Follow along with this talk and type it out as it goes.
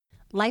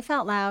Life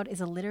Out Loud is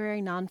a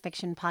literary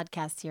nonfiction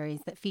podcast series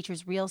that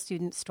features real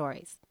student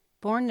stories.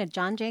 Born in a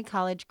John Jay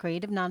College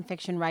creative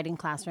nonfiction writing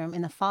classroom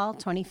in the fall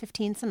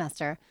 2015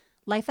 semester,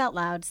 Life Out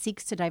Loud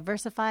seeks to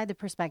diversify the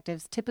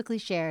perspectives typically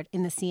shared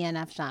in the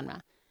CNF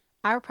genre.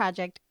 Our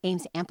project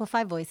aims to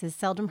amplify voices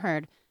seldom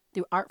heard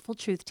through artful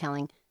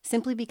truth-telling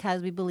simply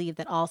because we believe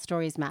that all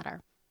stories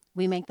matter.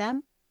 We make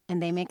them,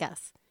 and they make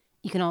us.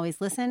 You can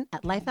always listen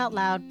at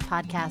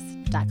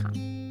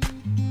lifeoutloudpodcast.com.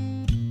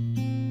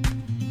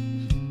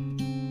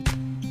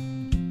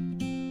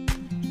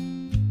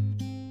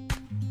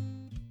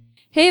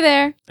 Hey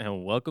there!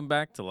 And welcome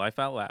back to Life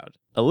Out Loud,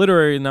 a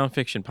literary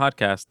nonfiction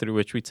podcast through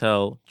which we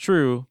tell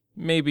true,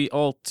 maybe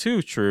all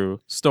too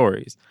true,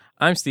 stories.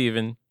 I'm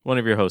Steven, one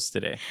of your hosts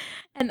today.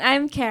 And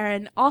I'm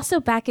Karen,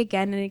 also back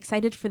again and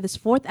excited for this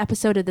fourth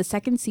episode of the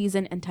second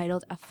season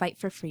entitled A Fight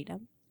for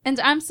Freedom. And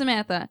I'm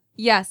Samantha.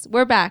 Yes,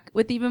 we're back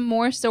with even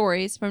more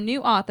stories from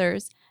new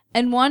authors,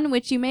 and one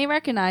which you may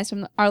recognize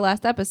from our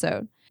last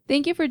episode.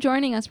 Thank you for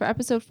joining us for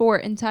episode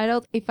 4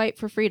 entitled A Fight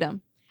for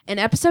Freedom. An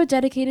episode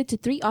dedicated to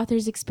 3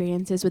 authors'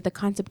 experiences with the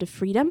concept of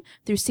freedom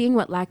through seeing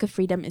what lack of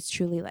freedom is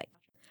truly like.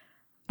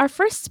 Our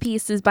first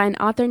piece is by an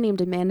author named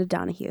Amanda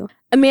Donahue.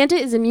 Amanda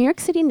is a New York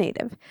City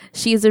native.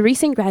 She is a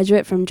recent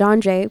graduate from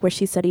John Jay, where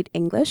she studied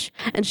English,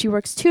 and she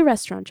works 2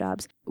 restaurant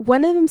jobs,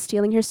 one of them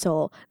stealing her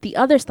soul, the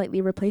other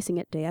slightly replacing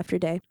it day after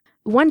day.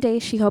 One day,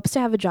 she hopes to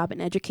have a job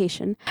in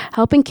education,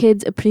 helping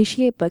kids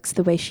appreciate books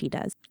the way she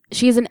does.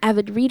 She is an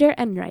avid reader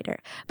and writer,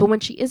 but when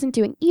she isn't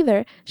doing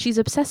either, she's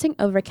obsessing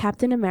over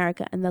Captain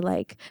America and the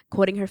like,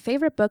 quoting her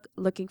favorite book,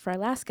 Looking for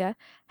Alaska,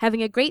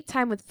 having a great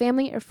time with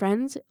family or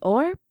friends,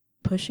 or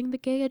pushing the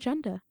gay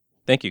agenda.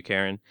 Thank you,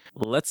 Karen.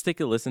 Let's take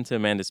a listen to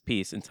Amanda's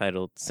piece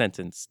entitled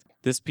Sentenced.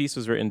 This piece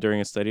was written during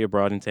a study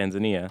abroad in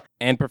Tanzania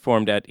and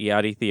performed at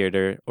IADI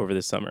Theater over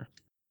the summer.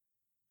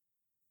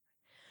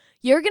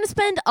 You're going to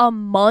spend a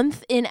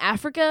month in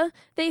Africa,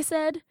 they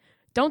said.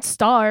 Don't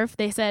starve,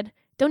 they said.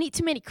 Don't eat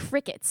too many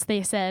crickets,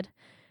 they said.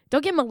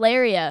 Don't get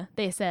malaria,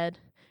 they said.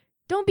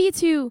 Don't be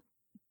too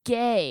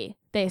gay,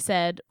 they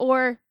said,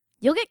 or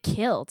you'll get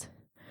killed.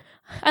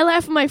 I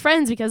laugh with my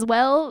friends because,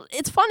 well,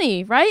 it's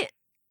funny, right?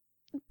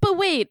 But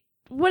wait,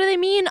 what do they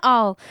mean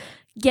I'll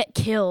get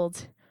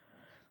killed?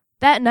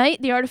 That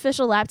night, the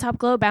artificial laptop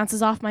glow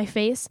bounces off my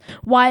face.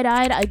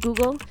 Wide-eyed, I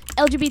Google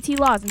LGBT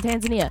laws in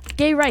Tanzania,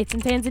 gay rights in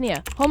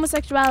Tanzania,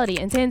 homosexuality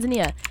in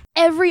Tanzania.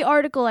 Every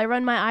article I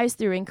run my eyes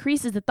through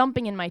increases the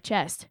thumping in my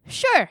chest.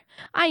 Sure,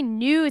 I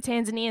knew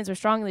Tanzanians were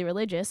strongly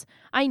religious.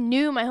 I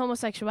knew my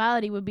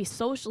homosexuality would be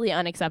socially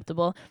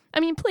unacceptable.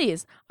 I mean,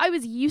 please, I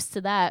was used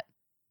to that.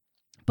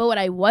 But what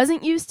I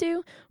wasn't used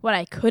to, what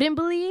I couldn't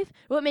believe,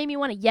 what made me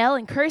want to yell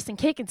and curse and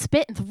kick and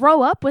spit and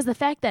throw up was the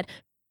fact that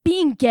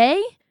being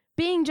gay,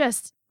 being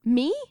just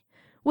me,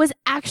 was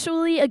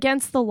actually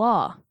against the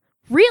law.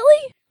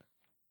 Really?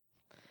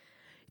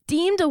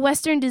 Deemed a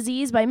Western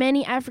disease by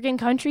many African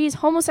countries,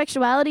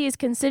 homosexuality is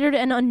considered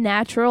an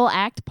unnatural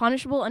act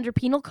punishable under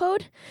penal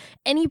code.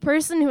 Any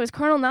person who has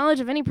carnal knowledge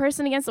of any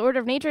person against the order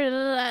of nature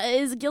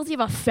is guilty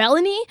of a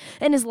felony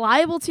and is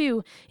liable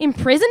to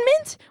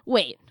imprisonment?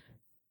 Wait,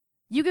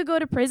 you could go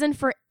to prison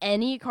for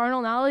any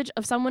carnal knowledge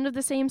of someone of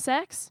the same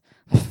sex?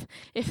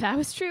 If that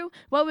was true,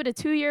 what would a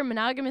 2-year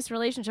monogamous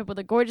relationship with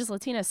a gorgeous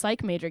Latina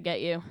psych major get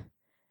you?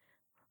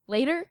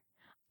 Later,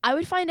 I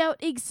would find out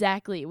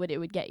exactly what it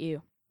would get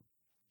you.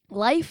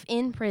 Life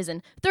in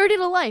prison, 30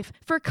 to life,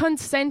 for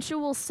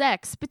consensual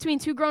sex between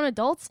 2 grown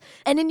adults.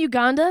 And in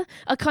Uganda,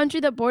 a country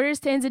that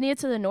borders Tanzania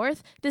to the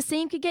north, the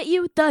same could get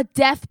you the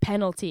death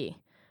penalty.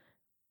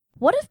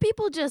 What if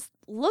people just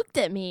looked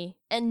at me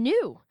and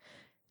knew?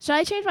 Should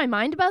I change my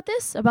mind about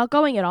this, about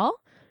going at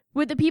all?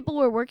 Would the people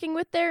we're working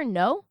with there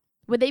know?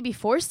 Would they be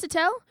forced to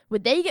tell?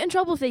 Would they get in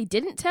trouble if they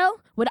didn't tell?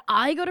 Would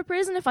I go to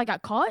prison if I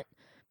got caught?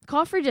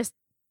 Caught for just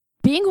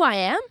being who I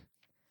am?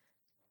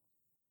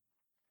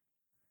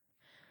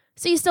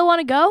 So you still want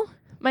to go?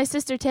 My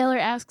sister Taylor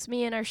asks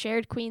me in our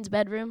shared queen's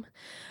bedroom.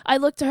 I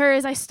look to her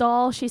as I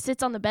stall. She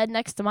sits on the bed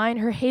next to mine,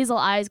 her hazel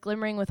eyes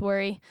glimmering with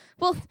worry.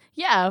 Well,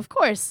 yeah, of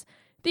course.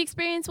 The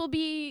experience will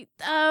be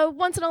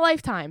once in a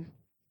lifetime.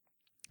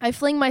 I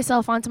fling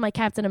myself onto my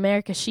Captain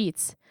America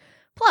sheets.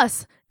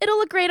 Plus, it'll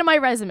look great on my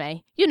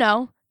resume. You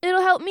know,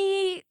 it'll help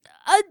me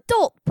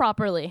adult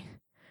properly.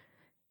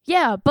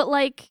 Yeah, but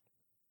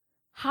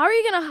how are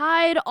you gonna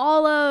hide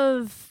all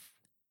of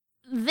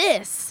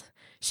this?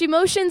 She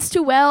motions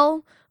to,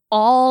 well,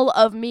 all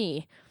of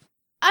me.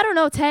 I don't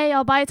know, Tay,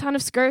 I'll buy a ton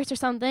of skirts or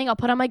something. I'll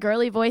put on my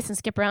girly voice and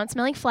skip around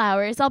smelling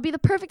flowers. I'll be the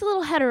perfect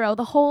little hetero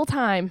the whole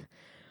time.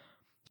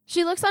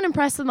 She looks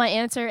unimpressed with my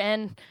answer,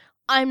 and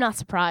I'm not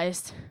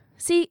surprised.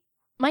 See,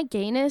 my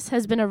gayness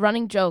has been a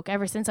running joke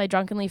ever since I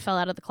drunkenly fell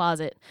out of the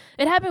closet.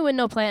 It happened with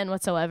no plan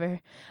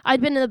whatsoever. I'd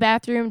been in the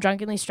bathroom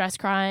drunkenly stress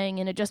crying,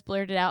 and it just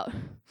blurted out,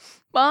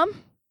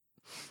 Mom,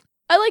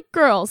 I like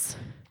girls.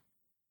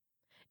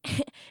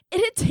 It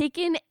had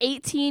taken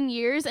 18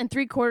 years and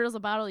 3/4 a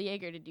bottle of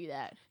Jaeger to do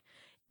that.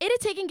 It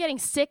had taken getting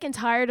sick and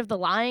tired of the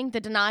lying,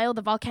 the denial,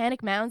 the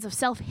volcanic mounds of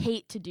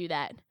self-hate to do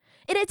that.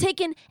 It had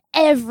taken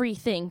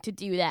everything to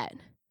do that.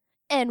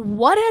 And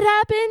what had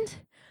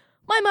happened?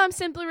 My mom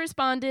simply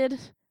responded,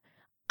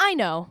 I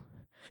know.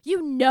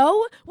 You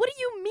know? What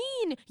do you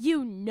mean,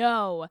 you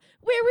know?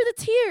 Where were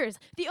the tears?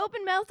 The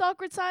open-mouthed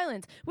awkward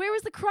silence? Where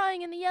was the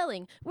crying and the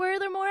yelling? Where are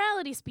the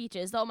morality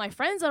speeches that all my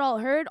friends had all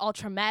heard, all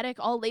traumatic,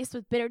 all laced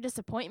with bitter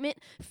disappointment,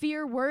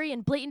 fear, worry,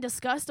 and blatant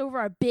disgust over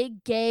our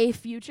big gay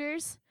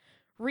futures?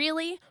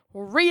 Really?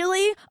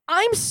 Really?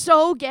 I'm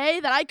so gay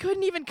that I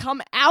couldn't even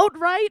come out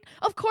right?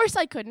 Of course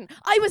I couldn't.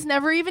 I was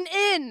never even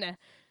in.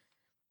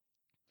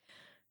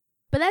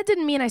 But that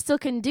didn't mean I still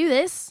couldn't do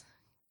this.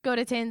 Go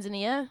to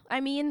Tanzania. I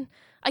mean,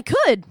 I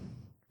could,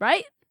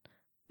 right?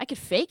 I could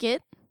fake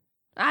it.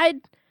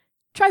 I'd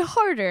try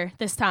harder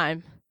this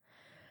time.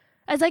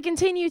 As I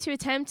continue to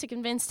attempt to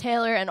convince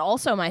Taylor and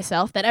also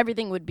myself that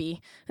everything would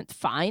be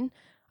fine,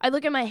 I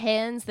look at my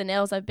hands, the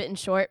nails I've bitten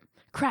short.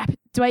 Crap,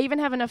 do I even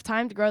have enough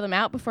time to grow them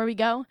out before we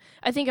go?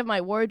 I think of my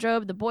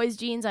wardrobe, the boys'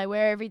 jeans I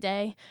wear every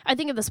day. I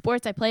think of the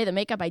sports I play, the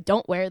makeup I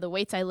don't wear, the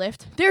weights I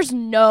lift. There's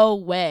no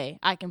way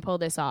I can pull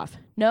this off.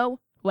 No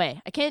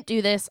way. I can't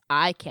do this.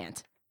 I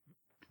can't.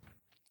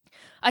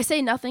 I say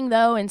nothing,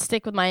 though, and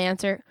stick with my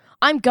answer.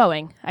 I'm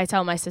going, I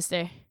tell my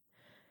sister.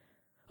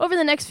 Over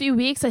the next few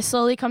weeks, I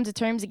slowly come to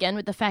terms again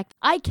with the fact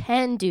I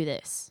can do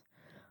this.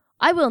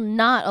 I will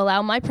not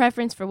allow my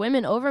preference for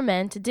women over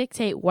men to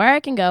dictate where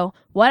I can go,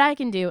 what I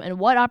can do, and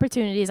what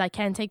opportunities I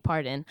can take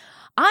part in.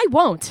 I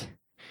won't.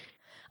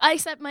 I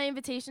accept my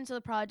invitation to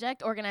the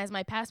project, organize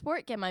my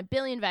passport, get my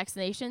billion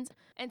vaccinations,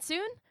 and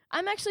soon,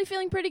 I'm actually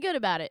feeling pretty good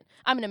about it.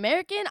 I'm an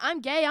American, I'm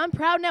gay, I'm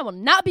proud, and I will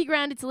not be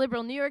grounded to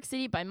liberal New York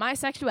City by my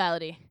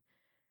sexuality.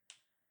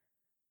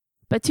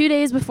 But 2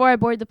 days before I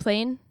board the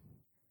plane,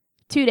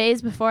 2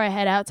 days before I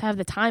head out to have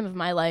the time of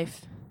my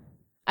life,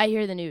 I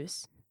hear the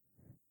news.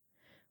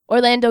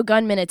 Orlando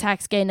gunman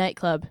attacks gay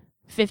nightclub.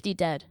 50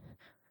 dead.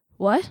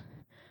 What?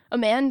 A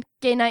man,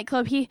 gay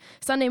nightclub,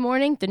 Sunday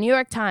morning, the New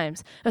York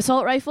Times.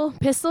 Assault rifle,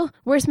 pistol,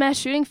 worst mass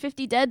shooting,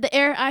 50 dead,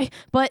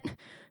 but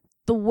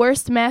the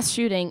worst mass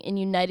shooting in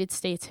United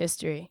States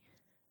history.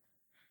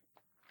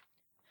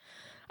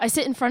 I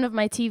sit in front of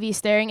my TV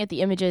staring at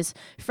the images.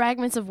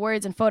 Fragments of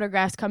words and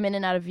photographs come in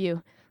and out of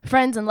view.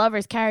 Friends and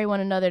lovers carry one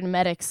another to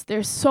medics.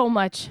 There's so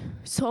much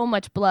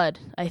blood,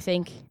 I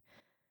think.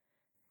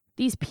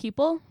 These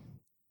people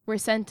were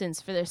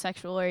sentenced for their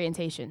sexual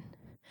orientation.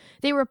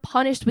 They were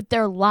punished with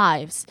their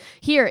lives.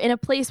 Here, in a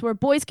place where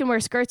boys can wear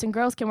skirts and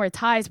girls can wear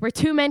ties, where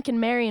two men can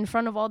marry in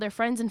front of all their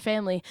friends and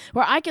family,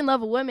 where I can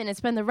love a woman and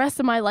spend the rest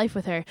of my life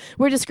with her,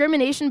 where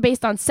discrimination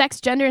based on sex,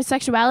 gender, and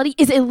sexuality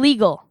is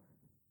illegal.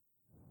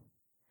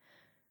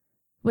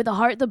 With a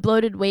heart the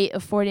bloated weight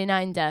of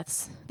 49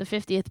 deaths, the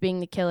 50th being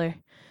the killer,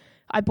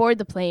 I board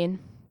the plane.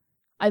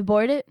 I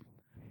board it,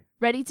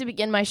 ready to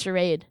begin my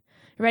charade,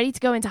 ready to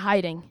go into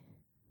hiding,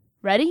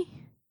 ready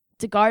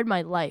to guard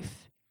my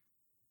life.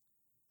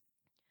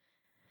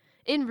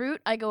 En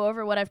route, I go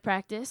over what I've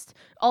practiced.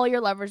 All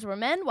your lovers were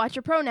men. Watch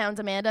your pronouns,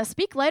 Amanda.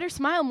 Speak lighter,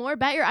 smile more,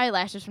 bat your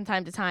eyelashes from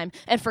time to time.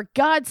 And for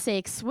God's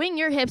sake, swing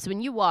your hips when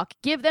you walk.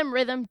 Give them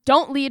rhythm.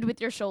 Don't lead with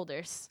your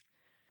shoulders.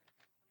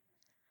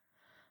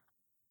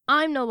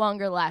 I'm no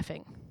longer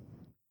laughing.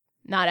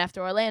 Not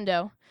after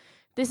Orlando.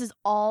 This is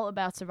all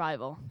about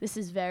survival. This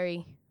is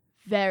very,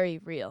 very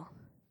real.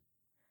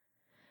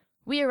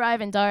 We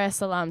arrive in Dar es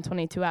Salaam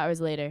 22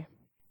 hours later.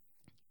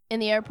 In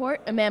the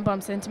airport, a man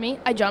bumps into me.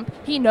 I jump.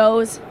 He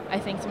knows, I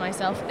think to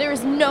myself. There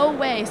is no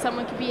way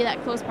someone could be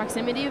that close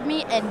proximity of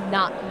me and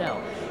not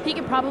know. He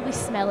could probably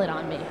smell it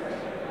on me.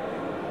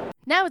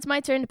 Now it's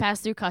my turn to pass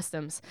through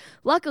customs.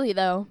 Luckily,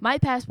 though, my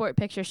passport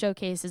picture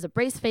showcases a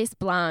brace-faced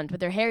blonde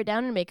with her hair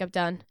down and makeup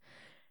done.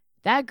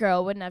 That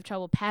girl wouldn't have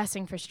trouble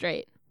passing for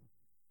straight.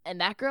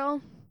 And that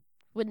girl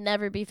would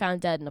never be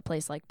found dead in a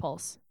place like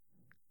Pulse.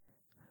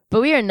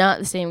 But we are not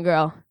the same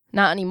girl.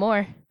 Not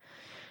anymore.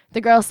 The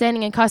girl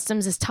standing in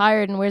customs is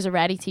tired and wears a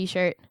ratty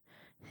t-shirt.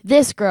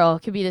 This girl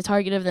could be the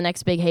target of the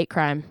next big hate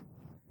crime.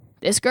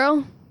 This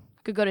girl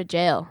could go to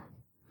jail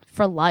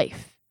for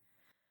life.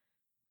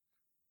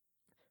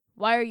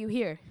 Why are you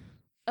here?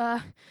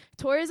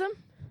 Tourism?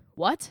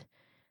 What?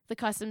 The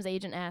customs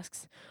agent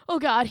asks. Oh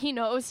God, he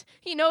knows.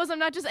 He knows I'm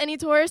not just any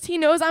tourist. He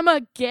knows I'm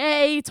a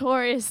gay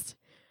tourist.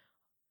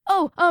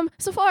 Oh,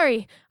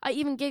 safari. I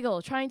even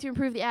giggle, trying to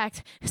improve the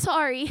act.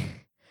 Sorry.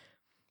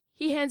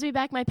 He hands me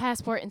back my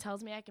passport and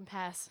tells me I can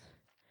pass.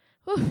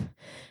 Whew,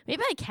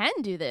 maybe I can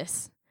do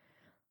this.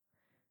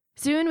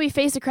 Soon we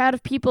face a crowd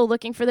of people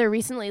looking for their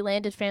recently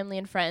landed family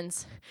and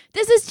friends.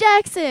 This is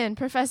Jackson!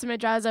 Professor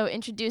Madrazo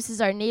introduces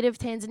our native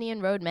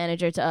Tanzanian road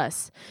manager to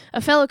us.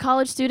 A fellow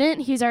college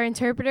student, he's our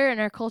interpreter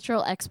and our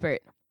cultural expert.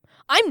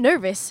 I'm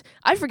nervous.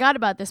 I forgot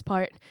about this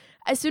part.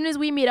 As soon as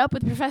we meet up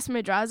with Professor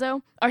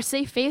Madrazo, our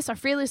safe face, our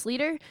fearless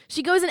leader,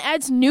 she goes and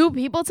adds new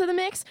people to the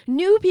mix.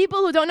 New people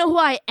who don't know who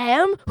I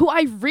am, who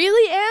I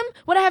really am,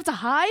 what I have to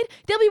hide.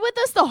 They'll be with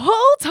us the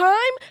whole time?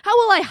 How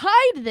will I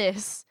hide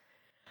this?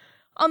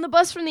 On the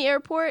bus from the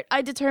airport,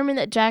 I determine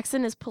that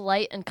Jackson is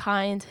polite and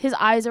kind. His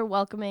eyes are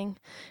welcoming.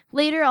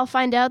 Later, I'll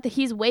find out that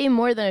he's way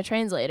more than a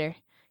translator.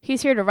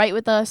 He's here to write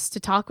with us,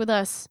 to talk with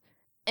us,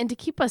 and to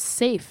keep us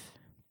safe.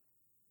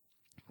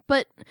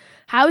 But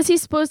how is he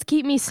supposed to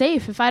keep me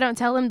safe if I don't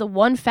tell him the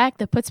one fact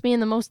that puts me in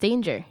the most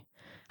danger?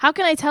 How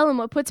can I tell him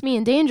what puts me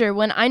in danger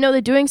when I know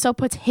that doing so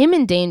puts him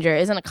in danger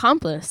as an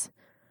accomplice?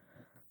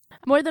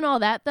 More than all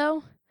that,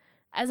 though,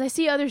 as I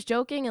see others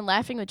joking and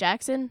laughing with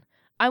Jackson,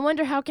 I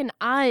wonder how can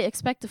I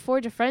expect to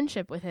forge a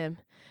friendship with him?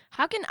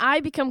 How can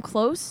I become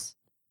close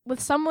with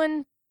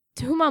someone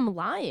to whom I'm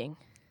lying?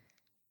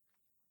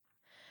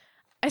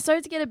 I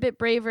started to get a bit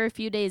braver a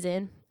few days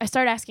in. I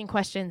started asking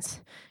questions.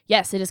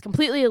 Yes, it is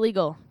completely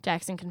illegal,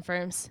 Jackson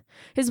confirms.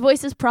 His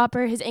voice is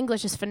proper, his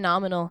English is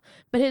phenomenal,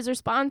 but his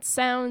response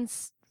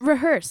sounds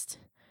rehearsed.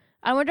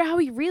 I wonder how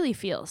he really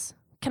feels.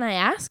 Can I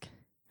ask?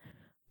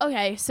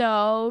 Okay,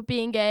 so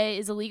being gay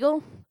is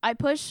illegal? I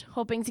push,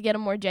 hoping to get a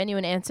more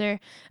genuine answer,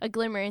 a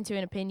glimmer into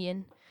an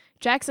opinion.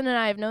 Jackson and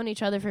I have known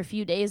each other for a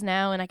few days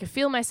now, and I can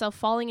feel myself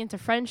falling into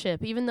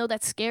friendship, even though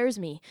that scares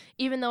me,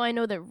 even though I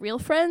know that real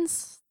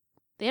friends,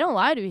 they don't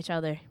lie to each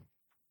other.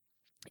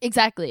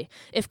 Exactly.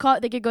 If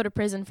caught, they could go to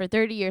prison for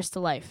 30 years to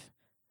life.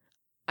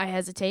 I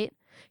hesitate.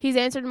 He's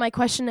answered my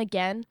question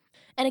again,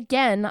 and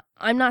again,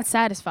 I'm not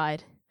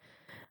satisfied.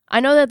 I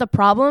know that the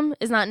problem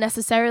is not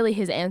necessarily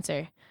his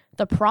answer.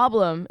 The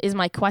problem is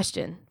my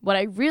question. What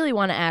I really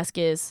want to ask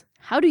is,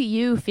 how do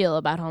you feel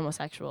about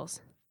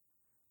homosexuals?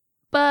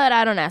 But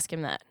I don't ask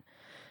him that.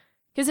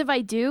 Because if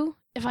I do,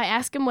 if I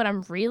ask him what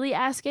I'm really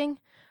asking,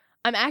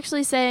 I'm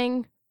actually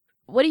saying,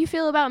 what do you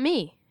feel about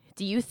me?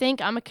 Do you think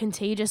I'm a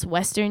contagious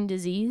Western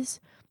disease?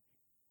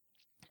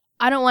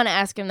 I don't want to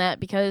ask him that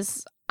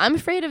because I'm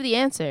afraid of the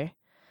answer.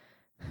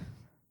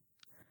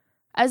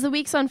 As the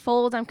weeks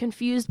unfold, I'm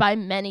confused by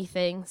many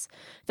things.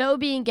 Though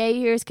being gay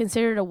here is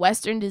considered a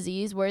Western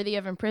disease worthy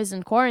of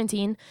imprisoned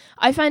quarantine,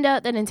 I find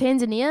out that in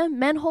Tanzania,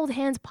 men hold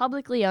hands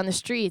publicly on the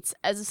streets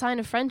as a sign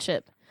of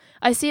friendship.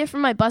 I see it from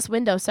my bus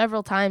window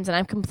several times, and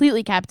I'm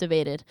completely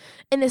captivated.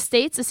 In the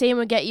States, the same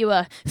would get you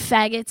a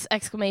faggots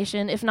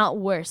exclamation, if not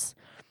worse.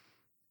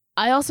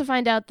 I also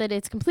find out that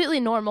it's completely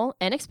normal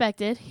and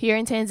expected here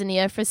in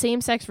Tanzania for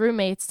same-sex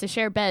roommates to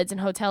share beds in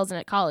hotels and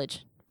at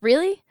college.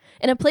 Really?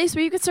 In a place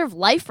where you could serve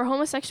life for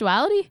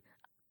homosexuality?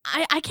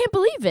 I can't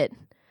believe it.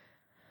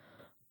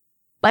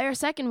 By our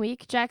second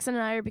week, Jackson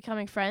and I are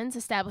becoming friends,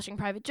 establishing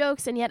private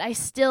jokes, and yet I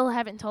still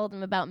haven't told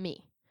him about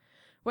me.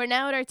 We're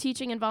now at our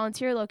teaching and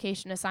volunteer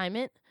location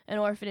assignment, an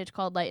orphanage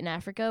called Light in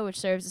Africa, which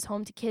serves as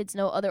home to kids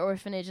no other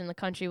orphanage in the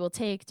country will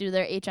take due to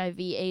their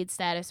HIV/AIDS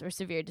status or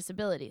severe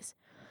disabilities.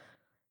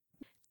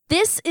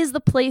 This is the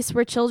place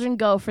where children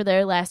go for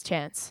their last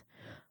chance.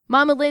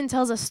 Mama Lynn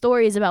tells us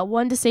stories about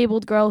one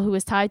disabled girl who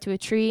was tied to a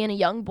tree and a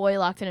young boy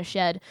locked in a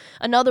shed.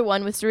 Another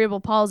one with cerebral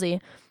palsy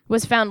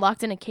was found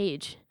locked in a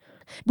cage.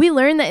 We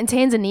learned that in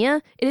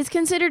Tanzania, it is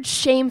considered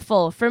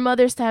shameful for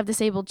mothers to have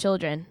disabled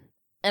children.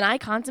 And I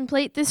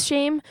contemplate this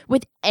shame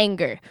with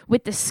anger,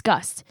 with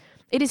disgust.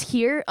 It is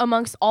here,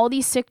 amongst all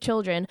these sick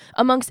children,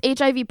 amongst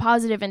HIV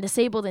positive and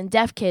disabled and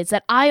deaf kids,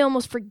 that I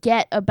almost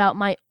forget about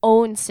my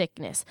own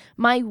sickness,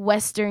 my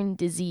Western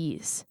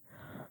disease.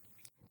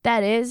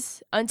 That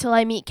is, until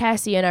I meet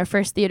Cassie in our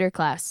first theater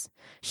class.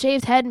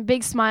 Shaved head and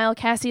big smile,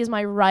 Cassie is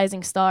my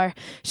rising star.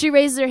 She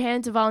raises her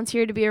hand to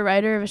volunteer to be a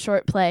writer of a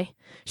short play.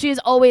 She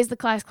is always the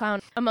class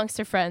clown amongst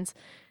her friends.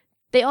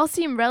 They all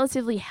seem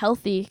relatively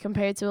healthy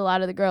compared to a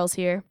lot of the girls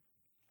here.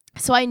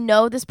 So I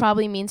know this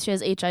probably means she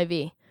has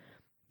HIV.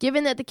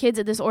 Given that the kids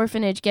at this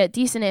orphanage get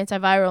decent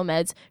antiviral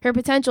meds, her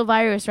potential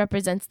virus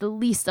represents the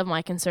least of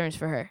my concerns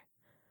for her.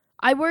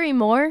 I worry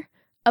more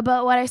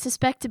about what I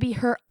suspect to be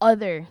her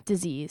other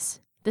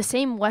disease, the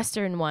same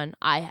Western one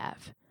I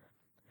have.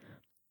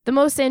 The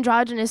most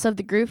androgynous of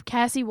the group,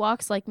 Cassie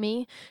walks like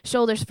me,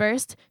 shoulders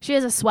first. She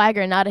has a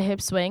swagger, not a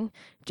hip swing.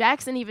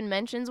 Jackson even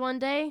mentions one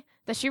day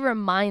that she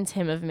reminds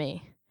him of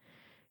me.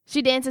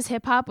 She dances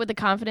hip-hop with the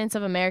confidence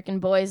of American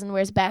boys and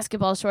wears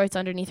basketball shorts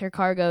underneath her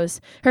cargos.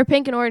 Her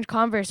pink and orange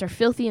Converse are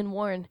filthy and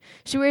worn.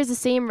 She wears the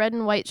same red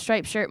and white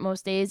striped shirt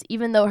most days,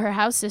 even though her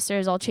house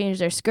sisters all change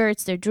their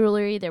skirts, their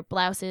jewelry, their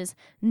blouses.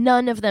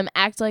 None of them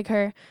act like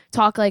her,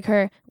 talk like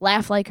her,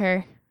 laugh like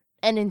her.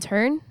 And in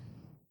turn,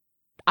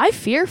 I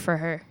fear for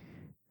her.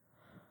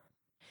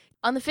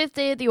 On the 5th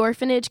day at the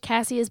orphanage,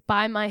 Cassie is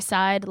by my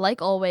side,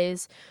 like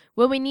always,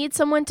 when we need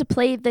someone to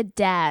play the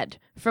dad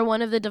for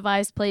one of the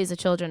devised plays the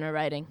children are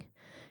writing.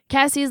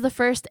 Cassie is the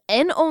first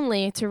and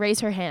only to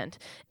raise her hand.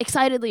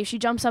 Excitedly, she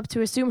jumps up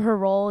to assume her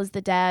role as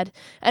the dad,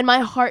 and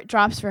my heart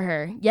drops for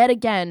her, yet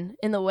again,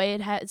 in the way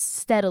it has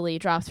steadily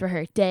dropped for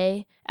her,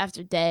 day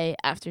after day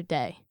after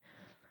day.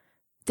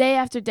 Day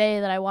after day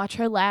that I watch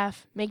her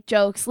laugh, make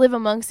jokes, live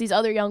amongst these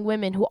other young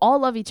women who all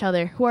love each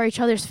other, who are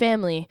each other's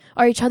family,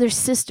 are each other's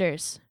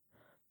sisters.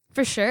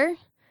 For sure,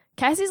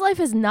 Cassie's life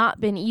has not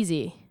been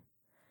easy.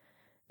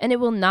 And it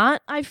will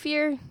not, I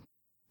fear,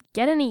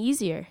 get any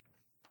easier.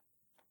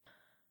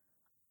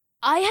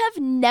 I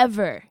have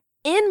never,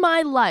 in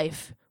my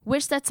life,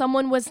 wished that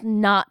someone was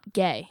not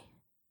gay.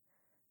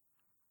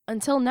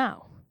 Until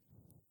now.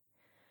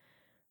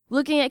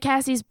 Looking at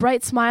Cassie's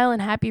bright smile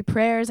and happy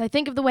prayers, I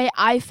think of the way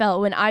I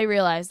felt when I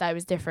realized I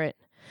was different.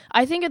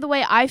 I think of the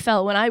way I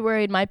felt when I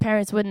worried my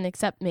parents wouldn't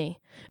accept me.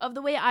 Of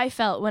the way I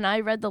felt when I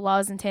read the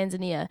laws in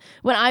Tanzania.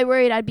 When I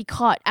worried I'd be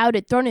caught,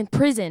 outed, thrown in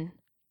prison.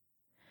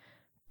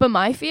 But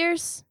my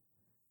fears,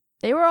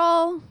 they were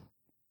all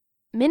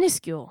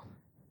minuscule.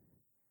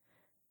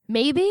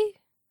 Maybe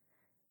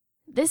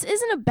this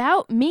isn't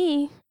about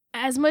me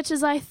as much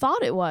as I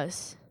thought it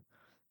was.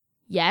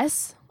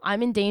 Yes,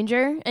 I'm in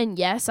danger, and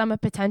yes, I'm a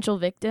potential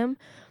victim,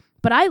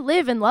 but I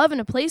live and love in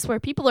a place where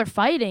people are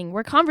fighting,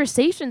 where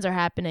conversations are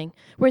happening,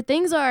 where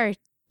things are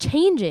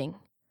changing.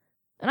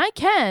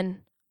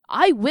 And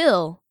I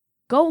will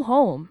go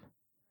home.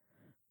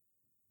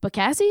 But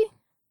Cassie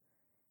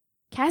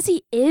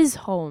is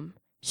home.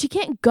 She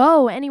can't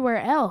go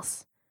anywhere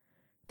else.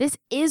 This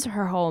is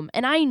her home,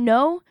 and I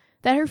know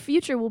that her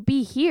future will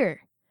be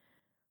here.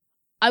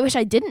 I wish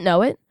I didn't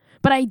know it,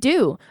 but I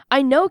do.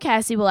 I know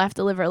Cassie will have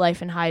to live her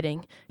life in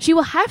hiding. She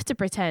will have to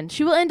pretend.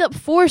 She will end up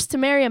forced to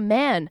marry a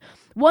man,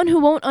 one who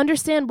won't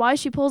understand why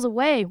she pulls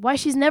away, why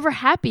she's never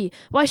happy,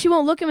 why she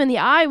won't look him in the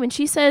eye when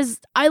she says,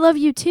 "I love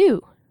you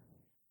too."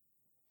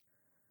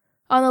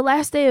 On the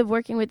last day of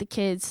working with the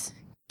kids,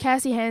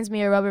 Cassie hands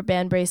me a rubber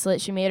band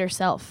bracelet she made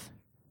herself.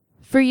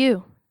 "For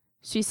you,"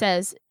 she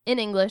says, in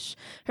English,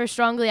 her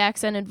strongly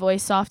accented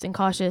voice soft and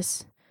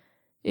cautious.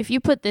 "If you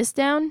put this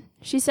down,"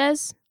 she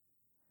says,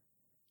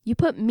 "you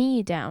put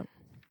me down."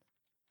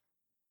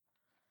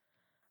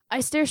 I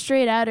stare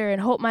straight at her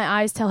and hope my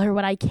eyes tell her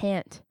what I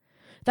can't.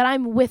 That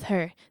I'm with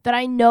her, that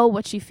I know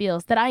what she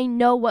feels, that I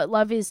know what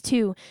love is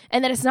too,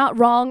 and that it's not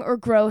wrong or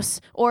gross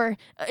or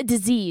a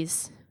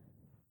disease.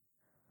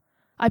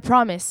 "I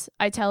promise,"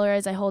 I tell her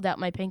as I hold out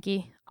my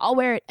pinky. "I'll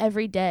wear it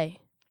every day."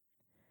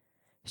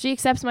 She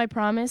accepts my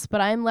promise, but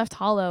I am left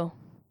hollow.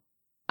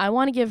 I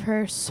want to give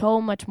her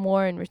so much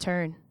more in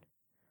return.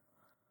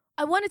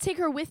 I want to take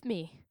her with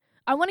me.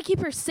 I want to keep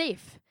her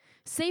safe.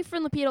 Safe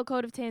from the Penal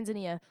Code of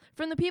Tanzania,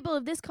 from the people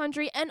of this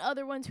country and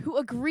other ones who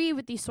agree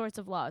with these sorts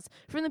of laws,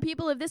 from the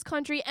people of this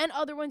country and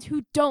other ones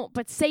who don't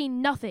but say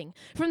nothing,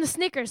 from the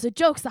snickers, the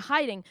jokes, the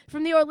hiding,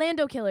 from the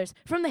Orlando killers,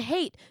 from the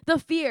hate, the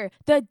fear,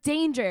 the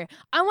danger.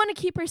 I want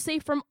to keep her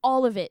safe from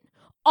all of it.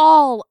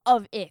 All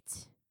of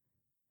it.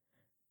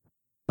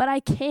 But I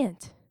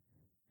can't.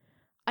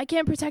 I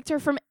can't protect her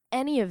from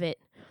any of it.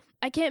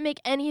 I can't make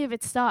any of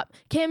it stop.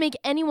 Can't make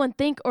anyone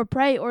think or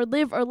pray or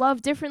live or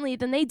love differently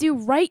than they do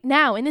right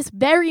now in this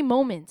very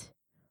moment.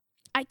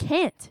 I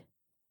can't.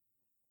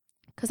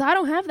 'Cause I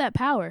don't have that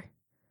power.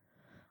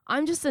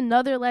 I'm just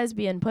another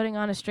lesbian putting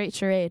on a straight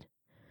charade.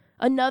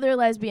 Another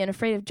lesbian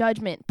afraid of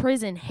judgment,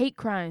 prison, hate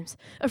crimes.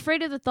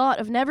 Afraid of the thought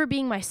of never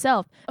being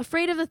myself.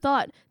 Afraid of the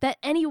thought that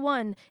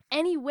anyone,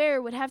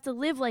 anywhere would have to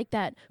live like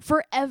that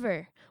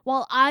forever,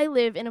 while I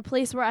live in a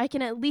place where I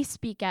can at least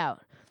speak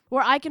out.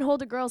 Where I can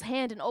hold a girl's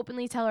hand and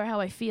openly tell her how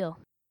I feel.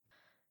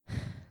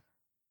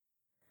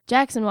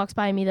 Jackson walks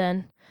by me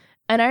then,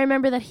 and I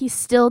remember that he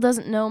still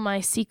doesn't know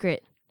my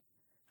secret.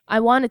 I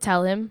want to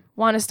tell him,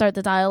 want to start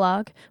the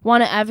dialogue,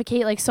 want to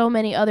advocate like so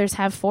many others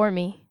have for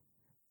me.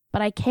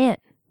 But I can't,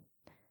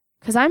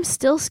 'cause I'm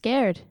still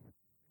scared.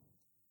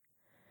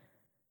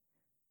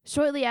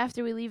 Shortly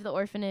after we leave the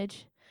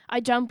orphanage,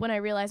 I jump when I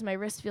realize my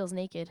wrist feels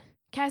naked.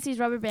 Cassie's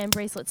rubber band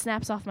bracelet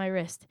snaps off my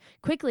wrist.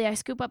 Quickly, I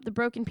scoop up the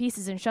broken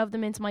pieces and shove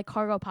them into my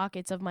cargo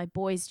pockets of my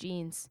boy's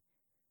jeans.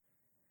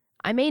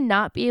 I may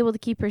not be able to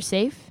keep her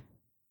safe,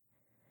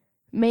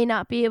 may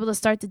not be able to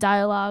start the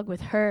dialogue with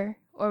her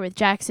or with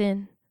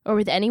Jackson or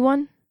with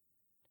anyone,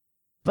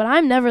 but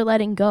I'm never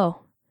letting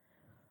go.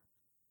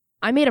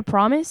 I made a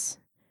promise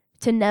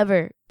to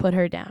never put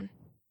her down.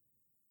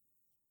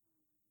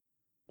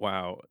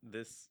 Wow,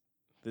 this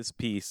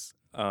piece.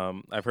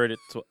 I've heard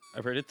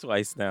it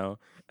twice now.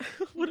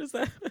 What is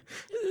that?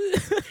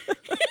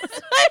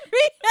 My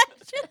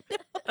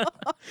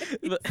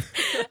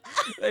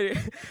reaction.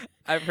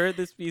 I've heard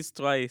this piece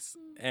twice,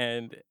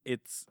 and it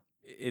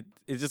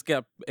just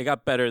got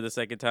better the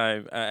second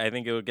time. I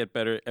think it will get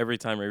better every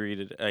time I read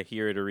it. I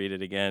hear it or read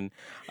it again.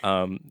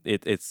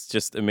 It's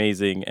just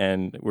amazing,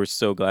 and we're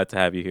so glad to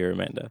have you here,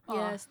 Amanda.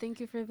 Yes, thank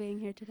you for being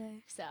here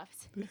today.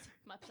 Soft.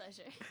 My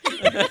pleasure.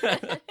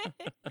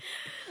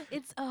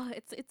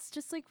 It's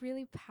just like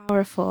really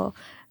powerful,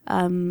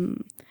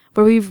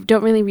 where we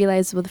don't really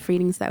realize what the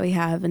freedoms that we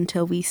have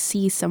until we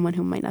see someone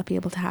who might not be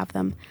able to have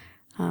them.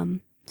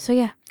 So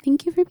yeah,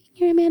 thank you for being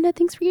here, Amanda.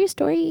 Thanks for your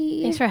story.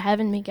 Thanks for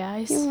having me,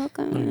 guys. You're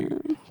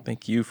welcome.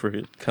 Thank you for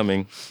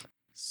coming.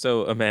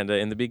 So, Amanda,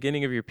 in the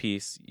beginning of your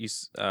piece,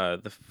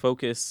 the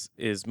focus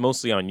is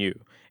mostly on you,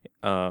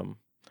 on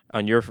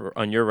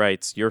your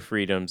rights, your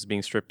freedoms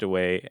being stripped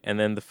away, and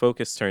then the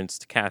focus turns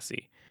to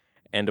Cassie,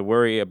 and a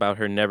worry about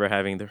her never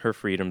having her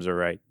freedoms or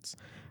rights.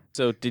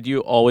 So, did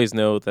you always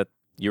know that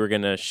you were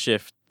gonna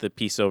shift the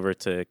piece over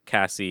to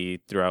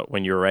Cassie throughout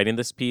when you were writing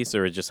this piece,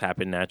 or it just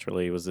happened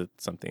naturally? Was it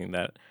something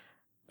that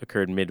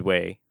occurred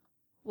midway?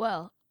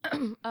 Well,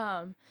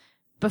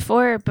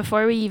 before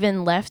we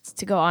even left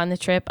to go on the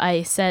trip,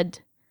 I said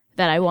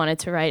that I wanted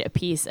to write a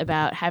piece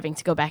about having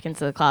to go back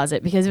into the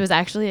closet, because it was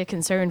actually a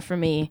concern for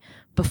me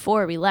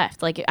before we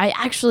left. Like, I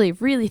actually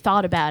really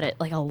thought about it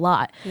like a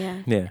lot.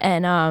 Yeah.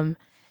 And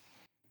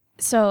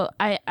so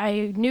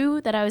I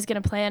knew that I was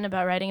going to plan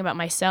about writing about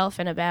myself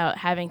and about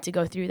having to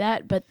go through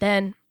that. But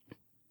then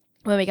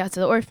when we got to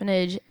the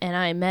orphanage and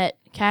I met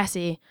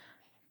Cassie,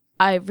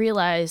 I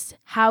realized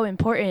how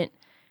important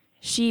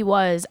she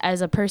was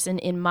as a person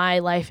in my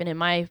life and in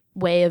my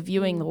way of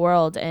viewing the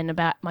world and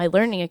about my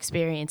learning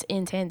experience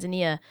in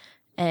Tanzania.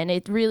 And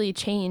it really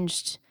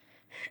changed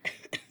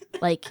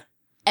like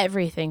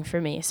everything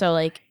for me. So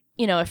like,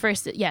 you know, at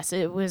first, yes,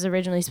 it was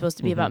originally supposed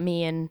to be about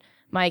me and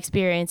my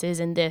experiences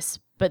in this,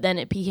 but then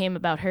it became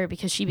about her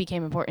because she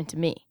became important to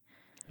me.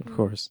 Of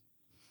course.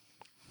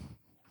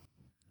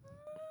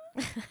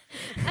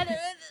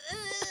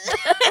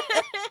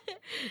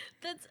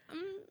 That's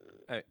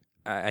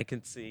I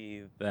can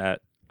see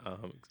that,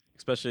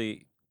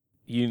 especially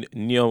you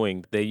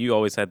knowing that you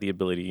always had the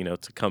ability, you know,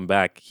 to come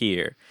back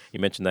here. You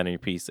mentioned that in your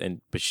piece,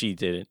 but she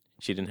didn't.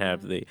 She didn't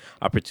have the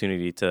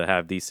opportunity to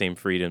have these same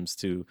freedoms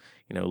to,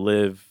 you know,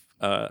 live.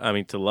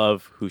 To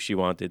love who she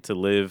wanted, to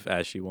live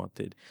as she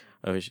wanted,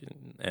 and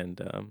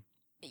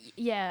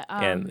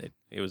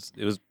it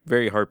was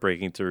very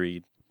heartbreaking to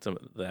read some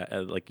of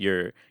that, like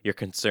your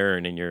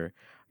concern and your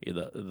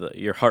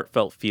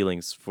heartfelt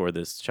feelings for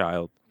this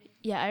child.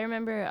 Yeah, I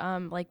remember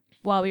like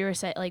while we were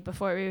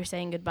before we were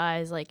saying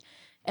goodbyes, like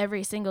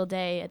every single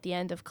day at the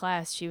end of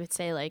class she would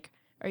say like,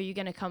 are you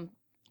going to come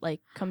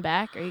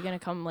back? Are you going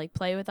to come like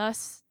play with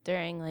us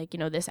during like, you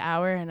know, this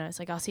hour? And I was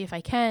like, I'll see if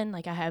I can.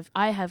 Like I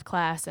have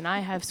class and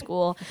I have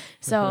school.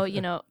 So, you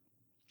know,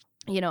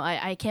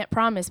 I can't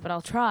promise, but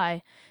I'll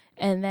try.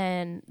 And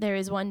then there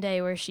was one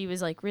day where she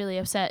was like really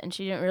upset and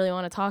she didn't really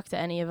want to talk to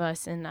any of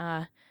us. And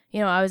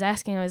you know, I was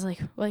like,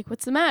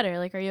 what's the matter?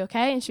 Like, are you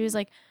okay? And she was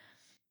like,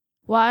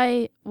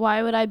 why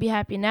would I be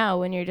happy now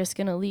when you're just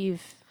gonna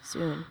leave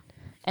soon?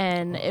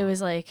 And it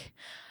was like,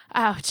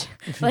 ouch.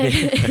 Like,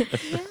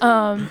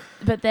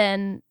 but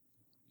then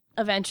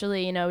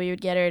eventually, you know, we would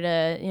get her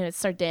to, you know,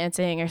 start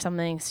dancing or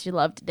something. She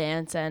loved to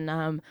dance.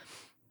 And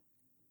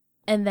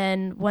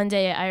then one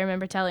day I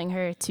remember telling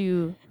her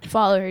to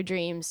follow her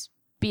dreams,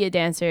 be a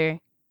dancer,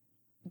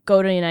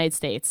 go to the United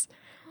States.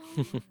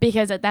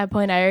 Because at that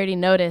point I already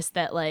noticed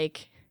that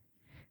like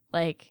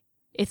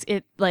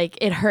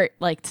it hurt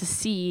like to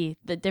see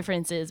the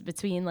differences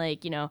between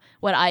like, you know,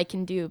 what I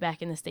can do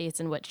back in the States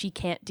and what she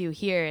can't do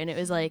here. And it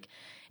was like,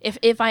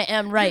 if I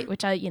am right,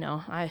 which I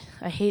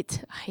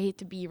hate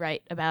to be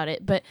right about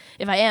it, but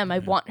if I am, I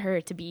want her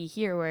to be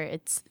here where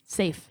it's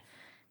safe.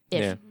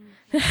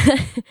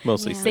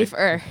 Mostly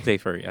safer.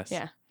 Safer, yes.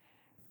 Yeah.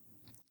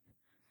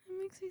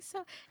 It makes me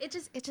so. It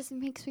just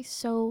makes me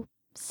so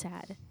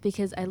sad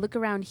because I look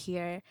around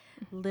here,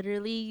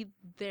 literally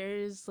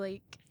there's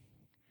like,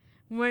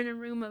 we're in a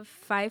room of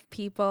 5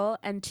 people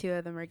and 2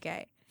 of them are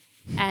gay,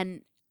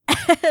 and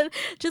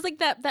just like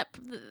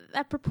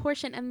that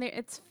proportion, and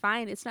it's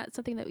fine. It's not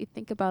something that we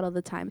think about all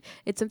the time.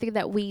 It's something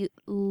that we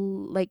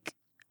like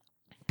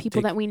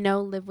people that we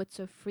know live with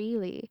so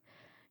freely,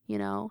 you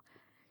know.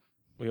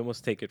 We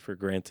almost take it for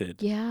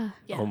granted. Yeah.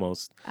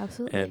 Almost.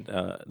 Absolutely. And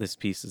this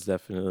piece is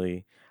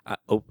definitely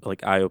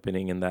like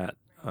eye-opening in that,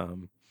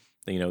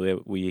 you know,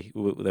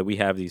 that we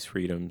have these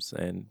freedoms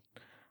and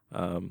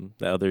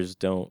that others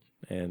don't.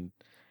 And,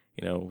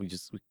 you know, we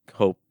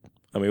hope.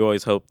 I mean, we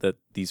always hope that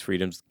these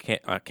freedoms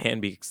can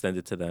be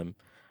extended to them,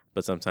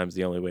 but sometimes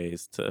the only way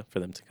is for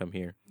them to come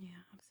here. Yeah,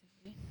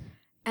 absolutely.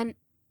 And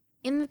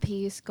in the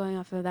piece, going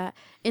off of that,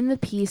 in the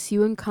piece,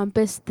 you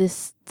encompass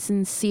this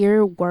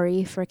sincere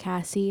worry for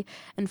Cassie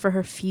and for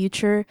her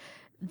future,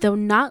 though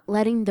not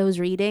letting those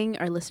reading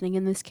or listening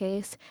in this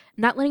case,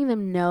 not letting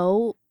them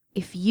know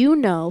if you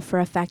know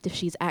for a fact if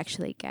she's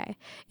actually gay.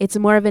 It's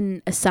more of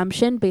an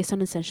assumption based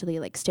on essentially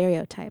like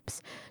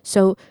stereotypes.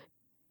 So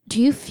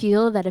do you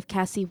feel that if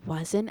Cassie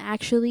wasn't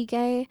actually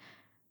gay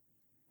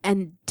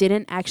and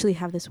didn't actually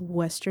have this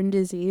Western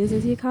disease,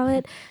 as you call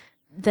it,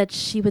 that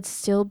she would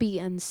still be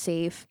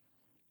unsafe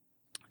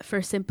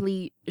for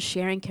simply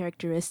sharing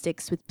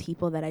characteristics with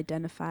people that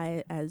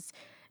identify as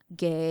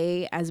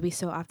gay, as we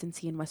so often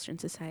see in Western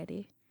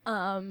society?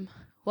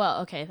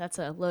 Well, okay, that's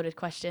a loaded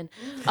question.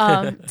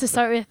 To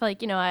start with,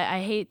 like, you know,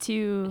 I hate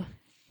to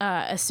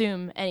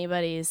assume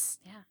anybody's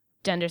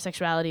gender,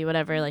 sexuality,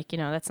 whatever. Like, you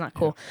know, that's not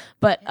cool.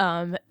 But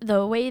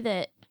the way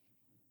that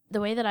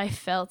I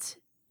felt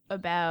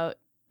about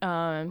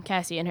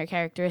Cassie and her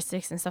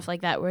characteristics and stuff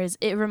like that, whereas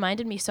it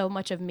reminded me so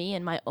much of me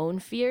and my own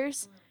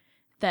fears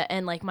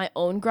and like my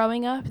own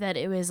growing up, that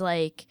it was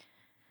like,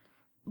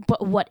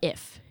 but what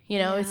if? You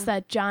know, it's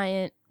that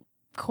giant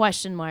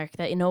question mark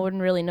that no one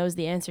really knows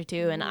the answer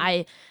to. And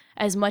I,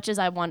 as much as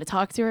I want to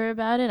talk to her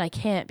about it, I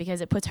can't,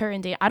 because it puts her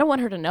in danger. I don't want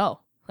her to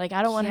know. Like,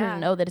 I don't want her to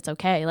know that it's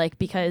okay. Like,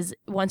 because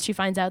once she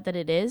finds out that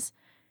it is,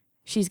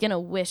 she's going to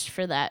wish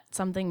for that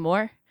something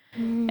more.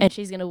 And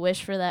she's going to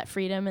wish for that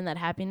freedom and that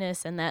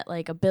happiness and that,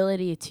 like,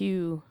 ability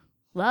to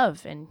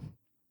love and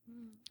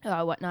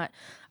whatnot.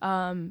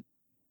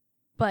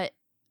 But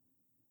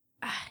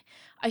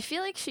I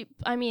feel like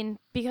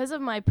because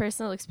of my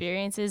personal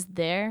experiences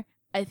there,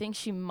 I think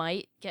she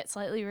might get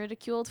slightly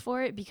ridiculed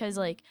for it because,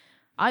 like,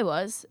 I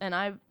was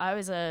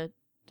a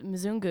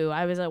Mzungu.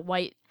 I was a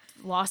white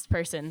lost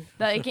person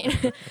that I came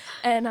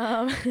and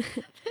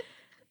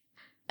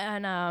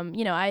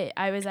you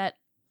know,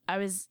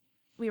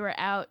 we were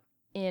out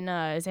in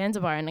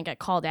Zanzibar, and I got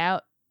called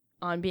out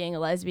on being a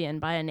lesbian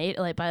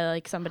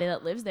by somebody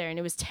that lives there, and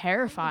it was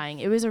terrifying.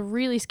 It was a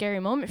really scary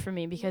moment for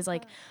me because,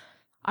 like,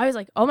 I was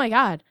like, oh my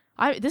God,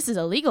 this is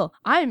illegal.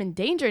 I am in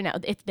danger now.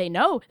 If they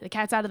know the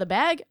cat's out of the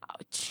bag,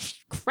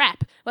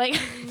 crap. Like,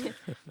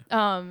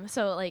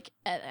 so like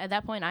at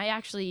that point, I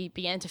actually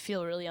began to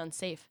feel really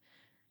unsafe,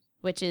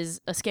 which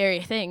is a scary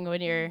thing when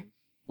you're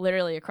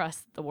literally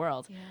across the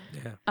world.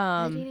 Yeah.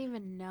 I didn't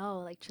even know,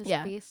 like, just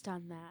based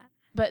on that.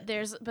 But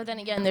then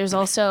again, there's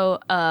also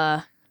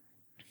a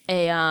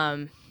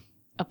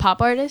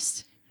pop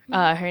artist.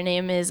 Her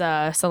name is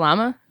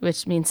Salama,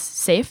 which means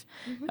safe,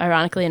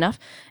 ironically enough.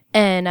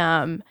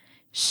 And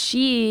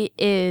she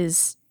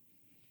is,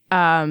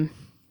 I'm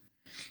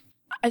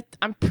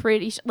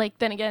pretty sure, like,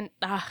 then again,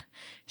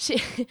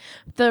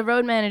 the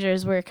road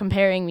managers were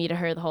comparing me to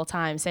her the whole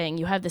time, saying,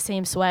 you have the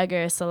same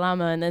swagger as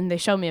Salama. And then they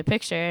show me a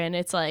picture, and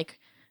it's like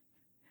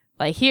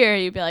here,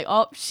 you'd be like,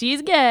 oh,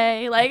 she's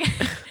gay. Like,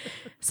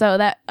 so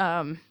that,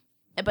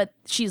 but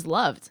she's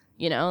loved,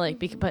 you know, like,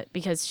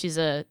 because she's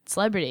a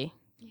celebrity,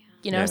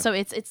 you know, Yeah. so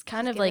it's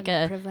kind of like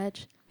a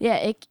privilege. Yeah,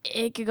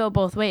 it could go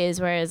both ways.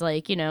 Whereas,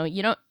 like, you know,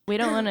 we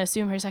don't want to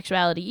assume her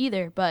sexuality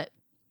either, but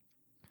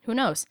who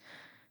knows?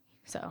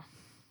 So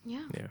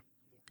Yeah. Yeah.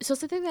 So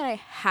something that I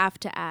have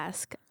to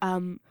ask,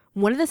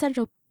 one of the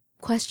central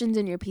questions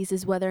in your piece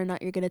is whether or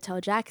not you're going to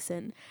tell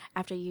Jackson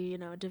after you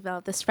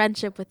develop this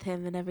friendship with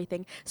him and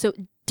everything. So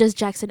does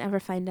Jackson ever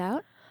find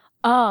out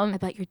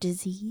about your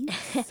disease?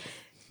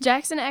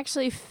 Jackson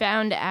actually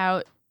found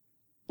out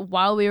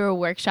while we were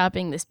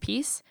workshopping this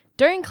piece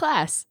during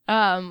class.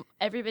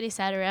 Everybody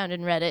sat around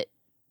and read it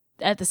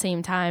at the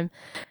same time,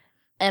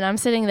 and I'm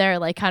sitting there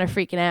like kind of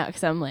freaking out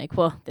because I'm like,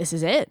 well, this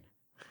is it.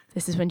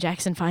 This is when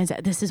Jackson finds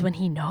out. This is when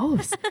he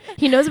knows.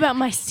 He knows about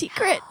my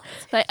secret.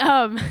 Like,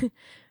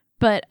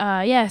 but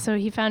yeah, so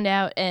he found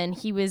out, and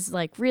he was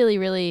like really,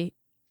 really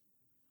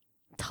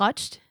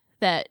touched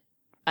that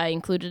I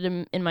included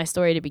him in my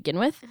story to begin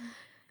with,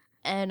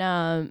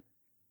 and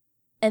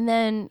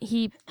then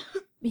he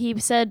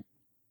said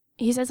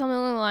something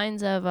along the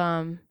lines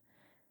of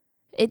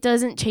it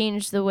doesn't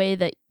change the way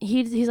that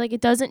he's like,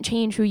 it doesn't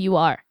change who you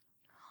are.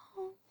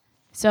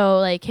 So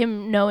like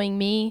him knowing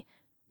me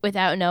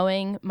without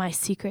knowing my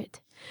secret,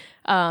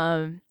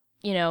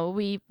 you know,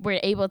 we were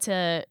able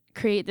to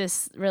create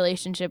this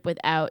relationship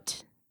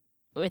without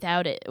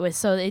it.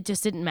 So it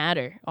just didn't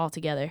matter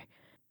altogether.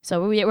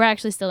 So we're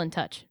actually still in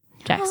touch,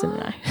 Jackson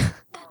and I.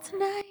 That's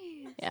nice.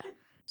 Yeah.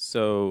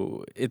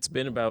 So it's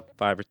been about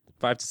 5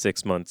 to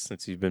 6 months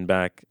since you've been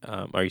back.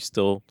 Are you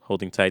still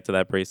holding tight to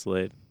that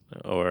bracelet,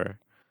 or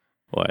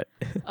what?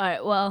 All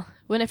right. Well,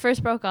 when it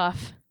first broke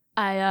off,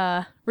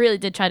 I really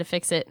did try to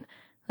fix it.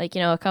 Like,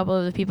 you know, a couple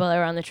of the people that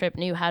were on the trip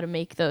knew how to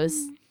make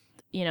those,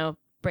 you know,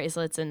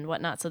 bracelets and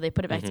whatnot. So they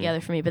put it back together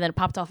for me, but then it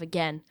popped off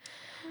again.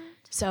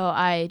 So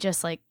I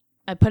just I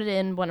put it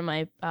in one of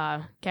my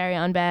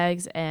carry-on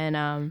bags,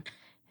 and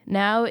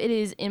now it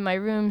is in my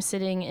room,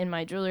 sitting in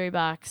my jewelry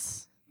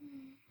box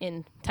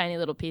in tiny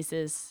little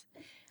pieces.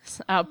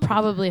 I'll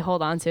probably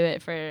hold on to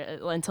it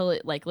until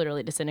it like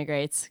literally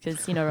disintegrates,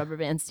 because, you know, rubber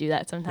bands do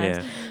that sometimes.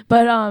 Yeah.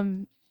 But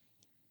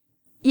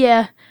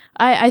yeah,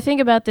 I think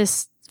about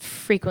this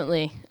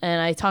frequently,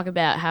 and I talk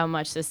about how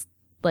much this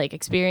like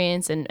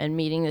experience and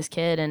meeting this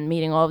kid and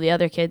meeting all the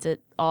other kids at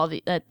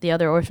the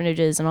other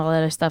orphanages and all that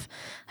other stuff,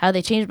 how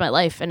they changed my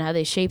life and how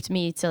they shaped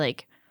me to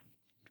like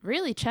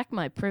really check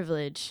my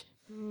privilege.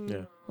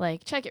 Yeah.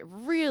 Like check it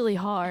really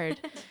hard.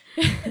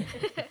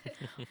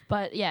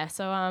 But yeah,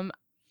 so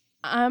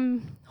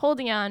I'm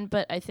holding on,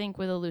 but I think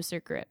with a looser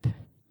grip.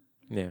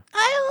 Yeah.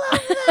 I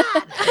love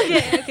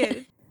that.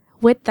 Okay.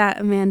 With that,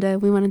 Amanda,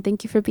 we want to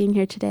thank you for being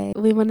here today.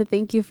 We want to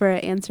thank you for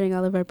answering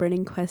all of our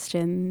burning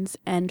questions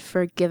and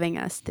for giving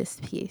us this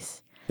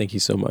piece. Thank you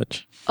so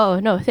much. Oh,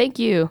 no, thank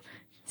you.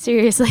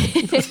 Seriously.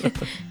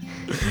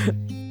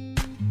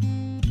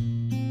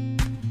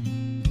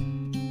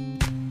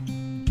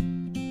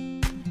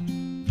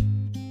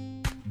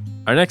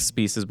 Our next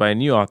piece is by a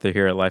new author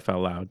here at Life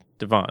Out Loud,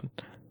 Devon.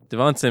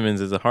 Devon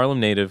Simmons is a Harlem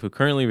native who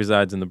currently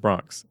resides in the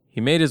Bronx. He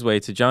made his way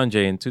to John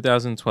Jay in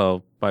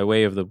 2012 by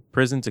way of the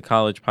prison to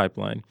college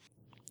pipeline.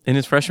 In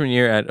his freshman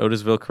year at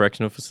Otisville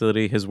Correctional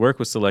Facility, his work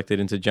was selected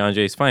into John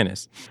Jay's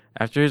finest.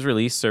 After his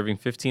release, serving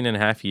 15 and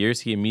a half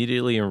years, he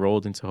immediately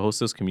enrolled into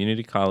Hostos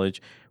Community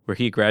College, where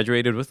he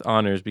graduated with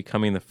honors,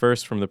 becoming the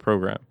first from the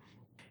program.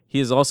 He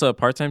is also a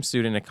part-time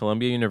student at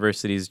Columbia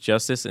University's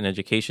Justice and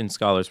Education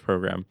Scholars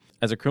Program.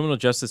 As a criminal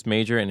justice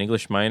major and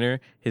English minor,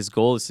 his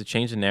goal is to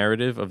change the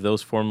narrative of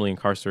those formerly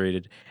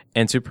incarcerated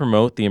and to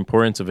promote the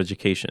importance of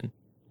education.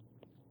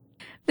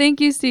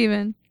 Thank you,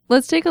 Stephen.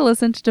 Let's take a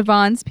listen to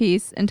Devon's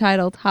piece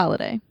entitled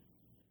Holiday.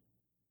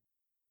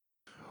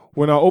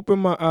 When I open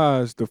my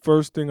eyes, the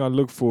first thing I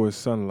look for is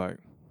sunlight.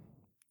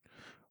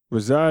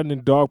 Residing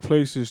in dark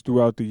places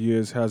throughout the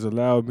years has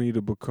allowed me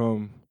to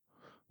become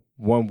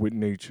one with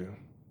nature.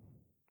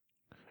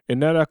 In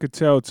that I could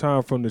tell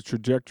time from the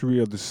trajectory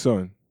of the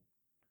sun.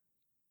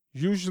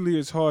 Usually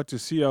it's hard to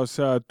see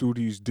outside through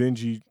these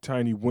dingy,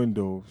 tiny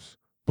windows,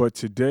 but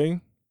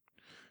today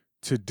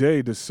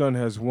the sun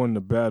has won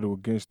the battle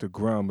against the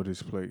grime of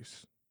this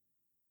place.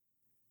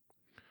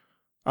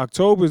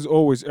 October is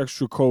always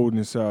extra cold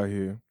inside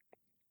here.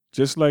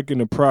 Just like in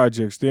the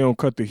projects, they don't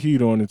cut the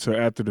heat on until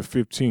after the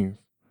 15th,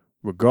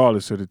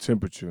 regardless of the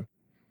temperature.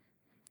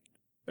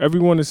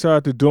 Everyone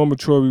inside the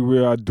dormitory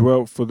where I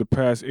dwelt for the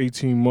past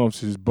 18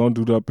 months is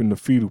bundled up in the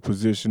fetal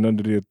position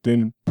under their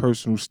thin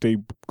personal state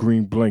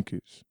green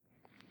blankets.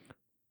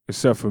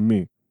 Except for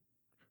me.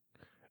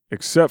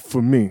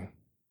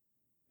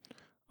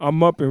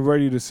 I'm up and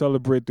ready to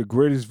celebrate the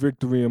greatest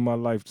victory in my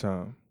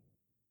lifetime.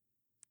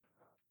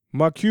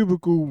 My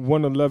cubicle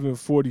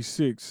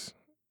 11146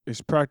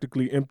 is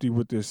practically empty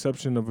with the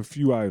exception of a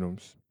few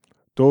items,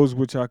 those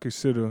which I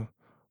consider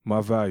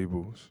my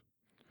valuables.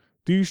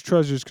 These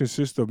treasures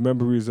consist of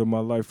memories of my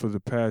life for the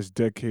past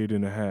decade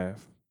and a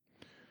half.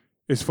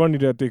 It's funny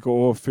that they could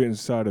all fit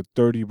inside a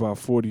 30 by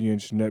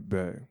 40-inch net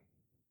bag.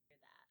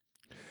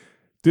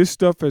 This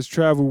stuff has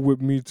traveled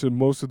with me to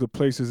most of the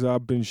places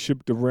I've been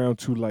shipped around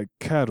to like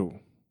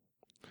cattle.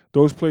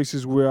 Those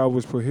places where I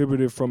was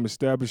prohibited from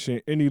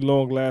establishing any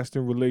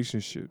long-lasting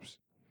relationships.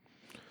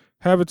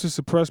 Having to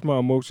suppress my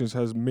emotions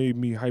has made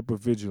me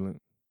hypervigilant.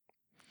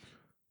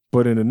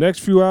 But in the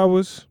next few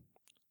hours,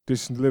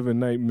 this living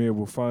nightmare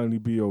will finally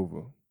be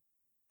over.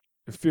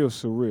 It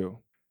feels surreal.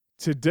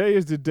 Today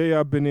is the day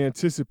I've been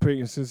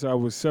anticipating since I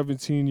was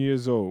 17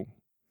 years old.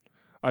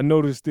 I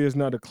noticed there's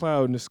not a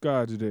cloud in the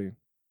sky today.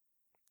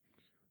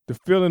 The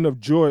feeling of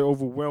joy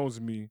overwhelms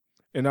me,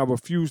 and I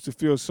refuse to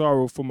feel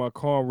sorrow for my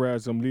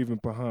comrades I'm leaving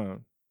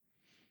behind.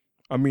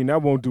 I mean,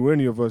 that won't do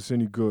any of us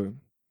any good.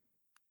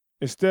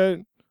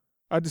 Instead,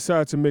 I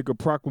decide to make a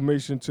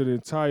proclamation to the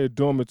entire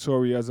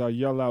dormitory as I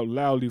yell out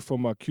loudly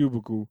from my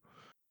cubicle,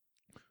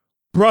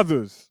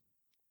 "Brothers,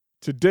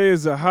 today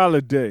is a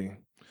holiday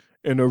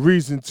and a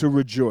reason to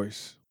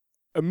rejoice."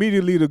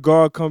 Immediately, the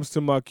guard comes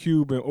to my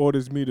cube and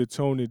orders me to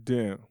tone it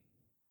down.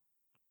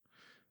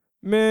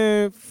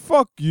 "Man,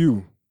 fuck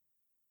you,"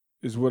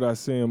 is what I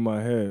say in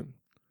my head.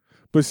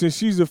 But since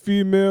she's a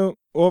female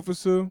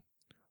officer,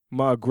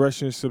 my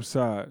aggression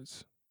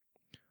subsides.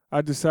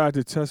 I decide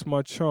to test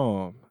my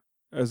charm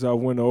as I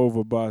win her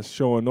over by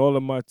showing all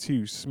of my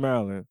teeth,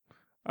 smiling.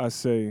 I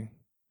say,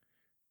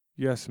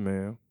 "Yes,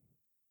 ma'am."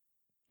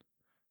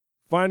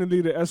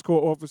 Finally, the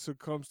escort officer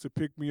comes to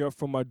pick me up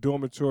from my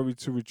dormitory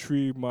to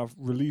retrieve my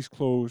release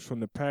clothes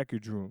from the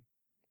package room.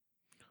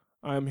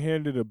 I am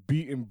handed a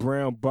beaten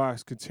brown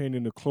box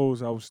containing the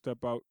clothes I will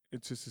step out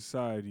into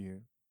society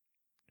in.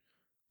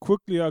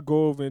 Quickly, I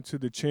go over into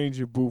the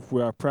changing booth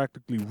where I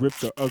practically rip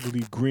the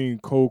ugly green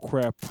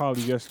Coldcraft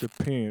polyester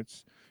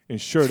pants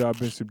and shirt I've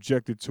been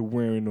subjected to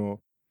wearing off.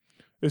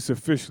 It's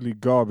officially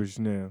garbage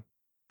now.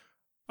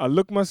 I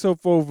look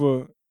myself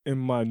over in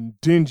my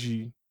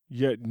dingy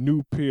yet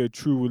new pair of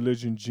True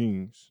Religion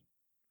jeans.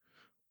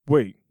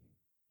 Wait,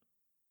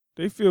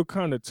 they feel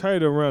kind of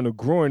tighter around the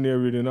groin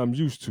area than I'm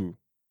used to.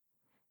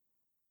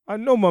 I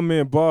know my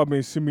man Bob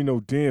ain't send me no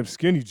damn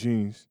skinny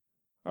jeans.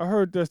 I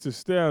heard that's the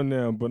style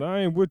now, but I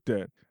ain't with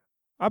that.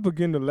 I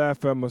begin to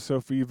laugh at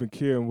myself for even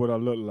caring what I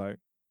look like.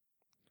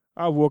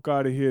 I walk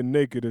out of here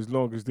naked as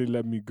long as they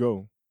let me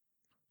go.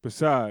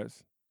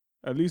 Besides,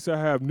 at least I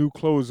have new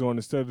clothes on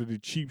instead of the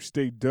cheap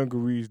state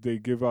dungarees they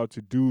give out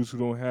to dudes who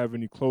don't have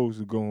any clothes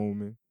to go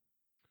home in.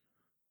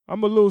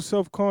 I'm a little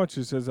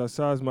self-conscious as I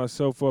size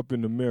myself up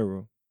in the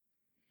mirror.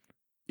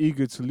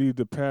 Eager to leave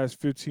the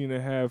past 15 and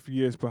a half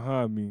years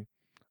behind me,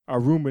 I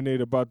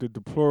ruminate about the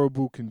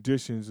deplorable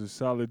conditions of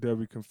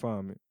solitary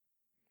confinement,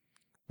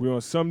 where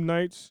on some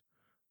nights,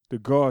 the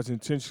guards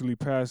intentionally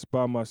passed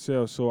by my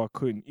cell so I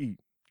couldn't eat.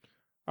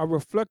 I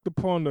reflect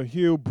upon the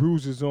heel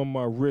bruises on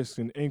my wrists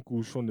and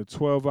ankles from the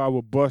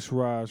 12-hour bus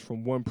rides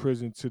from one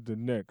prison to the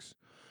next,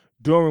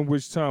 during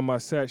which time I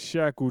sat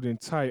shackled in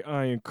tight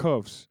iron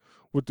cuffs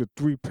with the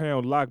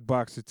 3-pound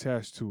lockbox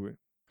attached to it.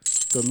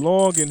 The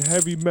long and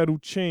heavy metal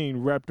chain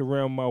wrapped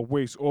around my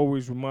waist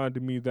always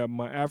reminded me that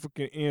my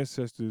African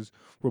ancestors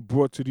were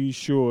brought to these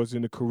shores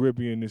in the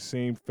Caribbean in the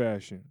same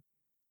fashion.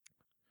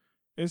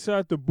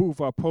 Inside the booth,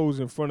 I pose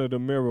in front of the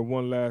mirror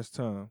one last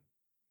time.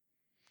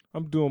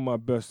 I'm doing my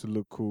best to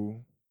look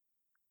cool,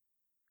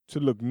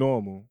 to look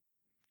normal,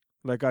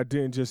 like I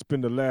didn't just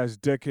spend the last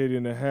decade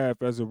and a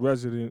half as a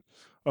resident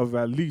of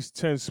at least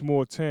 10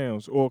 small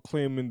towns, all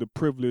claiming the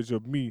privilege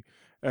of me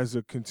as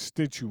a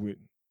constituent.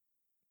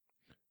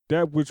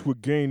 That which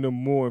would gain them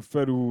more in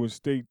federal and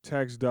state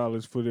tax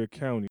dollars for their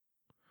county.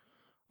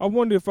 I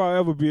wonder if I'll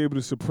ever be able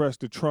to suppress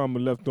the trauma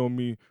left on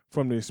me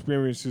from the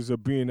experiences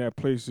of being at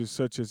places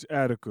such as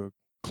Attica,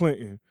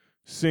 Clinton,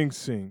 Sing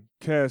Sing,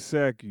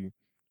 Coxsackie,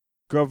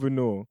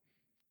 Governor,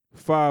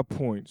 5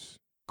 Points,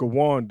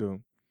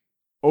 Gowanda,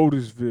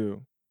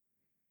 Otisville,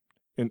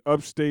 in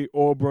upstate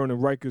Auburn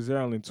and Rikers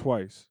Island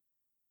twice.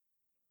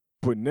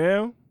 But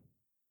now,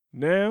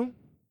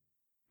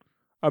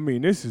 I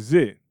mean, this is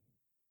it.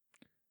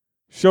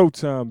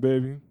 Showtime,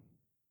 baby.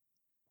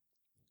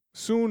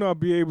 Soon I'll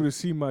be able to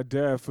see my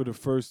dad for the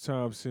first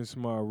time since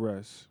my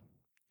arrest.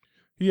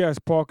 He has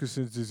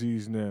Parkinson's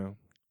disease now,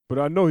 but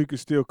I know he can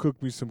still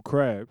cook me some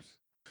crabs.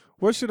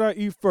 What should I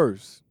eat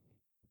first?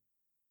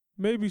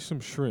 Maybe some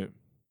shrimp.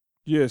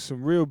 Yeah,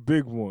 some real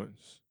big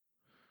ones.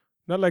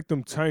 Not like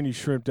them tiny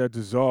shrimp that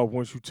dissolve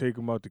once you take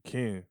them out the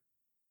can.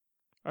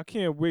 I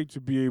can't wait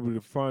to be able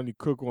to finally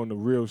cook on the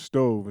real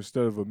stove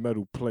instead of a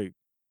metal plate.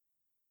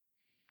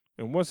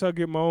 And once I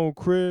get my own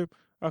crib,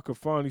 I could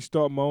finally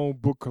start my own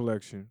book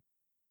collection.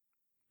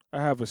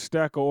 I have a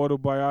stack of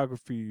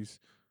autobiographies,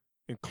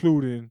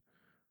 including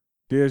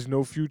There's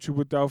No Future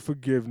Without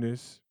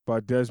Forgiveness by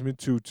Desmond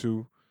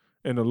Tutu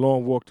and A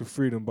Long Walk to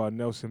Freedom by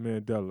Nelson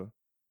Mandela.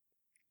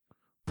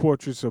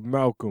 Portraits of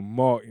Malcolm,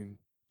 Martin,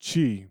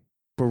 Che,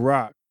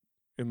 Barack,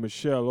 and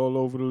Michelle all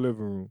over the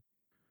living room.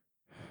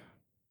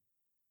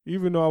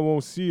 Even though I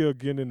won't see her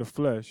again in the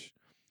flesh,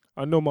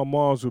 I know my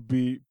moms will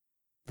be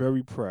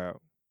very proud.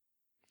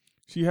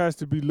 She has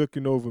to be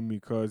looking over me,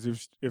 cause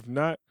if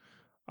not,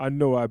 I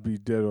know I'd be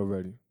dead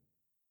already.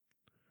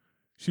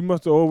 She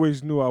must have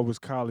always knew I was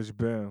college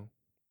bound.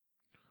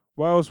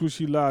 Why else would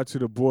she lie to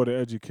the Board of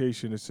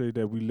Education and say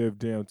that we lived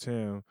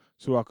downtown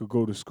so I could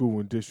go to school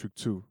in District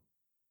 2?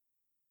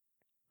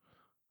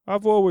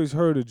 I've always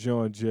heard of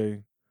John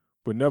Jay,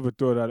 but never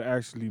thought I'd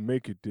actually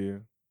make it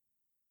there.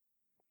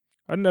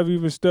 I never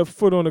even stepped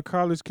foot on a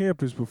college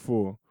campus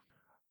before.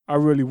 I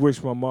really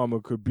wish my mama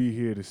could be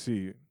here to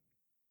see it.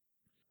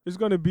 It's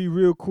going to be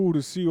real cool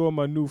to see all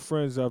my new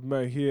friends I've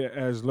met here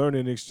as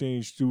learning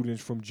exchange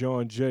students from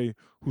John Jay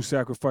who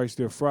sacrifice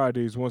their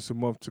Fridays once a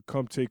month to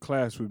come take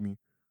class with me.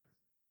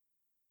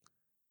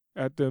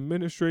 At the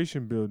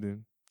administration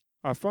building,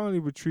 I finally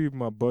retrieved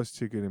my bus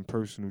ticket and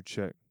personal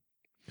check.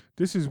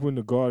 This is when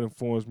the guard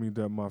informs me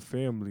that my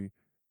family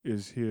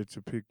is here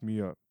to pick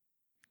me up.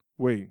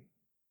 Wait,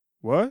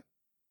 what?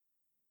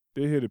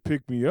 They're here to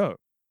pick me up?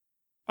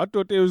 I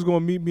thought they was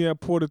going to meet me at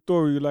Port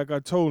Authority like I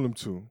told them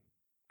to.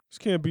 This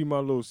can't be my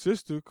little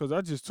sister because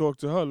I just talked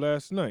to her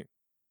last night.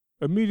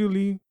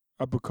 Immediately,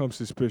 I become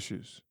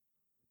suspicious.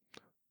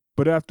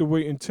 But after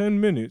waiting 10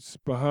 minutes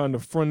behind the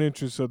front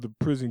entrance of the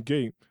prison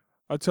gate,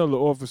 I tell the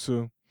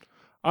officer,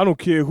 I don't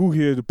care who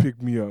here to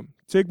pick me up.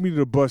 Take me to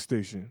the bus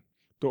station.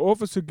 The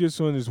officer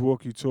gets on his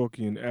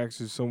walkie-talkie and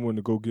asks someone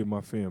to go get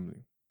my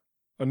family.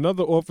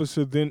 Another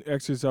officer then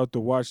exits out the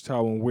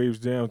watchtower and waves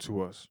down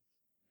to us.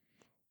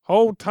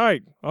 Hold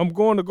tight. I'm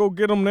going to go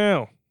get them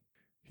now,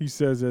 he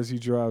says as he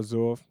drives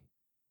off.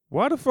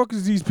 Why the fuck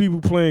is these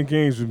people playing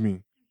games with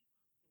me?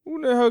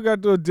 Who the hell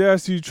got the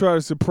audacity to try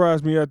to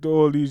surprise me after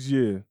all these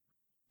years?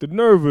 The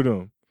nerve of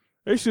them.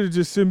 They should have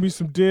just sent me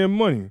some damn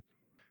money.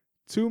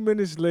 2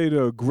 minutes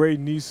later, a gray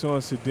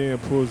Nissan sedan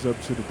pulls up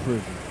to the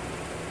prison.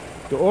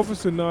 The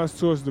officer nods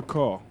towards the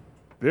car.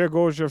 There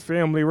goes your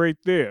family right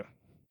there.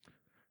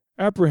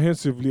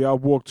 Apprehensively, I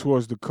walk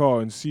towards the car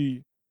and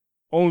see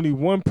only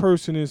one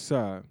person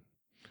inside.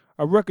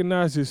 I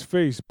recognize his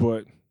face,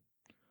 but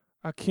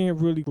I can't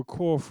really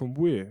recall from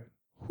where.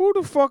 Who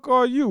the fuck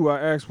are you?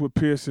 I ask with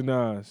piercing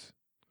eyes.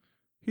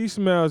 He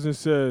smiles and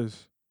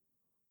says,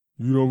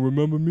 You don't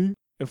remember me?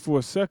 And for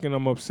a second,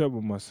 I'm upset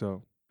with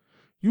myself.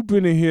 You've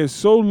been in here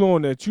so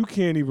long that you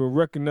can't even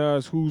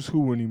recognize who's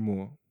who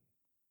anymore.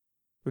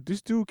 But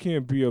this dude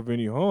can't be of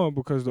any harm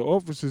because the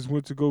officers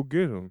went to go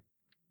get him,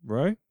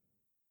 right?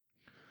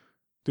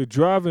 The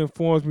driver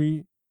informs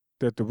me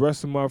that the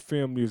rest of my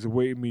family is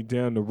awaiting me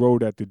down the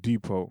road at the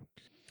depot.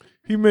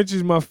 He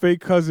mentions my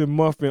fake cousin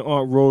Muff and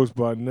Aunt Rose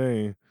by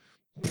name.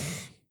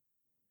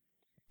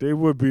 They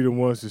would be the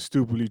ones to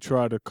stupidly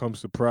try to come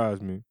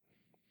surprise me.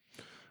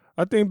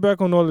 I think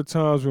back on all the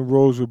times when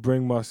Rose would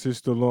bring my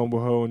sister along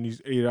with her on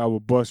these 8-hour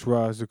bus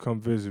rides to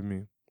come visit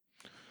me.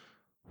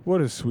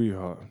 What a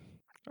sweetheart.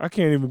 I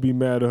can't even be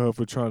mad at her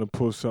for trying to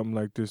pull something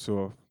like this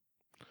off.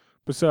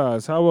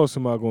 Besides, how else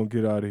am I going to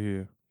get out of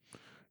here?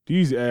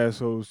 These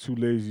assholes too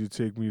lazy to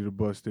take me to the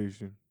bus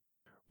station.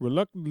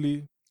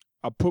 Reluctantly,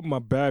 I put my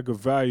bag of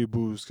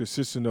valuables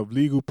consisting of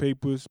legal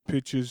papers,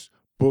 pictures,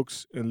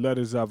 books, and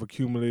letters I've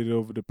accumulated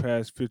over the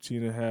past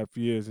 15 and a half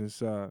years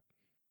inside.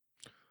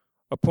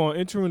 Upon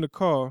entering the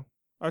car,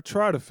 I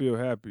try to feel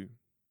happy.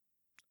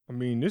 I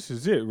mean, this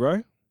is it,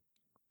 right?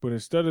 But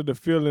instead of the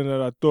feeling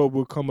that I thought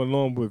would come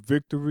along with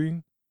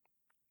victory,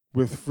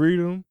 with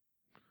freedom,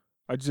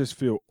 I just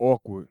feel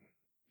awkward.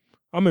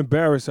 I'm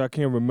embarrassed I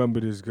can't remember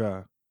this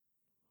guy.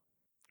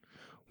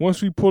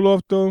 Once we pull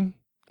off, though,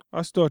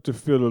 I start to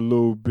feel a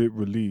little bit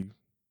relieved.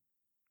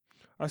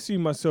 I see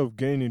myself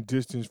gaining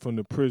distance from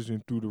the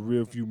prison through the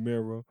rearview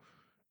mirror,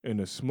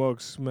 and a smug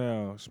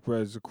smile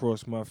spreads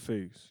across my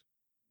face.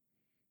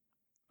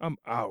 I'm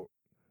out.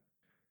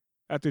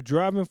 After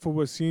driving for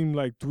what seemed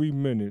like 3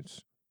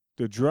 minutes,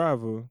 the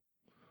driver,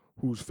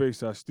 whose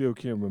face I still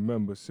can't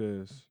remember,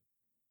 says,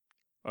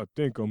 I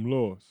think I'm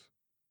lost.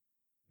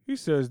 He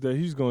says that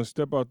he's going to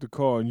step out the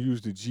car and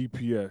use the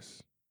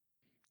GPS.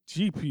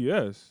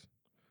 GPS?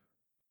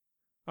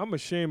 I'm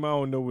ashamed I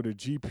don't know what a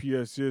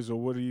GPS is or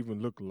what it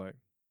even look like.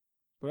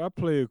 But I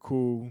play it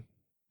cool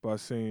by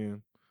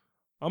saying,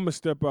 I'm going to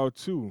step out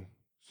too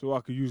so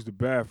I could use the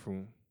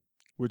bathroom,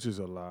 which is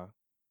a lie.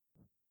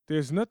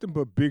 There's nothing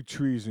but big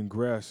trees and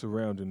grass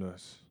surrounding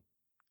us.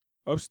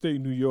 Upstate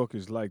New York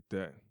is like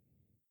that.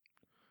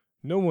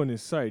 No one in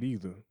sight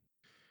either.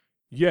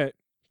 Yet,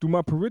 through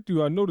my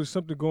peripheral, I noticed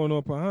something going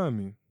on behind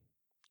me.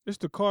 It's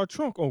the car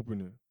trunk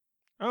opening.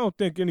 I don't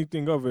think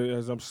anything of it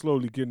as I'm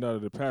slowly getting out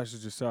of the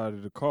passenger side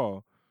of the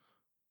car.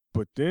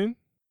 But then,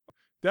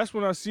 that's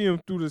when I see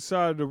him through the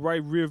side of the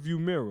right rear view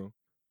mirror.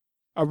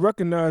 I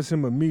recognize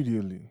him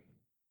immediately.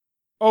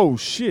 Oh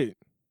shit,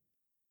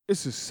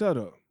 it's a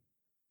setup.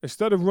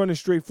 Instead of running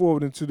straight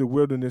forward into the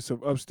wilderness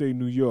of upstate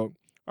New York,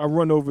 I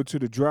run over to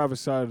the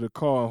driver's side of the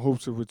car in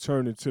hopes of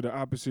returning to the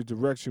opposite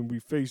direction we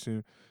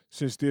facing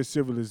since there's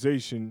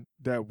civilization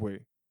that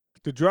way.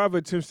 The driver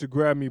attempts to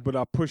grab me, but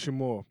I push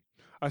him off.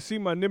 I see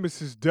my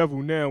nemesis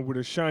Devil now with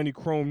a shiny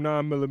chrome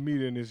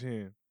 9mm in his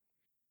hand.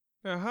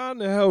 Now how in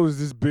the hell is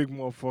this big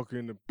motherfucker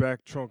in the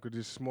back trunk of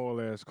this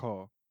small ass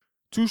car?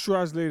 2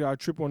 strides later, I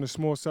trip on the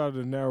small side of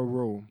the narrow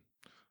road.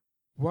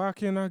 Why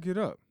can't I get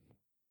up?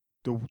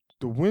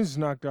 The wind's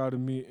knocked out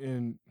of me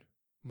and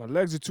my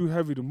legs are too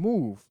heavy to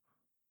move.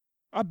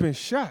 I've been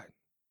shot.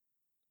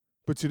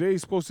 But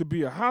today's supposed to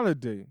be a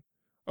holiday,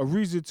 a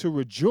reason to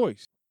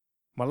rejoice.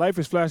 My life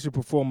is flashing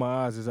before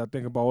my eyes as I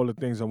think about all the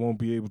things I won't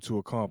be able to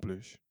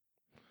accomplish.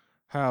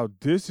 How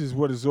this is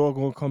what it's all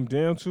going to come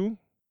down to.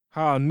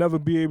 How I'll never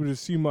be able to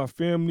see my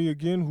family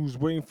again who's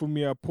waiting for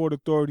me at Port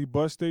Authority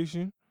bus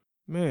station.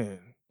 Man,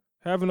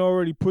 haven't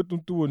already put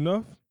them through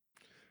enough?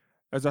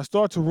 As I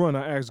start to run,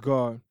 I ask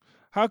God,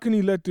 how can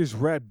he let this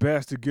rat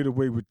bastard get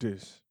away with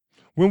this?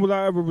 When will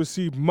I ever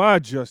receive my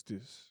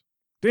justice?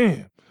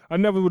 Damn, I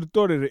never would have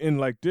thought it'd end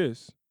like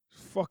this.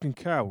 Fucking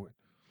coward.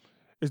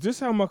 Is this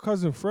how my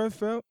cousin Fred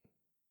felt?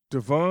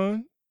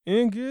 Devon?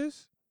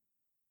 Angus?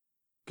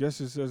 Guess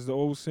it's as the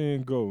old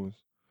saying goes.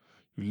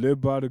 You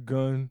live by the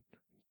gun,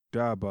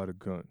 die by the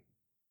gun.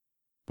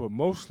 But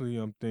mostly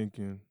I'm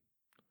thinking,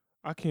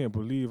 I can't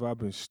believe I've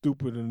been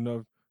stupid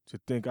enough to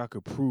think I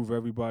could prove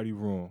everybody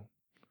wrong.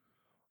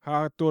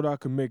 How I thought I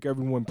could make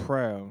everyone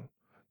proud,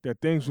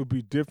 that things would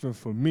be different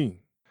for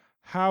me.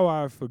 How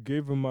I've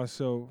forgiven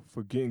myself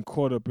for getting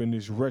caught up in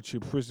this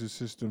wretched prison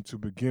system to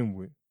begin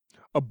with.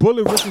 A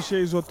bullet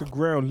ricochets off the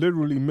ground,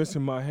 literally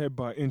missing my head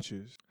by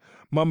inches.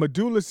 My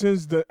medulla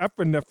sends the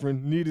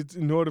epinephrine needed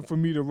in order for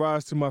me to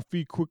rise to my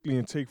feet quickly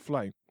and take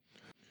flight.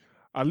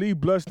 I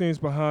leave bloodstains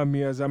behind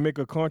me as I make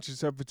a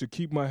conscious effort to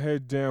keep my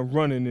head down,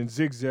 running in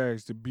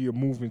zigzags to be a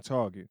moving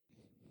target.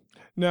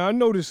 Now, I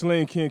know this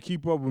lane can't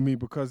keep up with me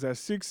because at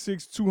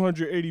 6'6",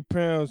 280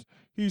 pounds,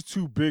 he's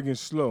too big and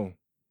slow.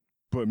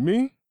 But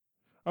me?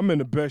 I'm in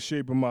the best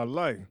shape of my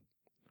life.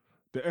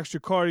 The extra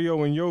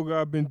cardio and yoga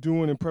I've been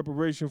doing in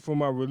preparation for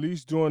my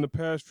release during the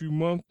past few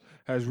months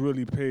has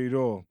really paid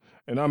off,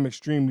 and I'm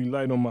extremely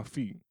light on my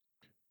feet.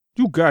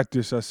 You got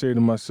this, I say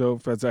to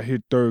myself as I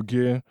hit 3rd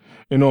gear,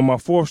 and on my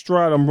 4th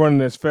stride, I'm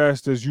running as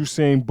fast as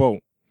Usain Bolt.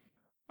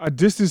 I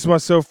distance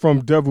myself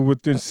from Devil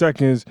within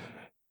seconds,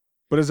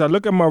 but as I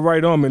look at my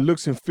right arm, it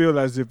looks and feels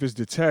as if it's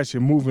detached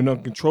and moving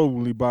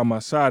uncontrollably by my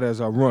side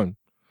as I run.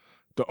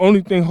 The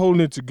only thing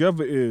holding it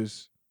together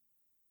is,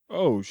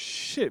 oh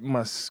shit,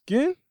 my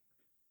skin?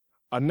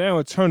 I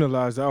now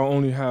internalize that I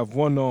only have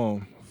one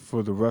arm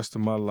for the rest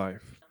of my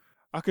life.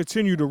 I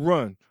continue to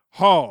run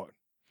hard.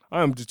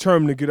 I am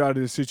determined to get out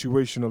of this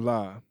situation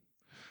alive.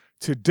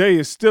 Today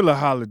is still a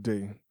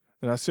holiday,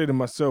 and I say to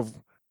myself,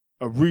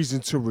 a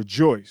reason to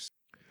rejoice.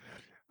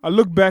 I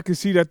look back and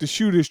see that the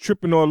shooter is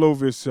tripping all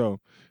over himself.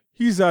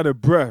 He's out of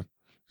breath.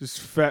 This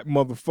fat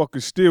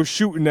motherfucker's still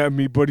shooting at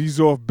me, but he's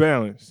off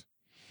balance.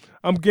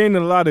 I'm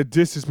gaining a lot of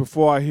distance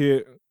before I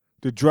hear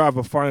the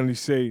driver finally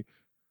say,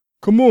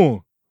 "Come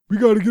on, we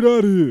gotta get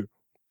out of here."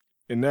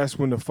 And that's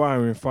when the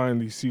firing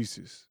finally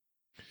ceases.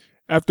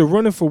 After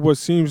running for what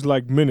seems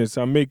like minutes,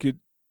 I make it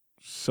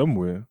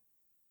somewhere.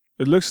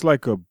 It looks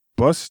like a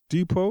bus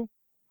depot.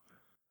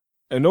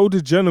 An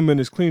older gentleman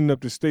is cleaning up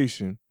the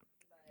station.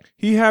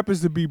 He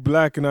happens to be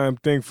black, and I am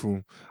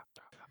thankful.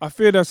 I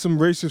fear that some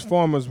racist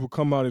farmers will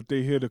come out if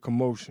they hear the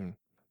commotion.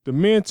 The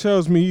man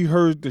tells me he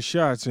heard the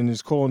shots and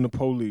is calling the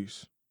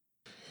police.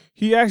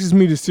 He asks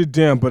me to sit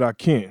down, but I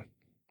can't.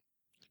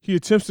 He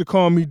attempts to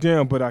calm me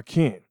down, but I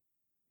can't.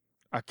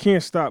 I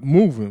can't stop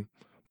moving.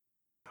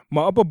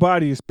 My upper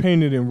body is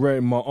painted in red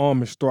and my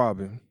arm is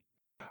throbbing.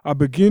 I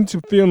begin to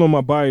feel on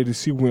my body to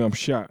see where I'm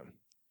shot.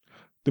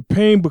 The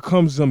pain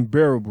becomes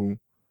unbearable,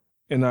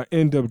 and I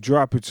end up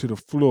dropping to the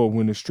floor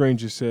when the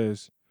stranger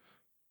says,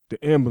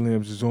 "The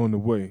ambulance is on the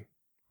way."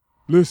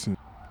 Listen,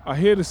 I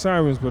hear the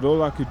sirens, but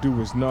all I could do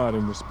was nod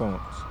in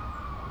response.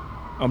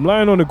 I'm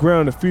lying on the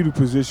ground in fetal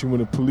position when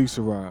the police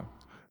arrive.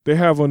 They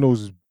have on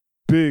those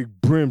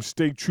big brim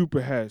state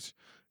trooper hats,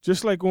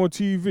 just like on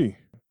TV.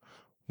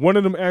 One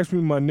of them asked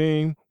me my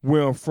name,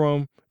 where I'm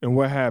from, and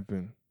what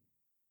happened.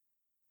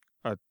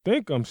 I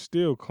think I'm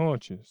still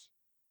conscious.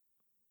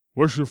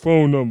 "What's your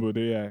phone number?"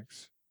 they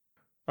ask.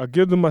 I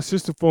give them my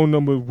sister's phone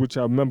number, which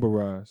I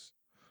memorized.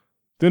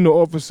 Then the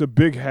officer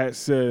Big Hat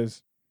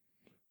says,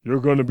 "You're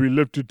going to be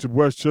lifted to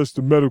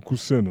Westchester Medical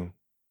Center."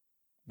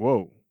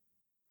 Whoa.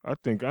 I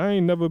think I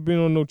ain't never been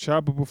on no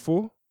chopper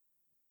before.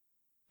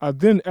 I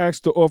then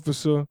asked the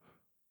officer,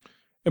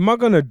 "Am I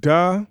going to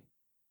die?"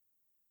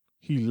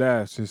 He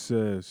laughs and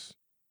says,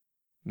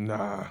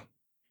 "Nah."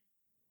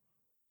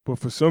 But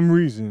for some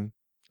reason,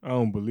 I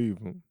don't believe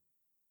him.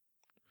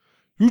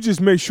 "You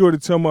just make sure to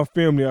tell my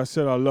family I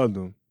said I love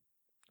them,"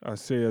 I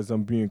say as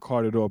I'm being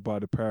carted off by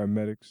the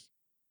paramedics.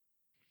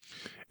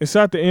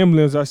 Inside the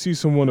ambulance, I see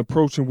someone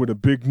approaching with a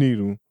big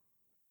needle,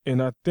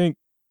 and I think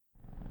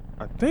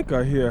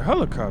I hear a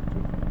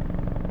helicopter.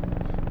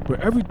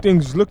 But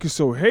everything's looking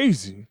so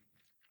hazy.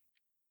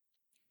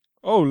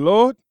 "Oh,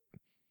 Lord,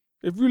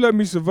 if you let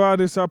me survive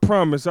this, I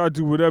promise I'll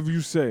do whatever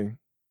you say."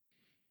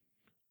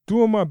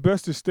 Doing my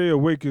best to stay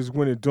awake is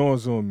when it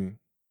dawns on me.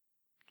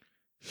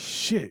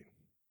 Shit,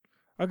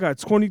 I got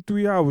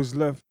 23 hours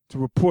left to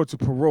report to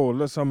parole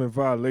unless I'm in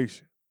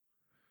violation.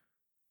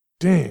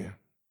 Damn,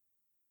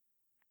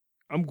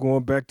 I'm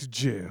going back to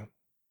jail.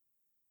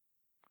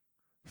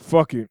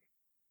 Fuck it,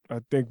 I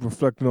think,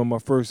 reflecting on my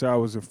first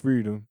hours of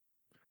freedom.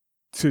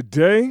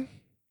 Today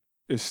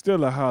is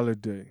still a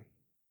holiday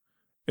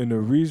and a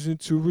reason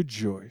to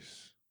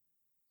rejoice.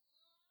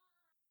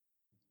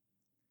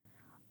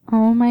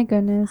 Oh my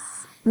goodness.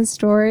 The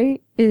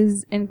story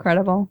is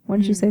incredible.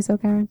 Wouldn't you say so,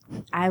 Karen?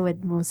 I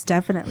would most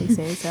definitely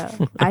say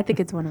so. I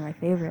think it's one of my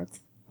favorites.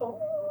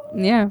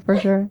 Yeah, for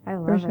sure. I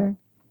For love sure. it.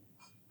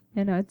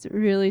 You know, it's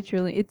really,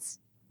 truly, it's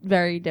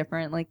very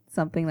different. Like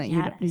something that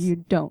Yes. you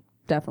don't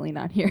definitely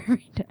not hear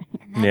every day.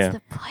 And that's Yeah.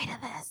 the point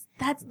of this.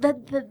 That's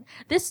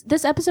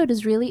this episode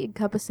is really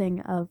encompassing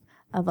of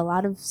a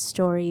lot of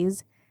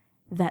stories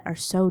that are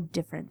so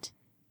different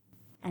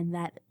and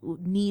that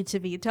need to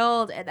be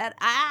told, and that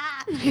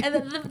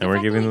And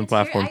we're giving them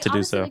platform to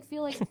do so. I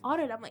feel like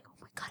honored. I'm like, oh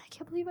my god, I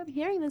can't believe I'm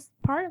hearing this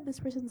part of this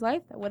person's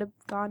life that would have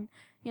gone,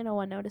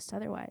 unnoticed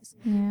otherwise.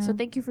 Yeah. So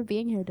thank you for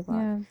being here,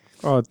 Devon.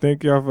 yeah. Oh,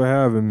 thank y'all for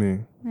having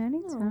me.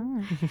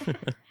 Anytime.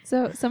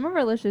 So some of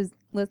our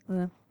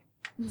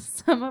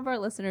some of our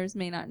listeners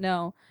may not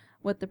know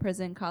what the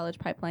prison college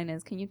pipeline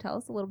is. Can you tell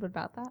us a little bit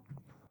about that?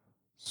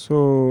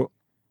 So,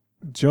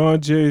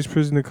 John Jay's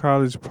Prison to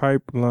College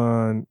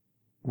Pipeline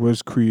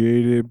was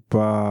created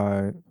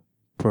by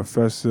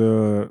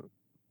Professor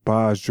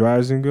Boz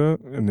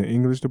Dreisinger in the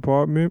English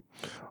department.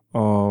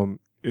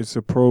 It's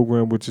a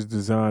program which is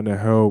designed to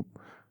help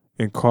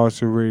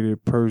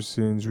incarcerated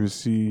persons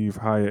receive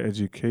higher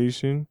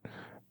education.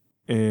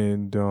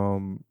 And,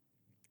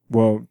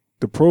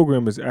 the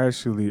program is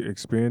actually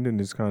expanding.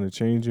 It's kind of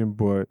changing,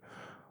 but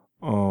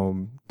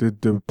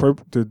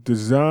the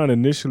design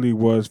initially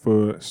was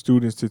for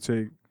students to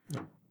take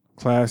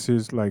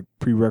classes like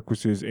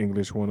prerequisites,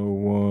 English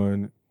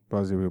 101,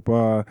 blah, blah,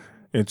 blah,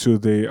 until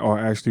they are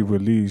actually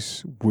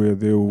released, where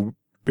they'll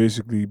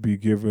basically be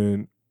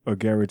given a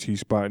guaranteed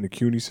spot in the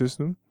CUNY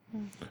system.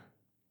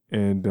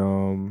 And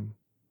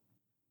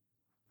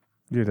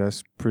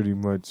that's pretty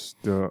much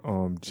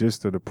the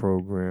gist of the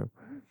program.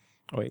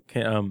 Wait,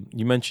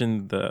 you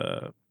mentioned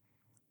the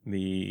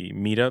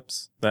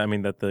meetups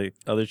that the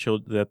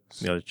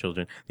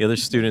other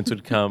students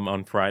would come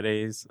on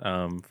Fridays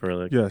for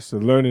like. Yes, the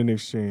learning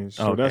exchange.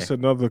 So Okay. that's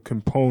another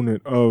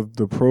component of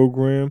the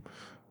program.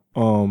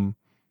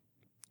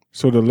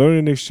 So the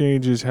learning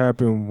exchanges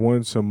happen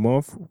once a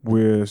month,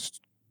 where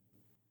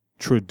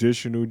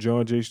traditional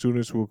John Jay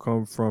students will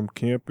come from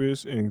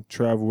campus and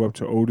travel up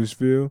to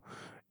Otisville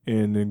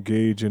and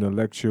engage in a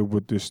lecture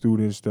with the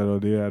students that are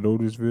there at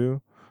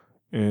Otisville.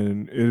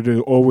 And it'll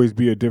always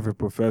be a different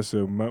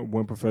professor.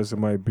 One professor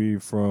might be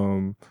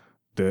from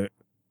the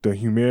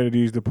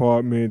humanities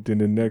department, then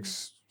the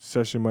next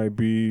session might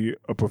be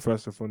a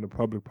professor from the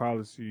public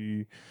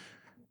policy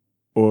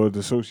or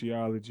the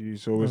sociology.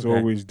 So it's Okay.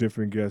 always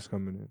different guests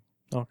coming in.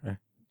 Okay.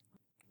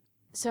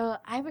 So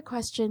I have a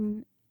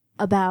question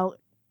about,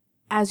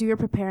 as you were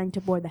preparing to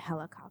board the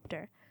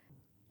helicopter,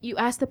 you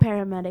asked the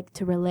paramedic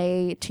to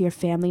relay to your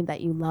family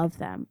that you love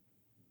them.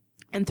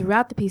 And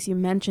throughout the piece, you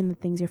mentioned the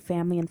things your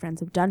family and friends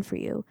have done for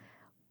you.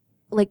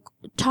 Like,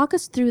 talk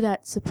us through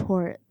that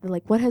support.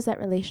 Like, what has that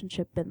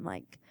relationship been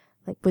like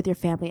with your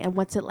family, and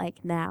what's it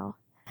like now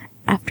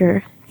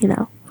after,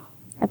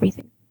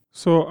 everything?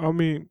 So,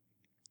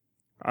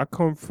 I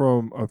come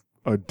from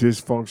a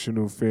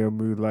dysfunctional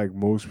family like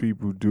most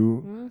people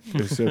do,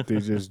 except they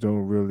just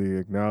don't really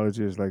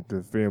acknowledge it. It's like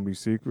the family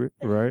secret,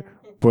 right?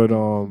 But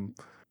I'm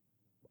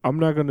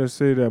not going to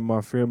say that my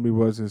family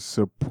wasn't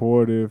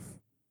supportive.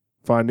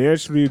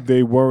 Financially,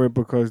 they weren't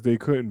because they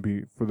couldn't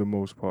be, for the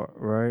most part,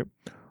 right?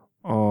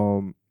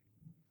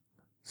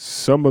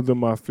 Some of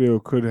them I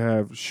feel could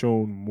have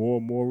shown more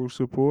moral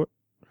support,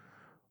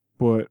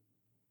 but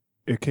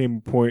it came a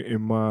point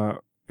in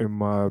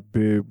my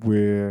bid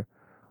where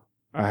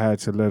I had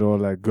to let all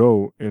that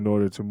go in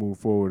order to move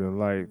forward in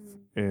life.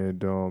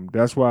 And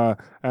that's why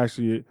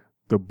actually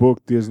the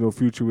book "There's No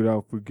Future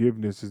Without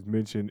Forgiveness" is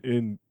mentioned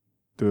in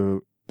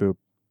the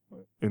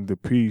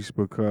piece,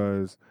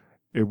 because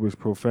it was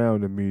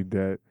profound to me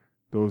that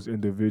those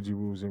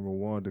individuals in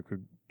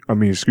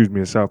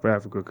in South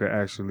Africa could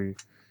actually,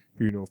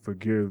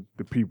 forgive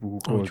the people who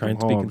caused trying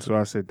them to be harm. So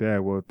I said,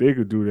 Dad, well, if they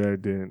could do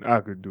that, then I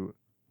could do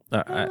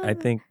it. I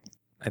think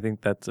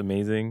that's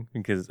amazing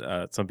because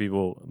some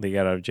people, they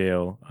got out of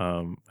jail.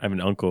 I have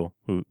an uncle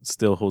who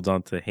still holds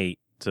on to hate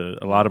to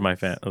a lot of my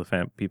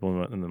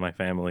people in my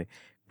family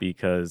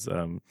because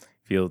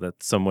feel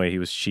that some way he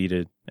was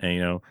cheated,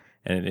 and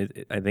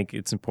I think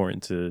it's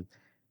important to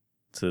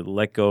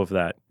let go of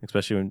that,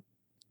 especially when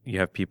you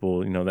have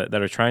people that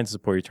are trying to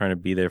support you, trying to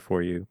be there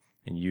for you,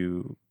 and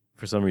you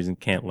for some reason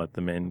can't let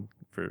them in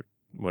for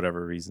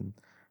whatever reason.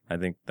 I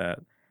think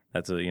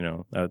that's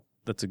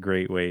a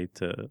great way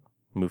to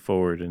move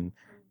forward and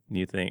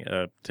new thing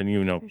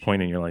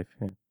point in your life.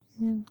 Yeah.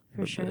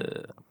 For sure.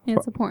 Yeah,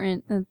 it's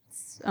important.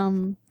 It's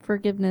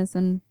forgiveness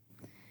and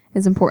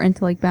is important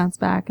to bounce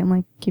back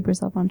and keep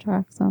yourself on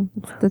track. So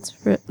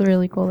that's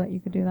really cool that you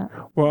could do that.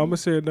 Well, I'm gonna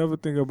say another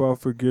thing about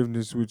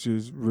forgiveness, which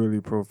is really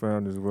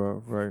profound as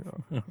well, right?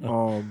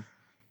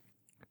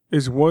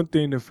 It's one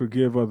thing to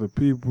forgive other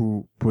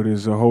people, but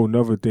it's a whole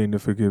nother thing to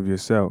forgive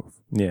yourself.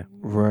 Yeah.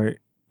 Right?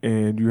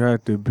 And you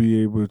have to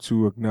be able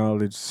to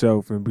acknowledge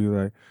self and be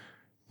like,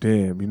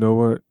 damn, you know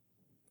what?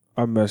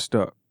 I messed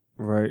up,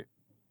 right?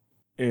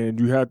 And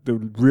you have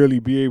to really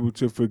be able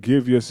to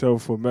forgive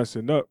yourself for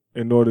messing up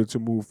in order to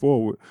move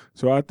forward.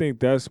 So I think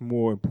that's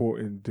more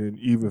important than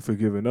even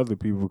forgiving other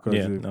people because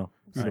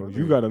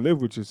you got to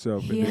live with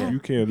yourself. And if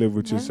you can't live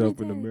with yourself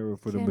in the mirror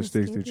for the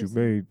mistakes that you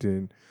made,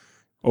 then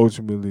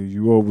ultimately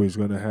you always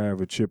going to have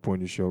a chip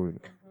on your shoulder.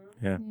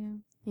 Yeah.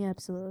 Yeah,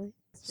 absolutely.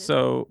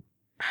 So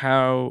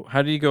how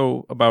did you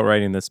go about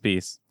writing this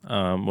piece?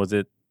 Was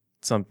it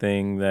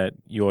something that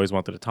you always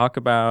wanted to talk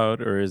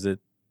about, or is it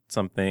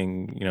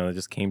something that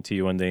just came to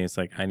you one day and it's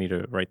like, I need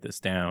to write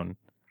this down?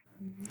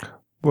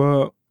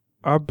 Well,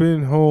 I've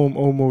been home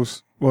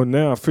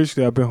now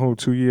officially I've been home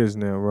 2 years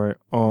now, right?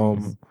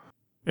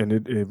 And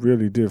it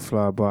really did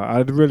fly by.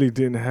 I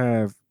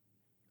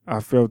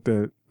felt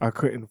that I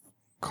couldn't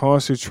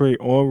concentrate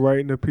on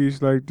writing a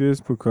piece like this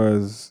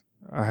because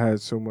I had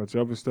so much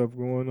other stuff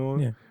going on.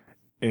 Yeah.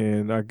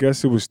 And I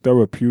guess it was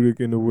therapeutic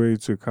in a way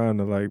to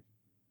kind of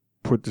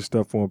put the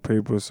stuff on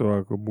paper so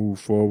I could move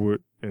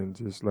forward and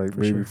just for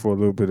a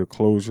little bit of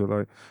closure,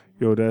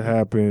 that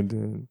happened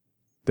and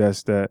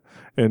that's that.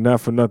 And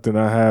not for nothing,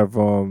 I have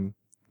in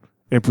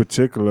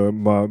particular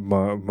my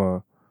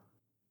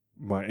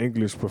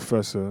English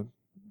professor,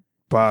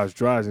 Boz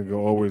Dreisinger,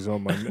 always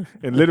on my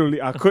and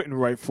literally I couldn't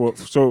write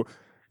so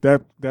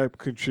that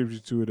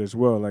contributes to it as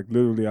well.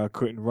 Literally I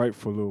couldn't write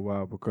for a little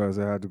while because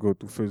I had to go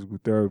through physical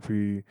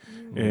therapy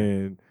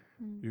and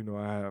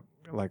I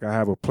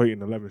have a plate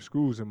and 11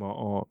 screws in my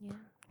arm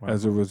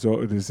as a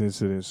result of this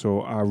incident.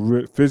 So I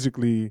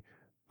physically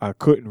I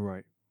couldn't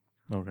write.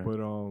 Okay. But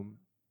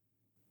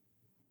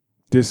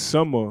this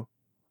summer,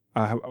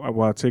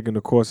 while taking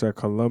the course at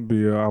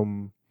Columbia,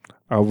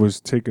 I was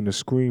taking a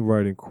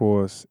screenwriting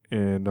course,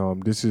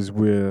 and this is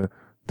where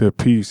the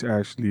piece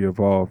actually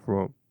evolved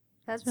from.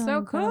 That's so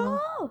so cool.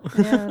 cool.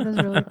 Yeah, that was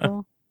really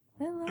cool.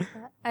 I love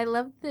that. I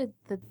love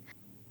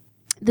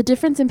the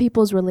difference in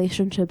people's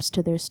relationships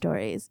to their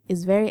stories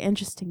is very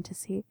interesting to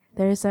see.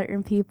 There are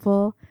certain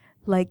people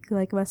like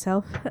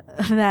myself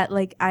that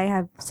I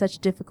have such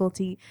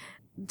difficulty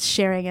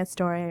sharing a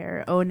story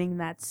or owning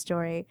that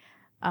story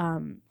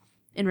in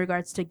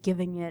regards to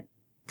giving it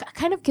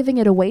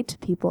away to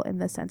people in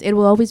this sense. It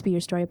will always be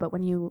your story, but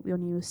when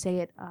you say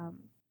it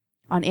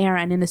on air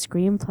and in a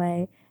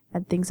screenplay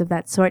and things of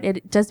that sort,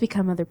 it does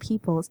become other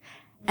people's.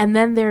 And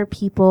then there are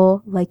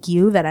people like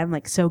you that I'm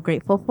so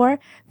grateful for,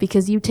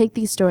 because you take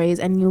these stories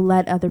and you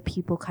let other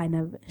people kind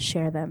of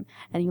share them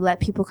and you let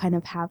people kind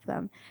of have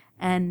them.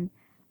 And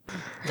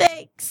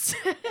thanks.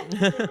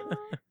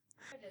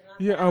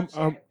 Yeah,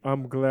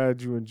 I'm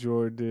glad you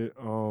enjoyed it.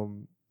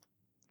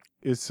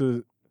 It's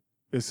a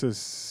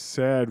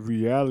sad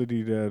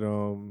reality that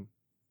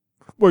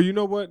well, you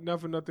know what?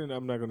 Not for nothing,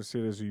 I'm not gonna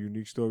say there's a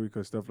unique story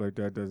because stuff like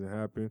that doesn't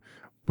happen.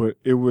 But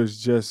it was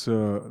just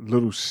a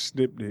little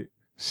snippet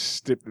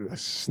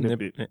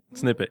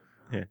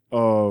Yeah.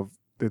 of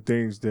the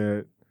things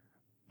that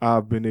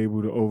I've been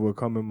able to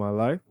overcome in my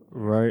life,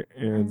 right?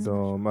 And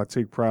I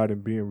take pride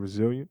in being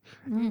resilient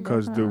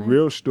because the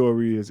real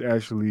story is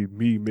actually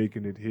me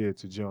making it here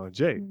to John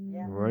Jay,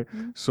 right?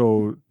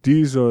 So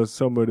these are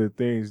some of the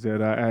things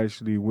that I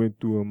actually went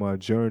through in my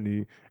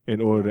journey in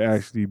order to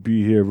actually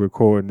be here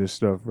recording this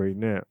stuff right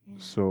now.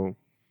 So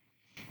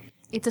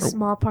it's a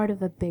small part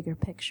of a bigger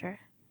picture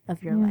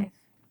of your life.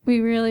 We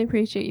really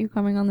appreciate you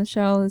coming on the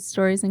show. This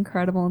story is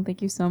incredible, and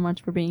thank you so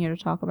much for being here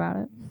to talk about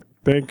it.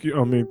 Thank you.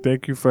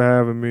 Thank you for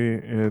having me,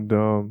 and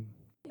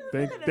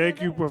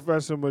thank you,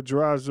 Professor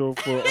Madrazo,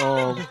 for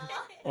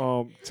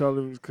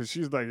telling me, because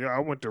she's like, yeah, I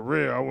went to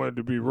real, I wanted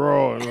to be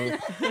raw. And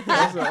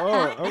I said,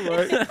 oh, all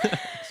right.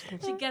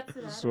 She gets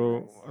it.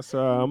 So I said,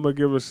 I'm gonna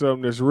give her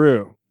something that's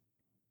real.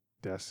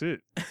 That's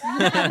it.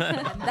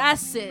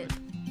 That's it.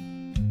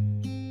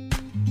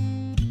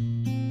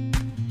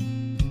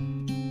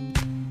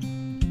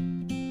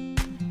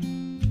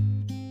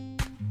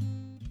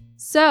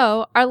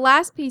 So, our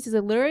last piece is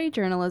a literary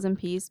journalism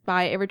piece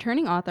by a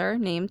returning author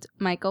named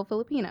Michael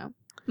Filipino.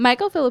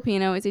 Michael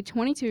Filipino is a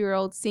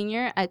 22-year-old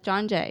senior at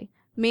John Jay,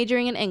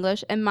 majoring in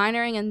English and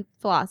minoring in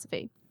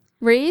philosophy.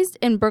 Raised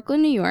in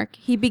Brooklyn, New York,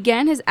 he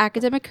began his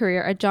academic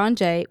career at John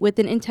Jay with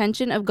an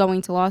intention of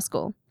going to law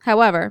school.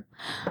 However,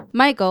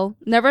 Michael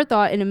never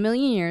thought in a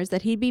million years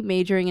that he'd be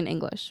majoring in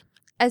English.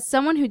 As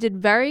someone who did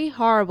very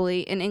horribly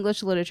in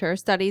English literature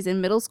studies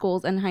in middle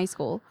schools and high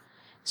school,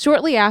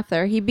 shortly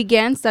after, he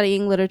began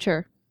studying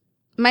literature.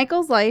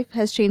 Michael's life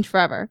has changed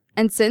forever,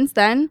 and since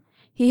then,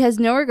 he has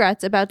no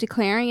regrets about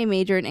declaring a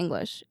major in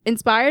English.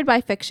 Inspired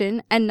by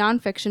fiction and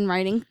nonfiction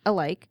writing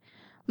alike,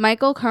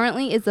 Michael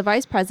currently is the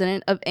vice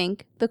president of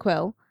Ink, The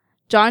Quill,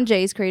 John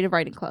Jay's creative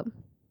writing club.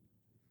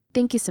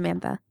 Thank you,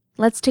 Samantha.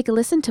 Let's take a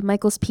listen to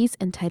Michael's piece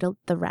entitled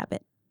The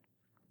Rabbit.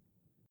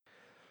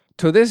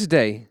 To this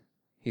day,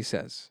 he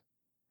says,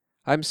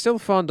 I'm still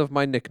fond of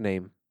my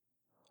nickname,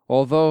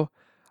 although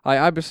I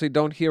obviously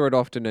don't hear it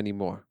often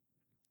anymore.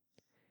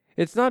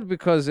 It's not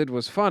because it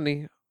was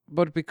funny,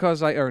 but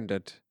because I earned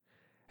it,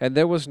 and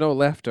there was no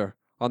laughter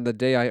on the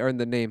day I earned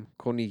the name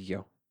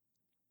Conillo.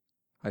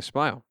 I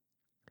smile.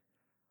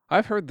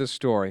 I've heard this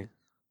story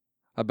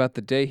about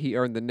the day he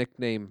earned the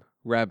nickname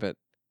Rabbit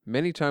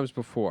many times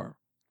before.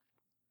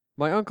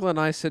 My uncle and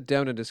I sit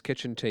down at his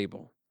kitchen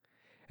table,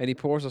 and he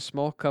pours a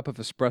small cup of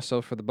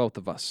espresso for the both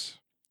of us.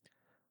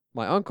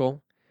 My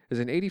uncle is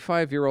an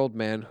 85-year-old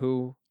man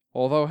who,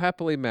 although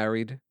happily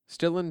married,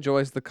 still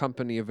enjoys the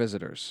company of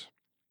visitors,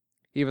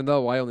 even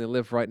though I only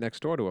live right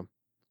next door to him.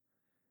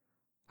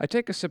 I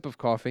take a sip of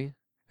coffee,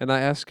 and I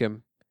ask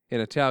him,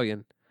 in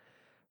Italian,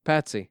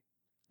 Patsy,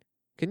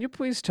 can you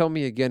please tell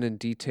me again in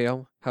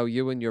detail how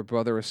you and your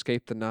brother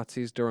escaped the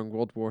Nazis during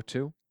World War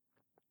II?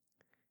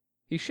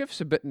 He shifts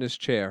a bit in his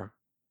chair,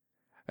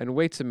 and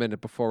waits a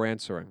minute before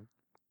answering.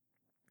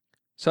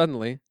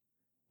 Suddenly,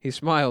 he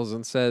smiles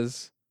and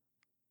says,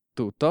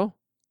 Tutto?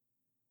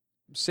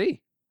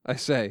 Si, I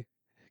say,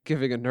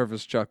 giving a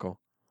nervous chuckle.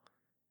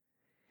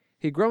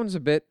 He groans a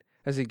bit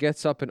as he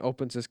gets up and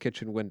opens his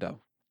kitchen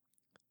window.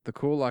 The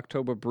cool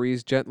October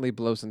breeze gently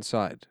blows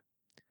inside.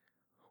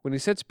 When he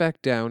sits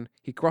back down,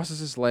 he crosses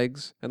his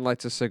legs and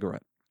lights a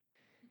cigarette.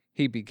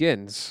 He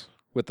begins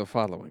with the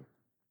following.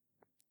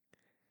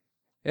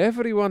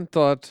 Everyone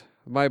thought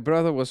my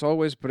brother was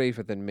always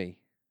braver than me,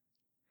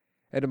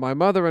 and my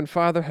mother and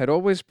father had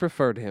always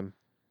preferred him.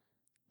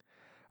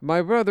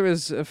 My brother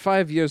is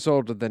 5 years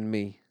older than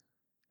me,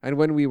 and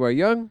when we were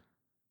young,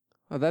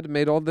 that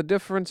made all the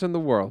difference in the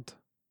world.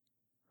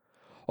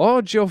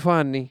 Oh,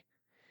 Giovanni,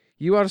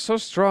 you are so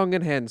strong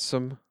and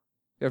handsome,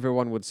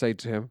 everyone would say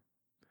to him.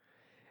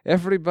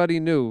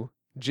 Everybody knew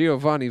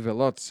Giovanni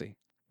Velozzi,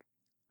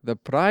 the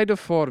pride of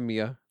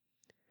Formia.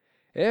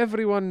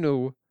 Everyone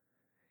knew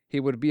he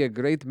would be a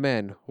great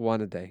man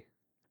one day.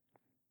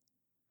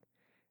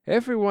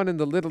 Everyone in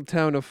the little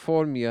town of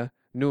Formia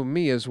knew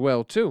me as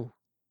well, too,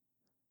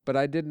 but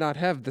I did not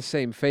have the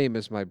same fame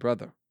as my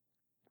brother.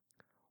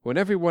 When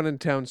everyone in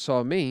town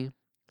saw me,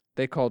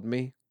 they called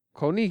me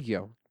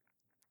Conillo,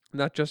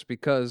 not just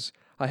because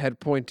I had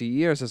pointy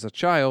ears as a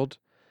child,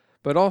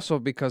 but also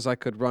because I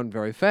could run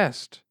very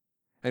fast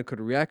and could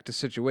react to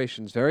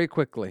situations very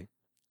quickly,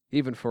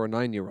 even for a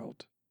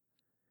 9-year-old.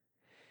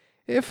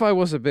 If I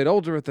was a bit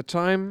older at the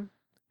time,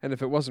 and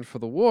if it wasn't for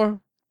the war,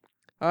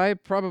 I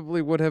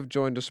probably would have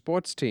joined a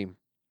sports team.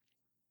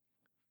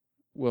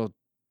 Well,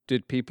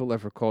 did people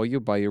ever call you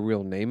by your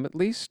real name, at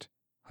least?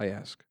 I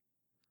ask.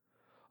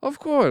 Of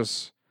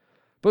course,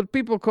 but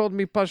people called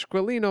me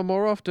Pasqualino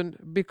more often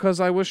because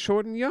I was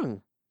short and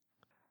young.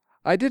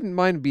 I didn't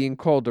mind being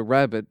called a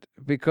rabbit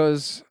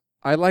because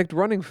I liked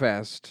running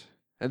fast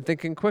and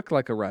thinking quick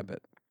like a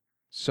rabbit.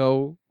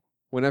 So,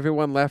 when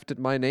everyone laughed at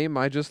my name,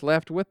 I just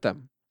laughed with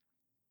them.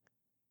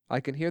 I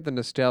can hear the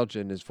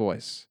nostalgia in his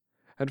voice,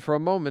 and for a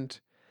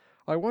moment,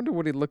 I wonder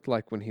what he looked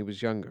like when he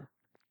was younger.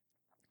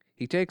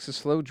 He takes a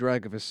slow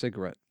drag of his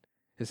cigarette,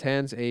 his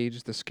hands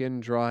aged, the skin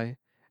dry,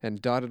 and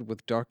dotted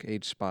with dark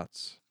age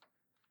spots.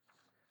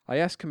 I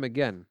ask him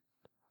again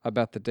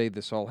about the day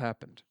this all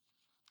happened.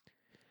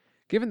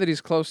 Given that he's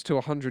close to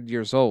 100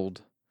 years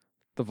old,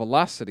 the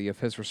velocity of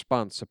his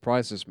response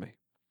surprises me.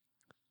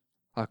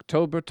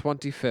 October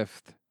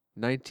 25th,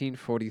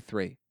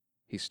 1943,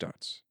 he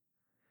starts.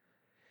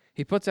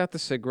 He puts out the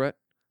cigarette,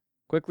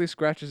 quickly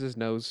scratches his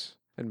nose,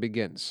 and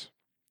begins.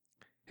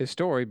 His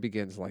story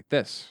begins like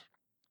this.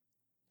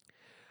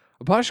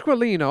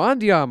 Pasqualino,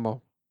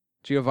 andiamo,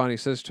 Giovanni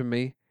says to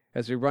me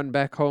as we run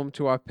back home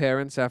to our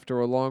parents after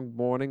a long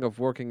morning of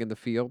working in the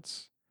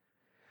fields.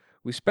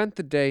 We spent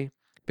the day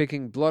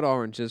picking blood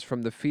oranges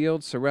from the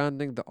fields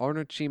surrounding the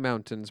Arnochi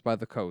Mountains by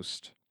the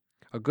coast,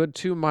 a good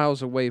 2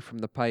 miles away from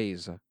the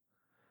Paese.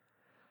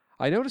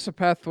 I notice a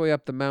pathway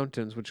up the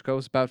mountains which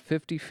goes about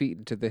 50 feet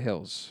into the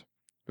hills,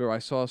 where I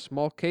saw a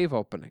small cave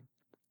opening.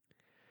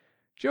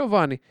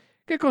 Giovanni,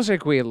 che cos'è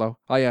quello?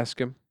 I ask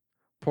him,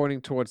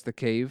 pointing towards the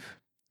cave.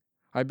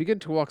 I begin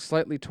to walk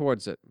slightly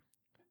towards it,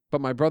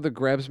 but my brother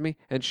grabs me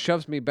and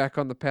shoves me back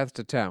on the path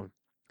to town.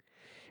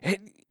 E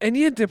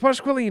niente,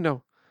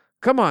 Pasqualino,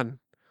 Come on,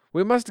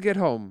 we must get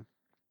home.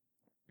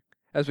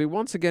 As we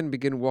once again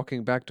begin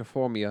walking back to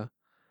Formia,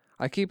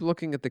 I keep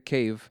looking at the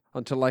cave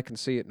until I can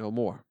see it no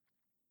more.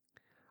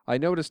 I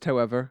noticed,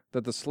 however,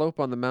 that the slope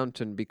on the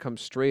mountain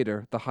becomes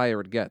straighter the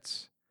higher it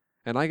gets,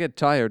 and I get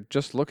tired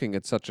just looking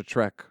at such a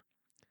trek.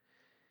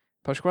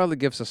 Pasquale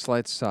gives a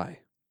slight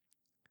sigh.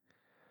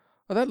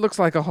 "Oh, that looks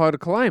like a hard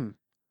climb,"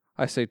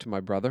 I say to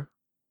my brother.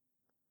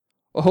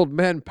 "Old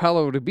man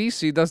Paolo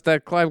Ribisi does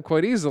that climb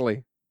quite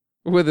easily,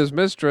 with his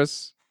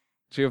mistress,"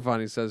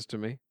 Giovanni says to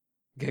me,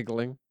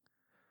 giggling.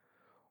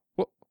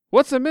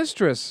 "What's a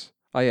mistress?"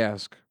 I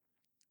ask.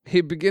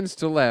 He begins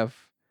to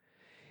laugh.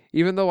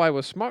 Even though I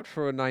was smart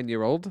for a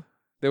 9-year-old,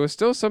 there were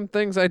still some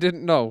things I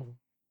didn't know,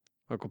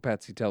 Uncle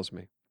Patsy tells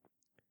me.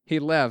 He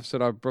laughs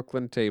at our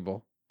Brooklyn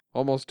table,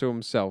 almost to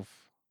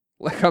himself,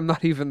 like I'm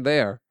not even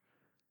there.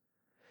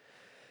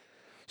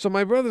 So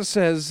my brother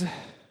says,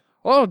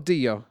 "Oh,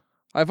 Dio,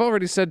 I've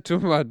already said too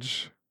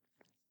much."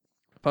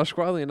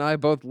 Pasquale and I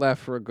both laugh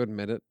for a good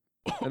minute,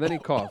 and then he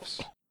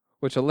coughs,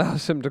 which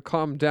allows him to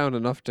calm down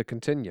enough to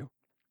continue.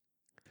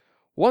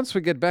 "Once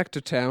we get back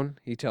to town,"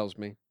 he tells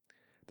me,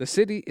 "the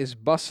city is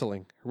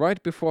bustling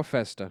right before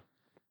Festa,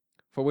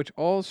 for which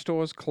all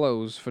stores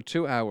close for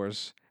 2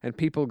 hours and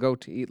people go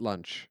to eat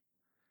lunch.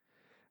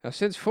 Now,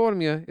 since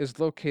Formia is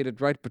located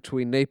right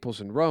between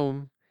Naples and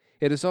Rome,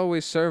 it has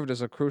always served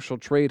as a crucial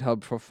trade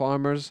hub for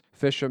farmers,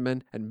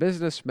 fishermen, and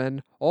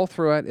businessmen all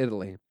throughout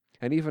Italy,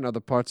 and even other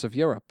parts of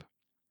Europe.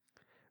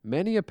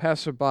 Many a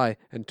passerby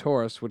and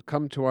tourist would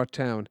come to our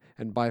town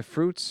and buy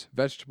fruits,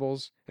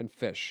 vegetables, and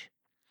fish."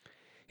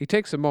 He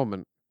takes a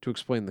moment to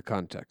explain the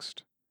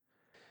context.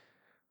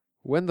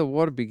 "When the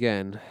war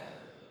began,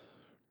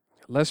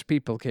 less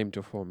people came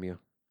to Formia.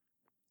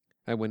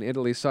 And when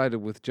Italy sided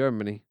with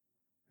Germany,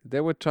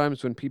 there were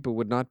times when people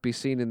would not be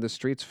seen in the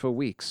streets for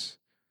weeks.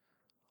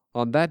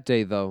 On that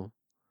day, though,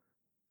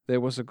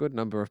 there was a good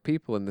number of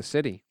people in the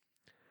city,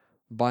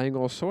 buying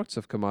all sorts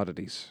of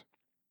commodities."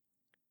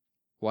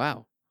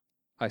 "Wow,"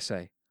 I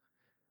say.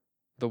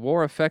 "The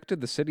war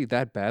affected the city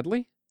that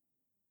badly?"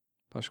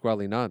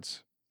 Pasquale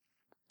nods.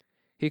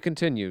 He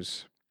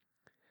continues,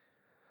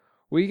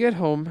 "We get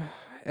home,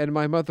 and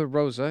my mother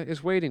Rosa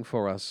is waiting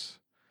for us.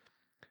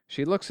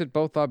 She looks at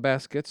both our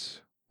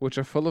baskets, which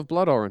are full of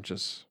blood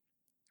oranges."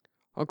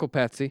 Uncle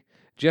Patsy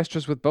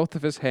gestures with both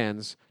of his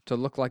hands to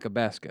look like a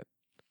basket,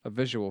 a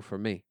visual for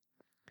me.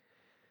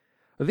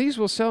 "These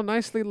will sell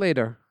nicely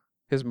later,"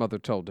 his mother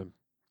told him.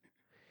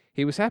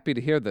 He was happy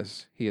to hear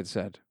this, he had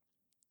said.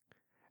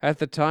 "At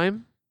the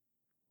time,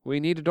 we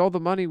needed all the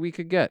money we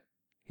could get,"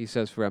 he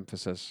says for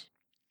emphasis.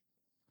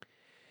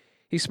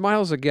 He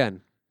smiles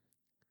again.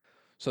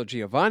 So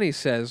Giovanni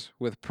says,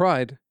 with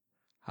pride,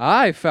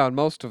 "I found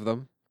most of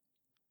them."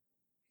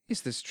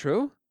 "Is this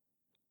true?"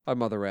 our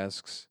mother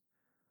asks.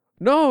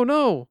 "No,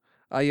 no,"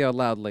 I yell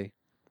loudly.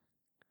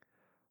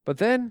 But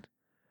then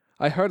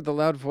I heard the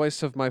loud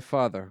voice of my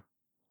father,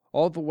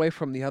 all the way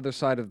from the other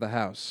side of the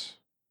house.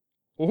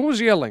 "Well,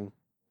 who's yelling?"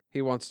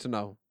 he wants to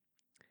know.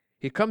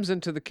 He comes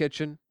into the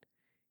kitchen,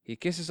 he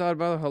kisses our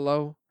mother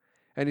hello,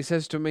 and he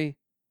says to me,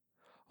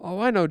 "Oh,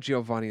 I know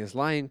Giovanni is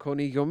lying,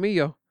 coniglio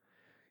mio.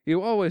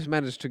 You always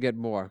manage to get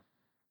more."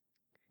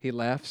 He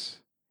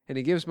laughs, and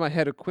he gives my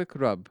head a quick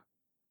rub.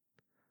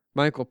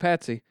 My Uncle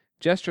Patsy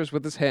gestures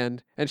with his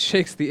hand and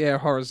shakes the air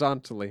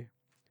horizontally,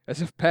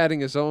 as if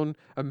patting his own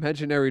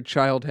imaginary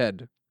child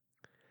head.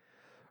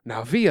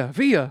 "Now, via,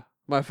 via,"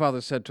 my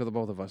father said to the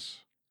both of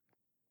us.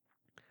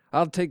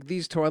 "I'll take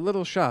these to our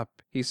little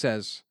shop," he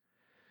says.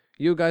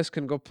 "You guys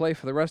can go play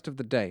for the rest of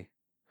the day.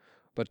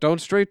 But don't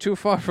stray too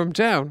far from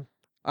town.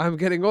 I'm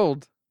getting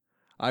old.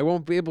 I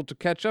won't be able to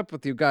catch up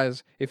with you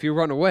guys if you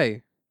run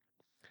away."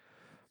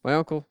 My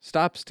uncle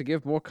stops to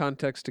give more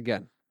context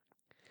again.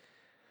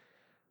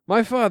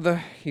 "My father,"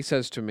 he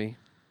says to me,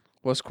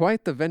 "was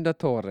quite the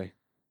vendatore.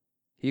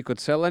 He could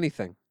sell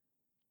anything.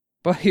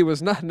 But he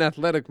was not an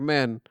athletic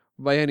man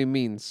by any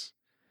means.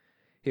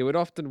 He would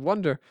often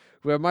wonder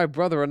where my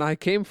brother and I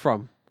came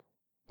from,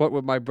 what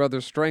with my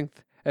brother's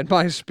strength and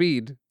my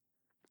speed."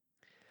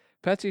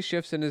 Patsy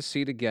shifts in his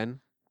seat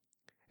again,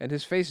 and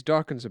his face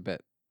darkens a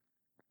bit.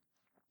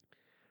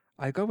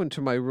 I go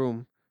into my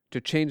room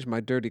to change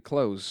my dirty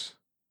clothes,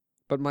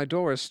 but my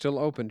door is still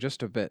open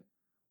just a bit,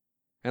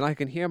 and I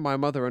can hear my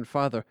mother and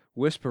father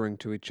whispering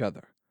to each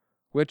other,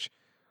 which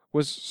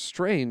was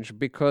strange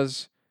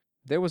because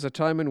there was a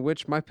time in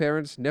which my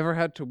parents never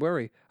had to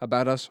worry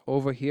about us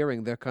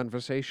overhearing their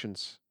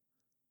conversations.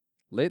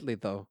 Lately,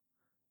 though,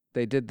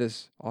 they did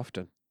this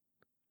often,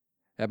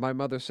 and my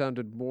mother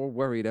sounded more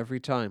worried every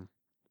time.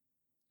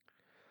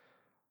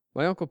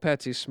 My Uncle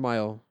Patsy's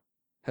smile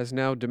has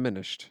now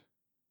diminished,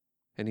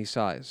 and he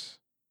sighs.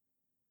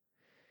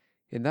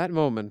 In that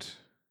moment,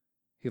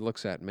 he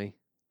looks at me.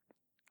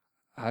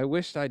 I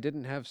wished I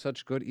didn't have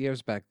such good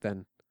ears back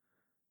then,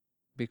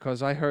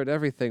 because I heard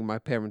everything my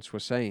parents were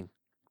saying.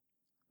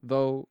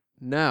 Though,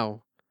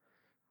 now,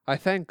 I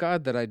thank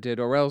God that I did,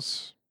 or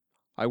else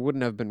I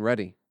wouldn't have been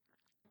ready.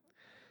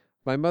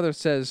 My mother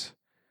says,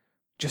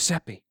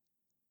 "Giuseppe,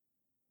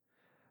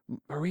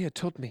 Maria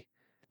told me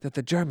that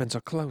the Germans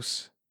are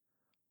close.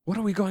 What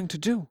are we going to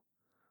do?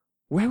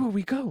 Where will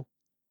we go?"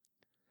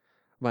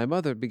 My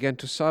mother began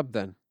to sob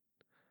then,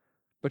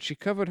 but she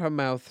covered her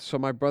mouth so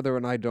my brother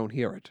and I don't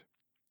hear it.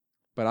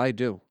 But I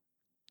do.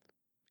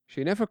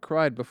 She never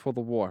cried before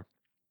the war,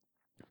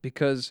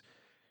 because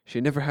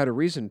she never had a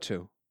reason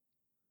to.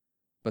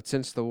 But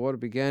since the war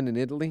began in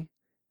Italy,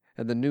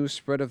 and the news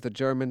spread of the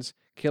Germans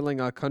killing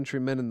our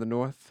countrymen in the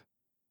north,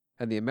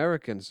 and the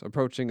Americans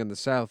approaching in the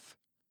south,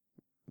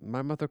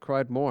 my mother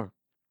cried more.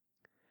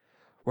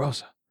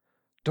 "Rosa,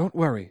 don't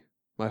worry,"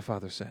 my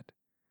father said.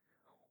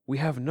 "We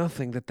have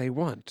nothing that they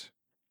want."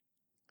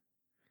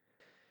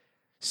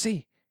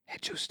 "Si, è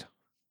giusto.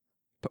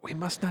 But we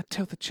must not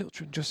tell the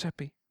children,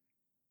 Giuseppe.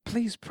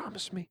 Please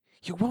promise me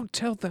you won't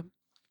tell them."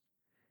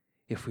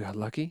 "If we are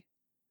lucky,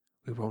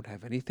 we won't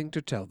have anything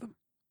to tell them,"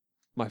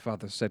 my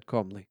father said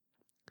calmly.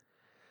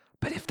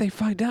 "But if they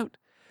find out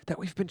that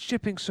we've been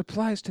shipping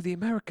supplies to the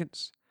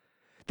Americans,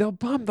 they'll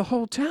bomb the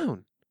whole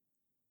town."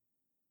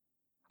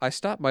 I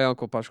stopped my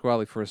Uncle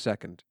Pasquale for a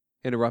second,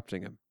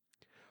 interrupting him.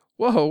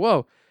 "Whoa,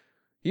 whoa!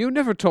 You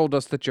never told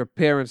us that your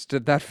parents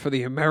did that for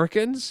the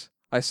Americans,"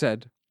 I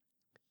said.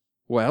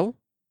 "Well?"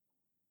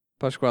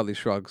 Pasquale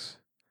shrugs.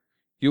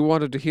 "You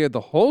wanted to hear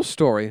the whole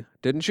story,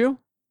 didn't you?"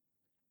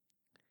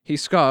 He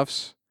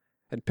scoffs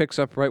and picks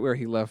up right where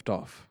he left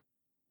off.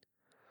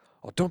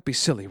 "Oh, don't be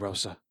silly,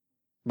 Rosa,"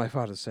 my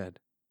father said.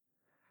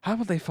 "How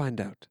will they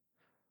find out?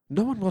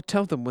 No one will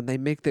tell them when they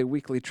make their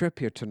weekly trip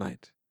here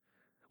tonight.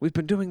 We've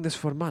been doing this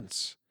for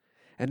months,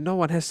 and no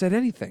one has said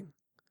anything.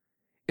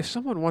 If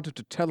someone wanted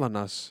to tell on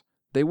us,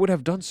 they would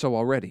have done so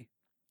already."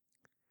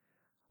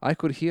 I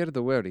could hear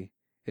the worry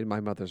in my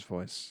mother's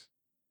voice.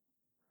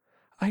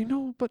 "I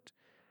know, but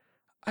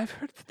I've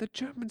heard that the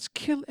Germans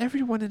kill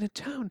everyone in a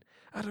town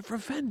out of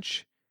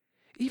revenge,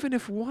 even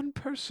if one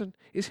person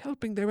is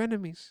helping their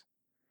enemies.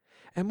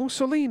 And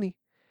Mussolini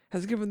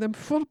has given them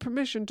full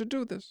permission to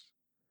do this.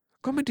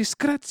 Come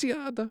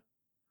disgraziata."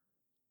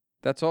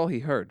 That's all he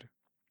heard.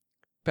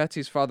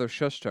 Patsy's father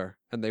shushed her,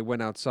 and they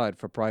went outside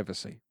for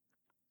privacy.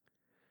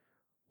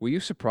 "Were you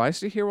surprised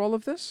to hear all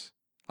of this?"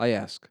 I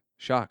asked,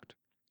 shocked.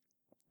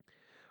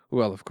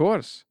 "Well, of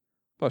course,"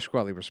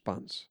 Pasquale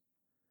responds.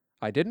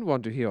 "I didn't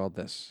want to hear all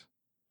this.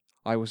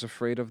 I was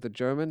afraid of the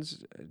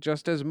Germans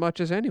just as much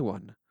as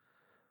anyone.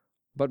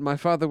 But my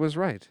father was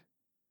right.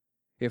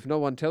 If no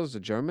one tells the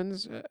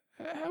Germans,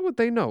 how would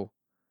they know?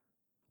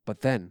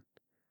 But then,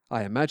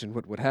 I imagine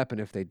what would happen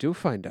if they do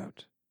find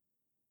out.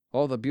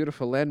 All the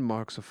beautiful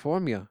landmarks of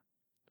Formia,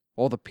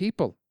 all the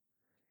people,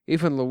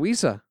 even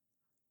Louisa,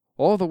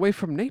 all the way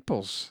from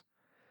Naples.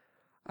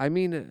 I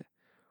mean,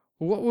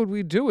 what would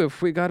we do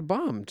if we got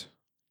bombed?"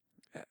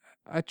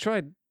 I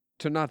tried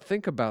to not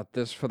think about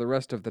this for the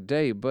rest of the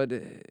day, but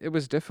it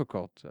was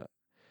difficult.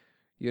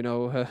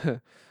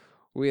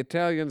 We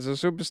Italians are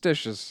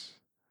superstitious,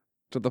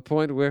 to the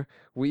point where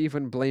we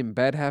even blame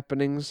bad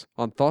happenings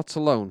on thoughts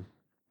alone,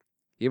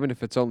 even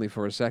if it's only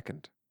for a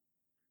second.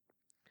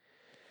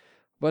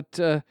 But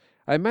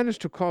I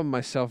managed to calm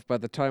myself by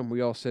the time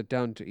we all sit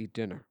down to eat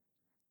dinner.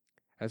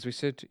 As we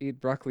sit to eat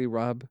broccoli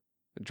rabe,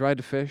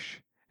 dried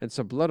fish, and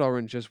some blood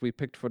oranges we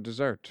picked for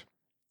dessert,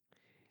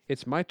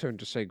 it's my turn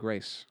to say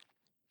grace.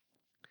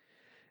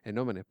 In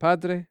nomine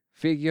Padre,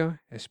 Figlio,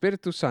 e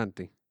Spiritus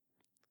Sancti.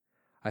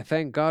 I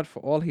thank God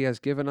for all He has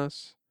given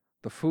us,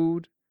 the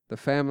food, the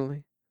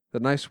family, the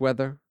nice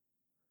weather.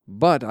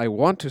 But I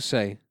want to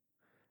say,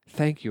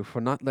 thank you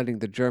for not letting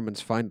the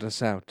Germans find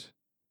us out.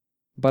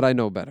 But I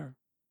know better.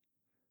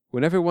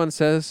 When everyone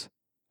says,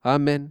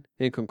 Amen,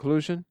 in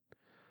conclusion,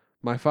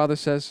 my father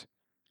says,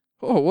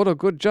 "Oh, what a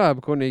good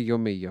job, Cornelio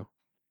mio."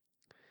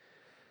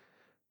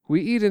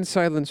 We eat in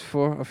silence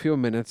for a few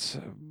minutes,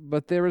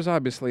 but there is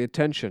obviously a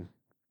tension,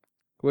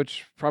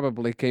 which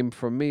probably came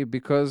from me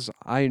because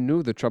I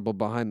knew the trouble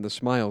behind the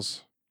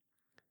smiles.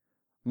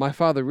 My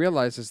father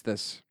realizes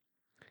this,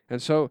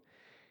 and so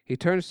he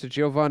turns to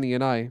Giovanni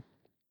and I,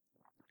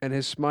 and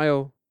his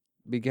smile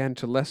began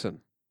to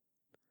lessen.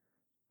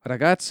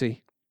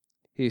 "Ragazzi,"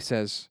 he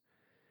says,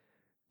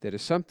 "there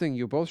is something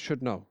you both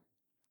should know.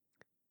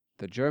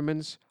 The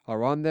Germans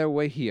are on their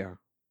way here,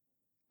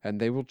 and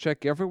they will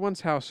check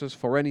everyone's houses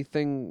for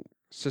anything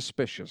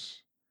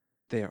suspicious.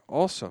 They are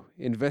also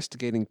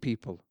investigating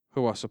people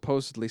who are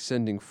supposedly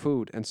sending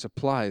food and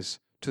supplies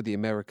to the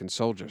American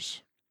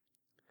soldiers."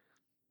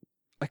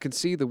 I can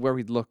see the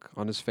worried look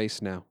on his face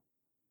now.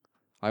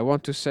 I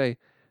want to say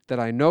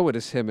that I know it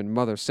is him and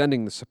Mother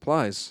sending the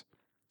supplies,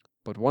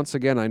 but once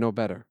again I know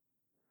better.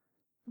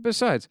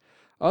 Besides,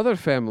 other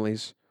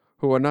families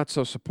who are not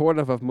so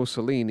supportive of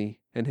Mussolini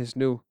and his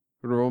new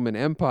Roman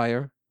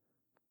Empire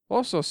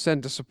also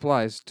send the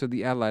supplies to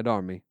the Allied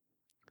army.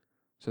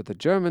 So the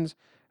Germans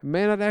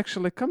may not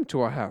actually come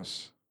to our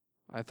house,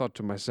 I thought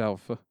to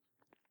myself.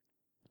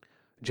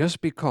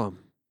 "Just be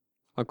calm,"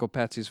 Uncle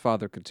Patsy's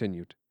father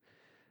continued.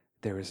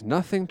 "There is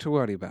nothing to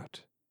worry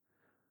about.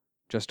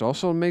 Just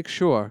also make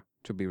sure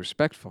to be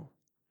respectful."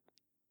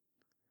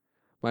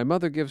 My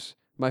mother gives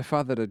my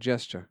father a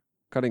gesture,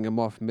 cutting him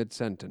off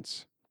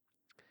mid-sentence.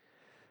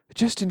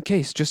 "Just in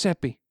case,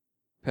 Giuseppe,"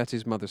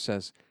 Patsy's mother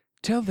says.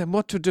 Tell them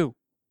what to do.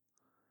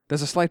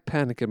 There's a slight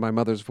panic in my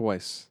mother's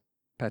voice,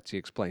 Patsy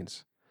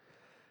explains.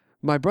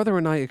 My brother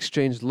and I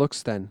exchanged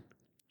looks then.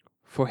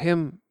 For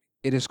him,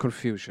 it is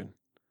confusion.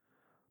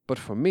 But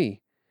for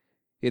me,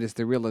 it is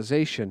the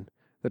realization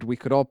that we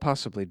could all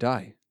possibly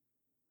die.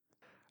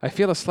 I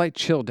feel a slight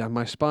chill down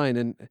my spine,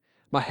 and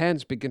my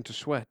hands begin to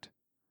sweat.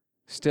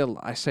 Still,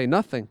 I say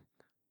nothing.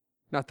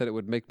 Not that it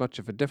would make much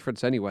of a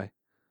difference anyway.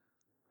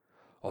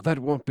 Oh, that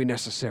won't be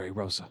necessary,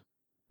 Rosa.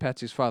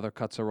 Patsy's father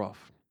cuts her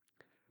off.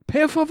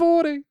 Per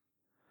favore!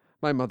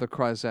 My mother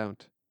cries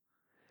out,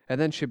 and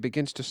then she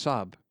begins to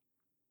sob.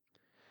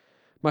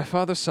 My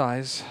father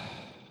sighs,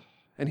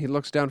 and he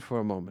looks down for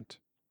a moment.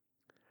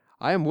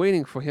 I am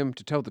waiting for him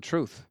to tell the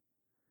truth.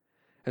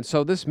 And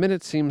so this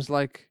minute seems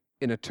like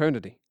an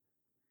eternity.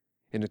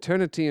 An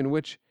eternity in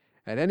which,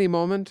 at any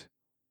moment,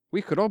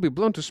 we could all be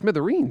blown to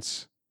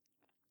smithereens.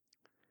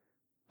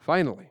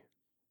 Finally,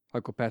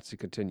 Uncle Patsy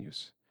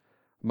continues,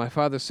 my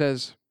father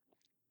says,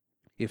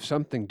 if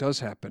something does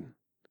happen,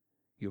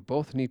 you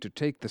both need to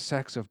take the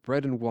sacks of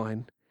bread and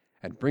wine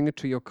and bring it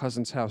to your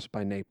cousin's house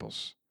by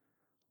Naples.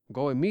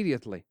 Go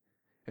immediately,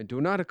 and do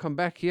not come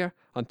back here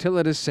until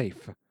it is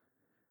safe.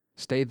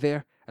 Stay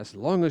there as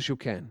long as you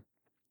can.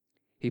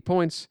 He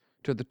points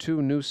to the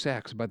 2 new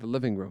sacks by the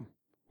living room,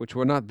 which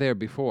were not there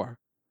before.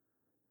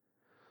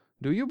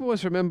 Do you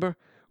boys remember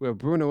where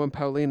Bruno and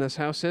Paulina's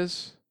house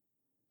is?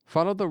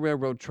 Follow the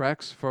railroad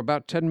tracks for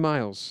about 10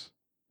 miles,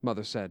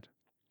 Mother said.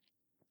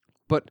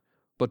 But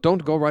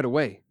don't go right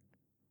away,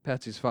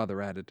 Patsy's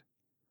father added.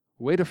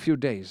 Wait a few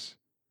days.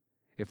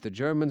 If the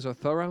Germans are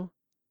thorough,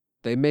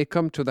 they may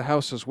come to the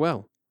house as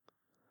well.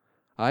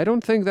 I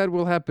don't think that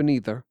will happen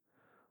either,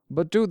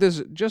 but do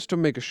this just to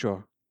make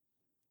sure.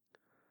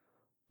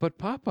 But,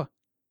 Papa,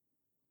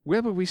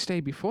 where will we stay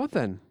before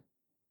then?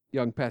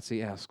 Young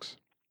Patsy asks.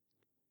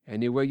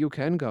 Anywhere you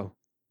can go,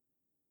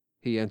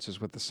 he answers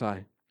with a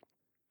sigh.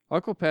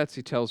 Uncle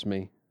Patsy tells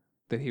me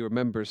that he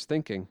remembers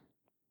thinking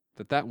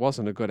that that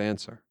wasn't a good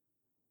answer,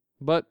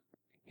 but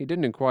he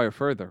didn't inquire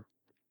further.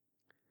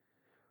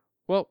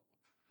 Well,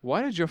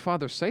 why did your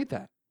father say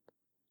that?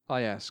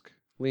 I ask,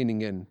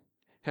 leaning in,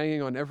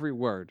 hanging on every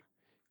word,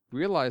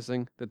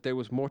 realizing that there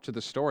was more to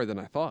the story than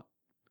I thought.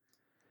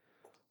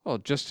 Well,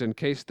 just in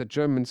case the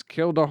Germans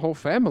killed our whole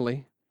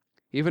family,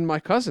 even my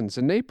cousins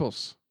in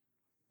Naples,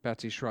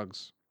 Patsy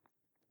shrugs.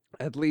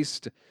 At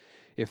least,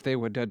 if they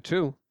were dead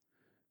too,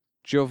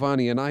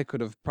 Giovanni and I could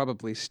have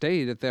probably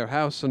stayed at their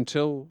house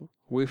until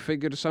we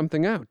figured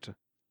something out.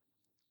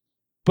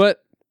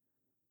 But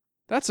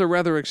that's a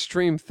rather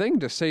extreme thing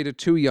to say to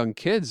 2 young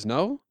kids,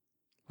 no?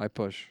 I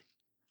push.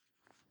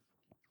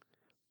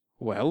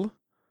 Well,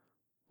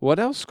 what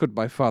else could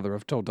my father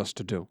have told us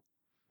to do?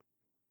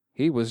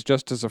 He was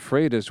just as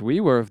afraid as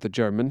we were of the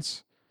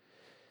Germans.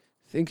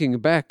 Thinking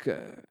back,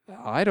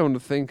 I don't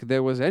think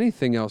there was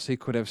anything else he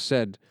could have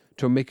said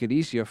to make it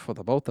easier for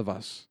the both of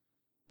us,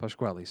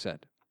 Pasquale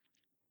said.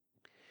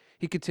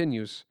 He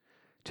continues,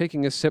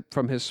 taking a sip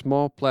from his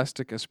small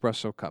plastic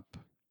espresso cup.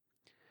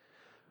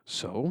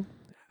 So,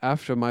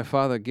 after my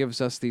father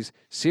gives us these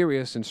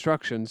serious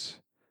instructions,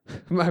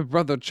 my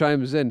brother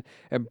chimes in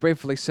and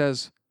bravely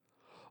says,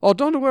 Oh,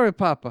 don't worry,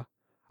 Papa.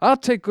 I'll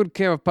take good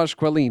care of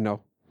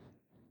Pasqualino.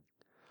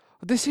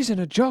 This isn't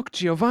a joke,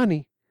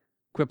 Giovanni,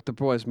 quipped the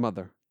boy's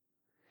mother.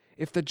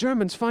 If the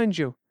Germans find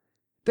you,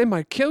 they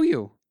might kill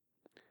you,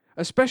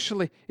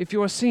 especially if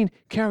you are seen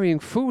carrying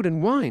food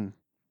and wine.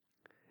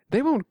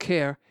 They won't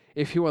care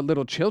if you are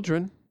little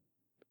children.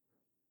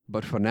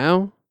 But for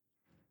now,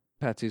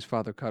 Patsy's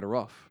father cut her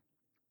off.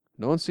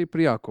 Non si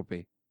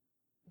preoccupi.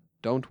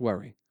 Don't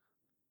worry.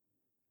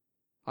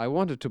 I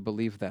wanted to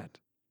believe that.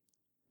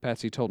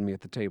 Patsy told me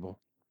at the table.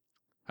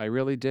 I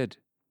really did.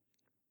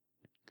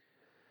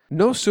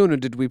 No sooner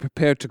did we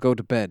prepare to go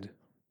to bed,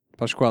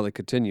 Pasquale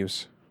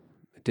continues,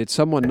 did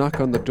someone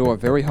knock on the door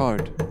very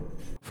hard.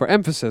 For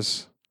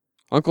emphasis,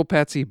 Uncle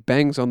Patsy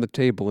bangs on the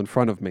table in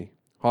front of me,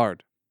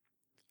 hard.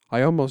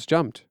 I almost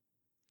jumped.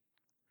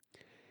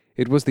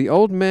 It was the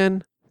old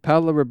man,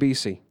 Paolo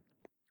Ribisi,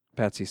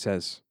 Patsy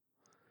says.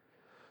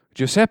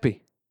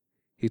 Giuseppe,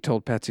 he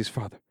told Patsy's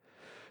father,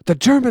 the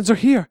Germans are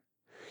here.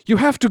 You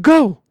have to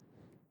go.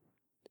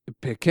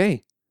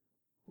 Perché?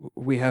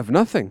 We have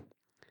nothing.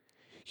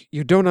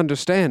 You don't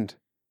understand,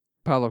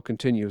 Paolo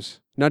continues,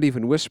 not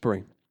even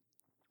whispering.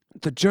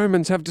 The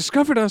Germans have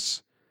discovered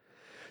us.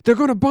 They're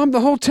going to bomb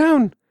the whole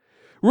town.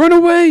 Run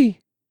away!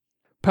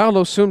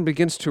 Paolo soon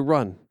begins to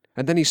run,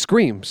 and then he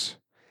screams.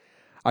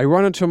 I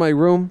run into my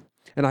room,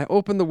 and I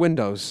open the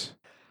windows.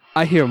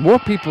 I hear more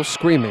people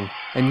screaming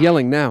and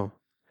yelling now,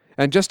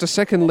 and just a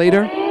second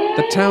later,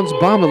 the town's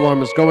bomb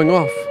alarm is going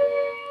off.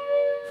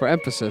 For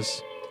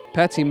emphasis,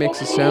 Patsy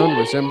makes a sound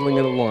resembling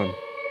an alarm.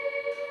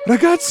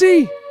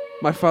 Ragazzi!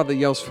 My father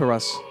yells for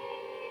us.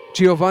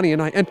 Giovanni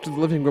and I enter the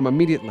living room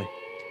immediately,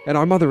 and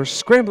our mother is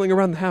scrambling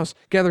around the house,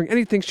 gathering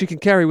anything she can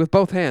carry with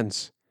both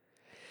hands.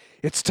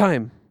 It's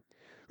time.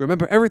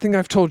 Remember everything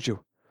I've told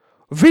you.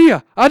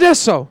 Via!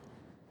 Adesso!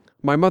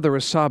 My mother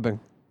is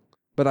sobbing,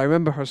 but I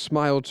remember her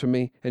smile to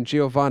me and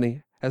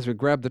Giovanni as we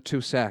grab the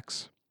 2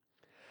 sacks.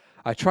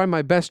 I try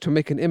my best to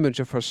make an image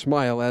of her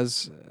smile,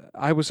 as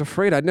I was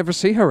afraid I'd never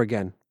see her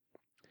again.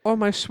 "Oh,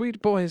 my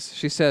sweet boys,"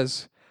 she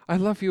says, "I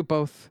love you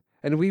both,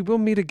 and we will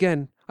meet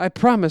again, I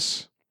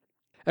promise."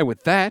 And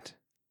with that,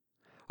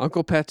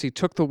 Uncle Patsy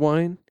took the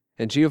wine,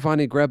 and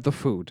Giovanni grabbed the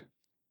food,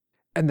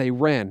 and they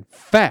ran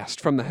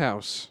fast from the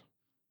house.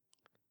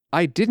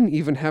 "I didn't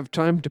even have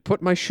time to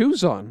put my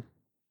shoes on,"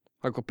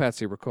 Uncle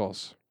Patsy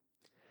recalls.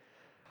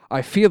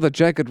 "I feel the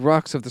jagged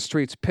rocks of the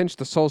streets pinch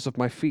the soles of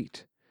my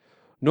feet.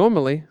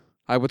 Normally,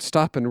 I would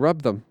stop and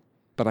rub them,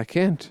 but I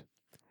can't,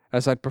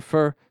 as I'd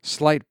prefer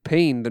slight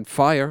pain than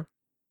fire.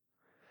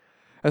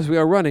 As we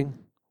are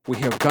running, we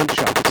hear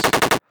gunshots.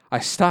 I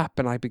stop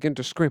and I begin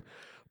to scream,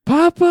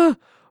 'Papa!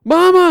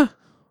 Mama!'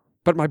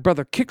 But my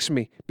brother kicks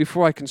me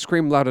before I can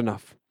scream loud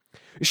enough.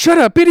 'Shut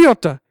up,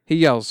 idiota!' he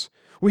yells.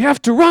 'We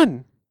have to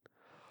run!'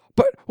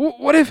 'But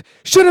what if...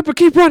 Shut up and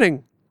keep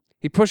running!'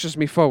 He pushes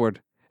me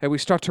forward, and we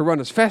start to run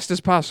as fast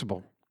as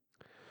possible.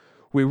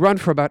 We run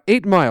for about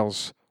 8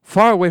 miles,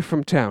 far away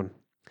from town.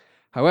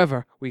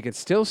 However, we can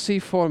still see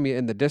Formia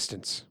in the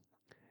distance.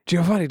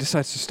 Giovanni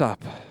decides to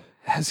stop,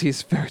 as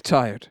he's very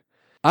tired.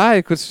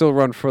 I could still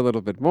run for a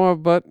little bit more,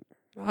 but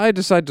I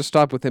decide to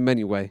stop with him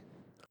anyway.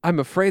 I'm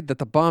afraid that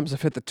the bombs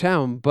have hit the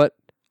town, but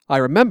I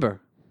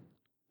remember.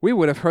 We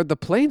would have heard the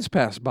planes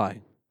pass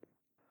by.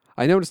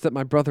 I notice that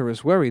my brother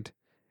is worried,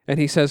 and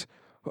he says,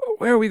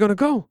 'Where are we going to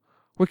go?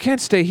 We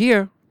can't stay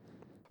here.'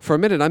 For a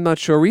minute, I'm not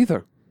sure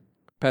either,"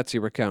 Patsy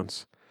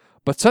recounts.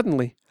 "But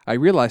suddenly, I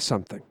realize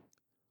something.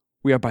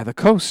 We are by the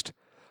coast.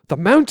 The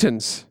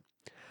mountains!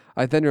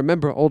 I then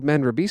remember Old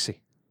Man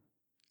Ribisi.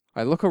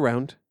 I look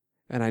around,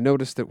 and I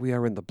notice that we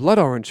are in the blood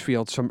orange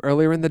fields from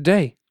earlier in the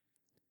day.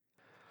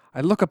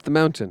 I look up the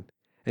mountain,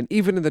 and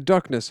even in the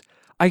darkness,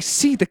 I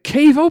see the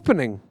cave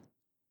opening."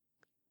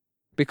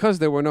 Because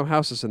there were no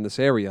houses in this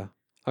area,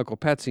 Uncle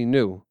Patsy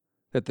knew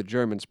that the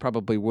Germans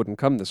probably wouldn't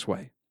come this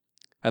way,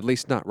 at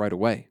least not right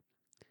away.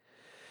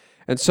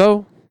 And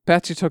so,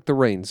 Patsy took the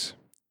reins.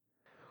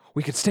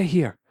 "We can stay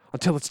here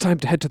until it's time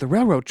to head to the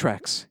railroad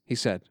tracks," he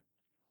said.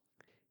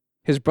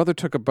 His brother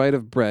took a bite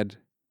of bread,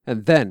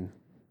 and then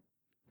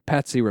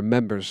Patsy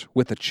remembers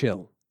with a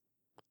chill.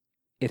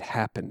 It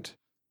happened.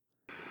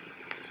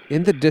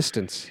 "In the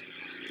distance,"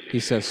 he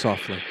says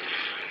softly,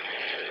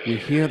 "we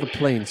hear the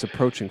planes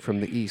approaching from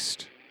the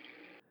east.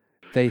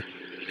 They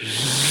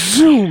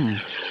zoom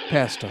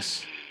past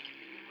us,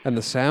 and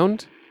the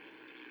sound,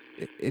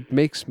 it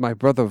makes my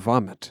brother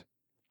vomit."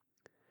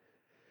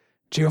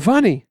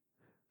 "Giovanni,"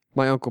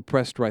 my uncle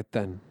pressed right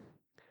then,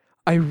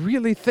 "I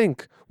really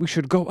think we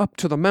should go up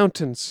to the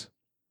mountains."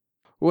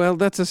 "Well,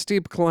 that's a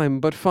steep climb,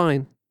 but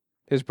fine,"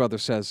 his brother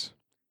says.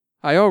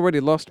 "I already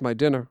lost my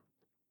dinner."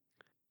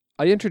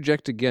 I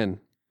interject again.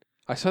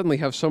 I suddenly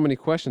have so many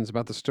questions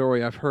about the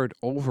story I've heard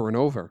over and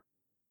over.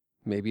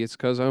 Maybe it's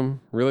because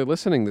I'm really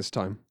listening this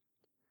time.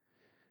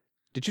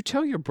 "Did you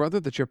tell your brother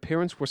that your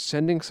parents were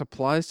sending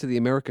supplies to the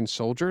American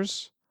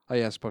soldiers?" I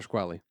asked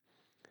Pasquale.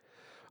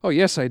 "Oh,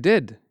 yes, I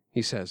did,"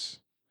 he says,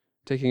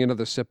 taking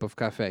another sip of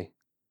cafe.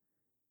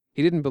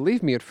 He didn't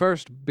believe me at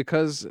first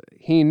because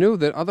he knew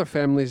that other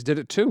families did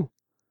it too.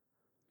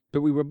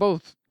 But we were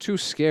both too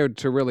scared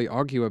to really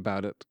argue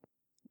about it,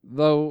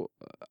 though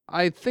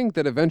I think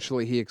that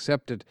eventually he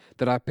accepted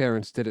that our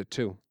parents did it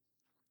too.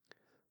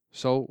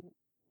 "So,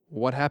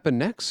 what happened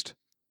next?"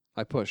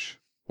 I push,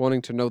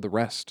 wanting to know the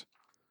rest.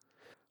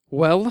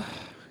 "Well,"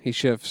 he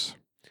shifts,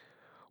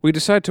 "we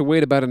decide to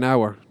wait about an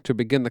hour to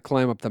begin the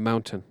climb up the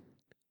mountain,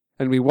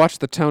 and we watch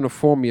the town of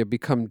Formia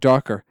become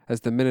darker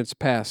as the minutes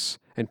pass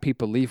and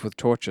people leave with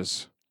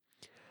torches.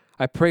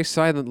 I pray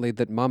silently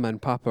that Mama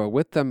and Papa are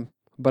with them,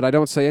 but I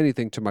don't say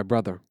anything to my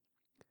brother.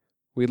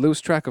 We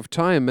lose track of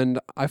time, and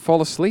I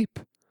fall asleep.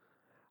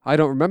 I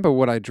don't remember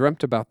what I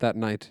dreamt about that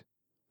night,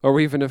 or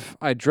even if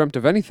I dreamt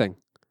of anything.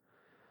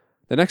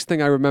 The next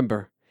thing I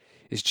remember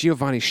is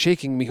Giovanni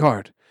shaking me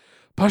hard.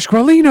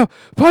 'Pasqualino!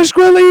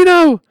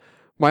 Pasqualino!'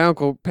 My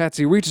uncle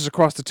Patsy reaches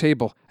across the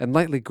table and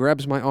lightly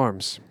grabs my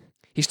arms.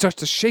 He starts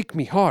to shake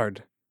me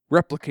hard,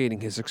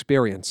 replicating his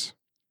experience.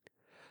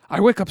 I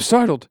wake up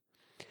startled,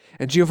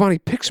 and Giovanni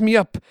picks me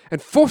up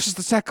and forces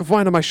the sack of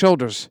wine on my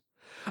shoulders.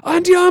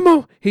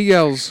 'Andiamo!' he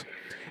yells,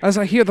 as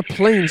I hear the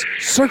planes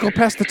circle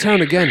past the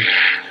town again.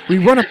 We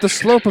run up the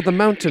slope of the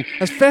mountain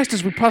as fast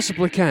as we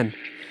possibly can,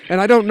 and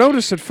I don't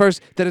notice at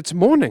first that it's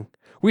morning.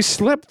 We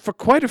slept for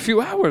quite a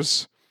few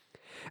hours.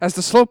 As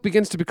the slope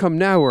begins to become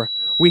narrower,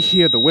 we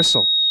hear the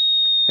whistle,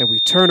 and we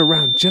turn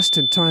around just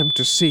in time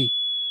to see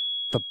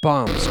the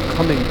bombs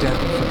coming down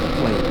from the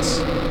planes.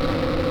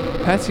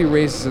 Patsy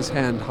raises his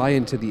hand high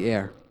into the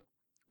air.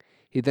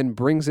 He then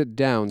brings it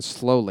down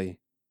slowly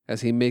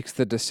as he makes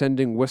the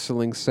descending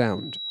whistling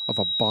sound of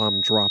a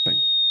bomb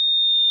dropping.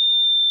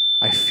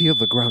 I feel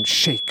the ground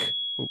shake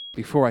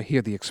before I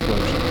hear the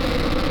explosion,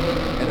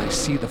 and I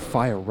see the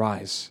fire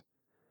rise.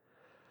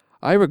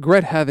 I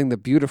regret having the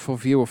beautiful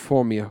view of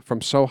Formia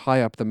from so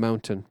high up the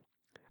mountain,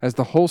 as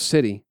the whole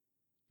city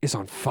is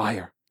on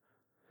fire.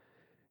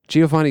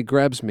 Giovanni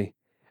grabs me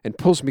and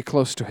pulls me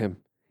close to him,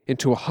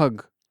 into a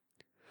hug.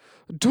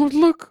 Don't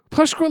look,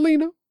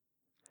 Pasqualino.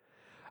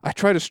 I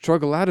try to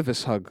struggle out of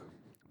his hug,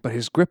 but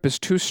his grip is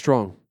too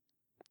strong.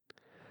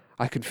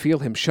 I can feel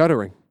him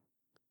shuddering,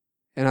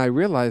 and I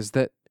realize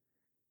that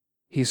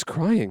he's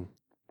crying.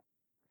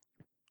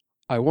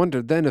 I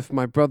wondered then if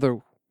my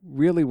brother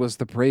really was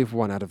the brave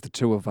one out of the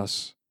two of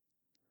us.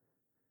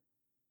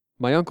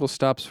 My uncle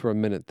stops for a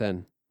minute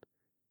then,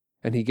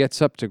 and he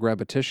gets up to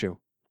grab a tissue.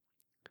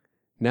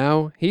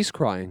 Now he's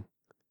crying.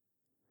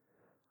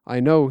 I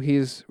know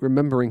he's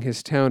remembering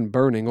his town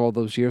burning all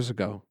those years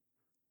ago,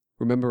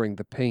 remembering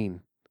the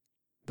pain,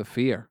 the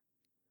fear.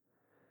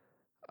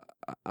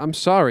 I'm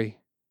sorry,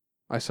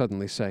 I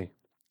suddenly say,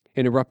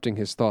 interrupting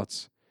his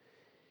thoughts.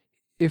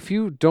 If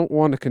you don't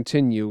want to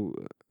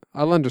continue,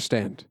 I'll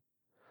understand.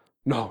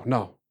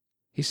 No,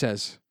 he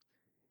says.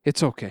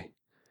 It's okay.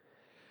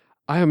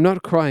 I am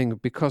not crying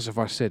because of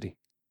our city.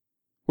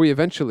 We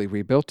eventually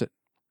rebuilt it.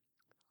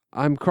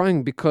 I'm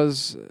crying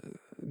because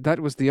that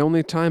was the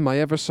only time I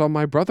ever saw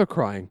my brother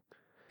crying,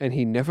 and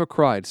he never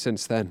cried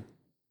since then.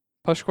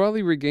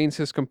 Pasquale regains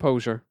his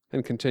composure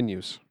and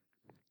continues.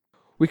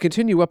 We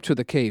continue up to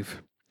the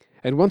cave,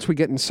 and once we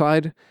get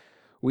inside,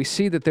 we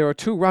see that there are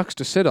 2 rocks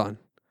to sit on.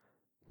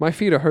 My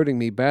feet are hurting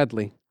me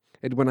badly,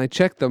 and when I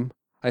check them,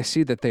 I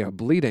see that they are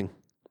bleeding.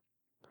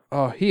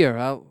 Oh, here,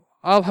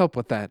 I'll help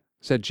with that,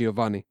 said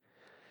Giovanni.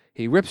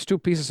 He rips 2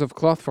 pieces of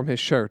cloth from his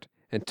shirt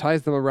and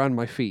ties them around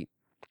my feet.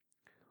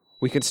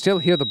 We can still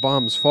hear the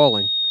bombs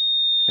falling,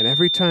 and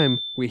every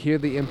time we hear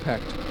the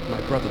impact, my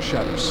brother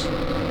shudders.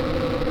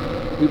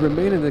 We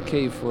remain in the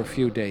cave for a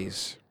few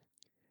days,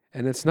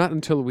 and it's not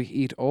until we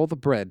eat all the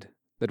bread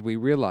that we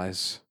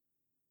realize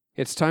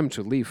it's time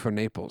to leave for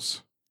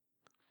Naples.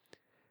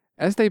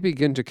 As they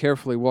begin to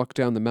carefully walk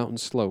down the mountain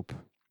slope,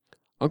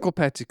 Uncle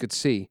Patsy could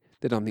see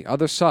that on the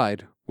other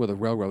side were the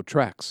railroad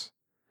tracks.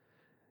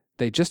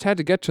 They just had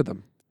to get to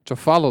them, to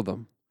follow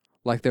them,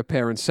 like their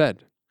parents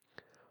said.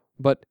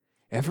 But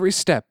every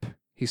step,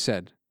 he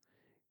said,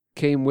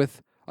 came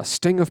with a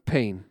sting of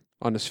pain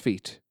on his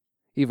feet,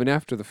 even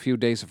after the few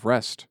days of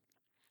rest.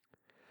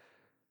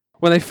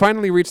 When they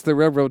finally reached the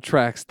railroad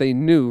tracks, they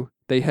knew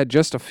they had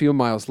just a few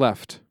miles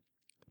left.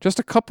 Just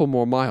a couple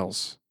more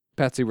miles,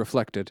 Patsy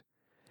reflected,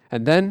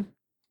 and then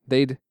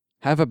they'd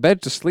have a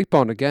bed to sleep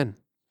on again.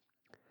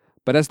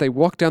 But as they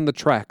walked down the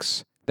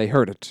tracks, they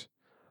heard it,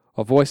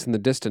 a voice in the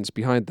distance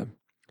behind them.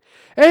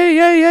 Hey,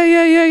 hey, hey,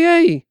 hey, hey,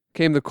 hey,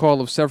 came the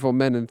call of several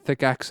men in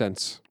thick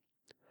accents.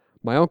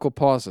 My uncle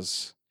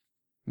pauses,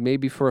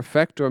 maybe for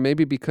effect or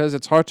maybe because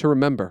it's hard to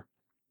remember.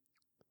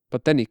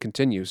 But then he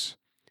continues.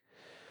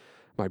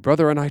 My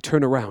brother and I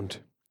turn around,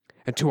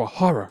 and to our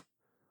horror,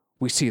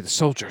 we see the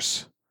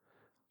soldiers.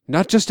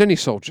 Not just any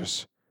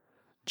soldiers,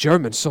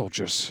 German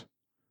soldiers.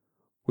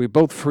 We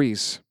both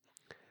freeze.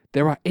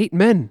 There are 8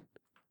 men,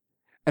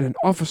 and an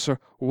officer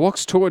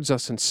walks towards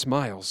us and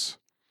smiles.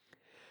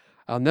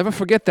 I'll never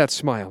forget that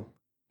smile,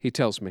 he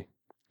tells me.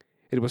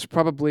 It was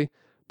probably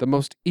the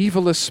most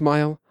evilest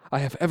smile I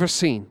have ever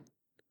seen.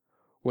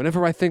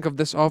 Whenever I think of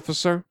this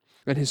officer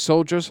and his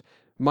soldiers,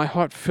 my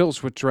heart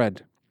fills with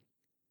dread.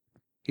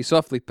 He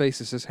softly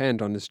places his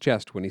hand on his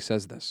chest when he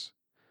says this.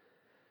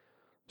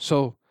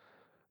 So,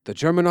 the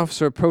German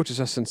officer approaches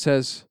us and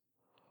says,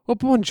 Oh,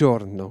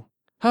 buongiorno.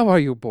 How are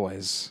you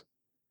boys?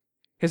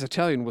 His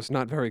Italian was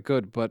not very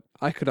good, but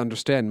I could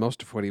understand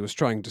most of what he was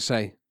trying to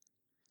say.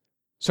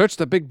 Search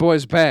the big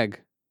boy's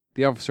bag,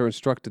 the officer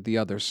instructed the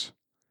others.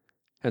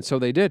 And so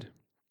they did.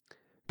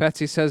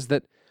 Patsy says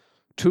that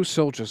 2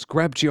 soldiers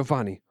grabbed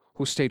Giovanni,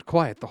 who stayed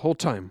quiet the whole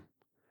time.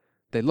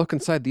 They look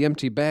inside the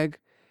empty bag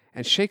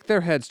and shake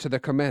their heads to their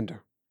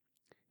commander.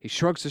 He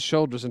shrugs his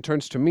shoulders and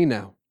turns to me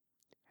now.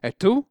 Et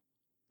tu?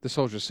 The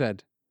soldier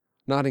said,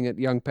 nodding at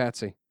young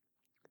Patsy.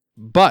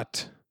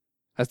 But,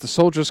 as the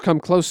soldiers come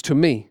close to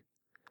me,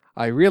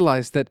 I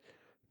realize that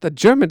the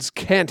Germans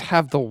can't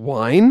have the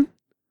wine.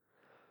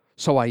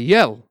 So I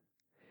yell,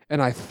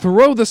 and I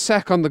throw the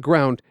sack on the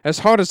ground as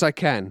hard as I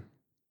can.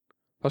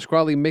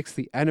 Pasquale makes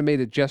the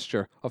animated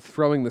gesture of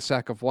throwing the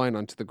sack of wine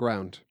onto the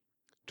ground,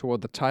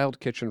 toward the tiled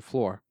kitchen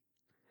floor.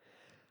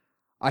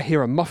 I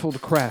hear a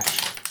muffled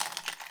crash,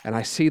 and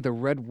I see the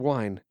red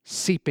wine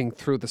seeping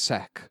through the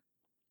sack.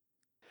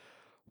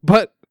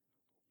 But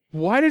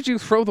why did you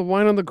throw the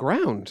wine on the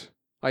ground?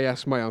 I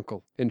asked my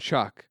uncle, in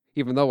shock,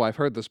 even though I've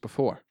heard this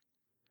before.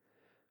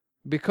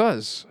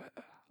 Because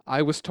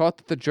I was taught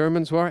that the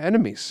Germans were our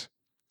enemies.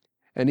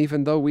 And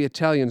even though we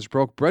Italians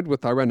broke bread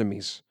with our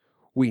enemies,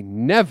 we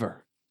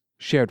never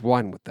shared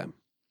wine with them.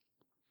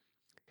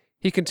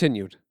 He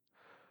continued.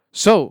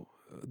 So,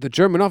 the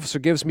German officer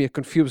gives me a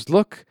confused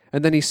look,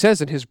 and then he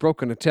says in his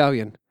broken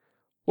Italian,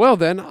 Well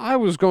then, I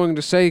was going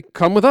to say,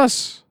 come with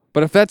us.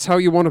 But if that's how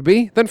you want to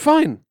be, then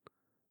fine.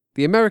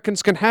 The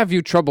Americans can have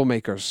you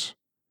troublemakers.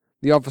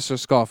 The officer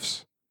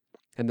scoffs.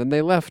 And then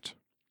they left.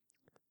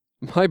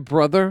 My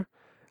brother,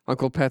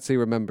 Uncle Patsy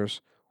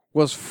remembers,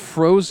 was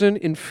frozen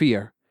in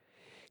fear.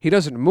 He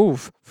doesn't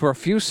move for a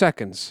few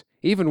seconds,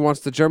 even once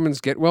the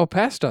Germans get well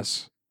past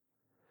us.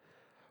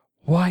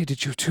 Why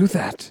did you do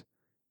that?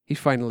 He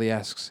finally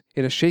asks,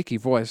 in a shaky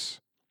voice.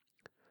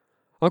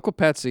 Uncle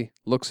Patsy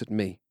looks at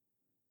me.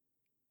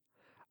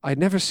 "I'd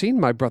never seen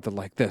my brother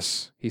like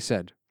this," he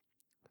said.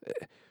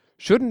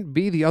 "Shouldn't it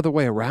be the other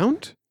way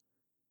around?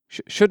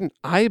 Shouldn't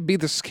I be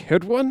the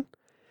scared one,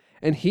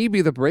 and he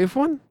be the brave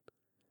one?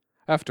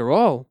 After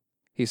all,"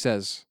 he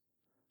says,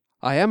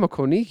 "I am a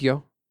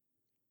conillo."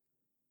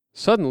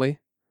 Suddenly,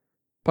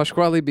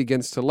 Pasquale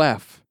begins to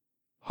laugh,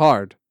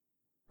 hard,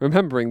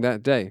 remembering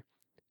that day.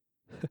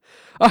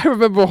 "I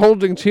remember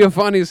holding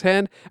Giovanni's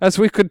hand as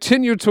we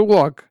continued to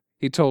walk,"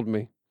 he told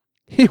me.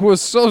 "He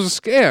was so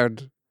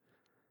scared."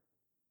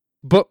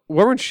 "But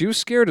weren't you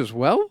scared as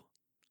well?"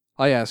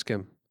 I asked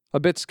him, a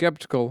bit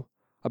skeptical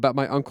about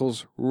my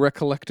uncle's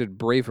recollected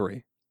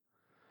bravery.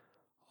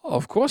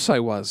 "Of course I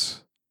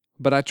was,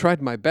 but I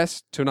tried my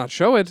best to not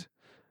show it,"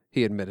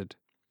 he admitted.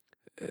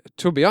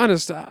 "To be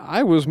honest,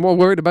 I was more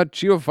worried about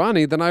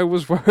Giovanni than I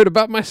was worried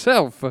about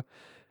myself."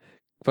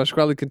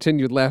 Pasquale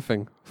continued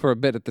laughing for a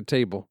bit at the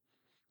table.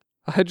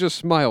 I just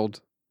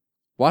smiled,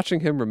 watching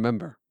him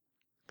remember.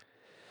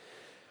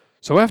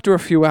 "So after a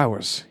few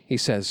hours," he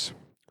says,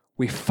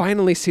 "we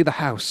finally see the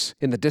house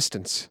in the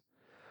distance.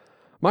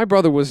 My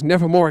brother was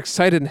never more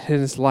excited in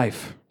his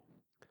life.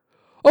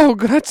 'Oh,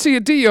 grazie a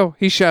Dio!'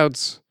 he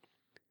shouts.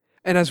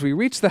 And as we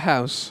reach the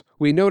house,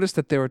 we notice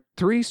that there are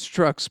 3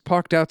 trucks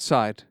parked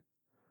outside.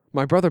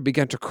 My brother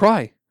began to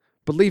cry,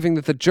 believing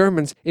that the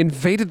Germans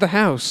invaded the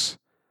house.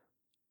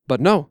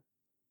 But no,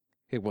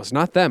 it was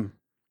not them.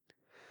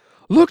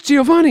 'Look,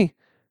 Giovanni,'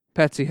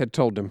 Patsy had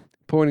told him,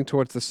 pointing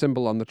towards the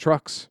symbol on the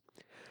trucks.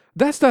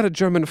 'That's not a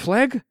German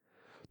flag.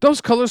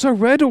 Those colors are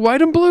red,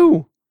 white, and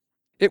blue.'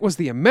 It was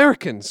the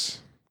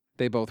Americans,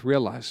 they both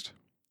realized.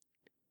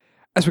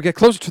 As we get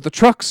closer to the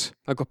trucks,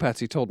 Uncle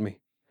Patsy told me,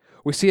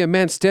 we see a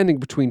man standing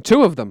between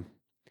 2 of them.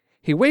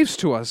 He waves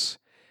to us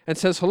and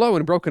says hello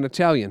in broken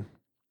Italian.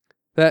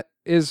 That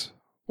is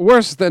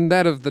worse than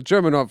that of the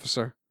German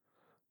officer.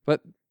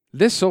 But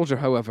this soldier,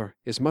 however,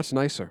 is much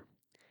nicer,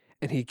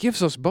 and he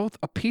gives us both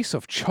a piece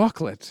of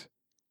chocolate.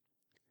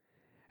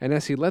 And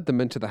as he led them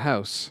into the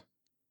house,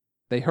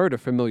 they heard a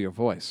familiar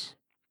voice.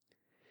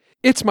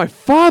 'It's my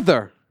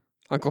father!'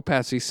 Uncle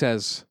Patsy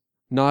says,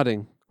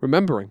 nodding,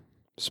 remembering,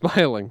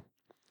 smiling.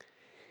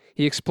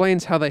 He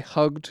explains how they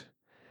hugged,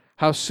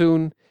 how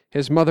soon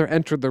his mother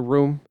entered the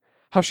room,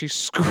 how she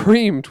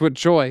screamed with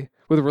joy,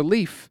 with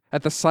relief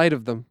at the sight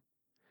of them.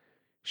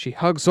 'She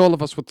hugs all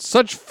of us with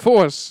such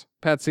force,'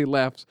 Patsy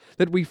laughs,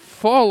 'that we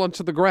fall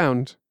onto the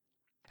ground.'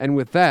 And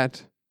with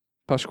that,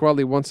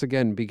 Pasquale once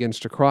again begins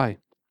to cry,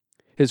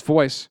 his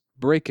voice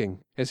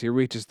breaking as he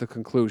reaches the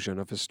conclusion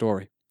of his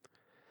story.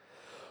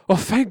 'Oh,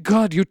 thank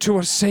God you 2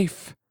 are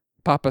safe,'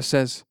 Papa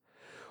says.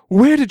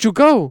 'Where did you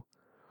go?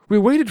 We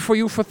waited for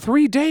you for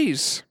 3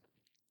 days.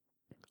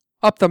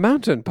 "Up the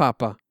mountain,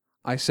 Papa,"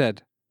 I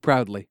said,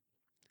 proudly.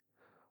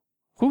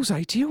 "Whose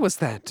idea was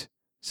that?"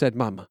 said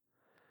Mama.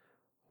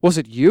 "Was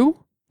it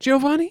you,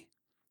 Giovanni?"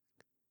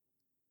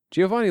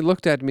 Giovanni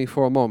looked at me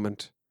for a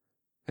moment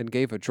and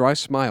gave a dry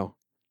smile.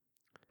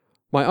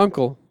 My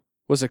uncle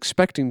was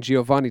expecting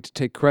Giovanni to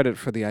take credit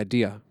for the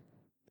idea.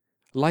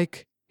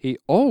 "Like he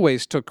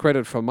always took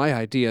credit for my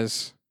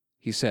ideas,"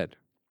 he said.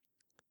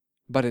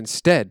 But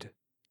instead,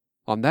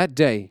 on that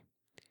day,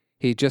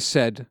 he just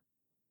said,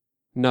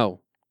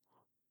 "No,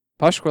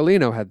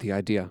 Pasqualino had the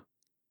idea."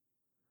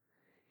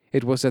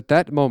 It was at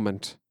that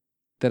moment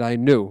that I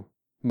knew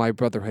my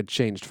brother had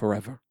changed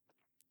forever.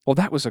 "Well,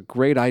 that was a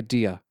great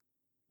idea,"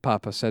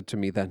 Papa said to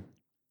me then.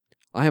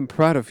 "I am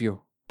proud of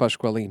you,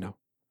 Pasqualino."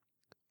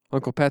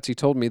 Uncle Patsy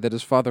told me that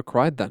his father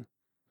cried then.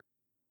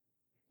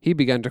 He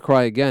began to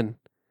cry again,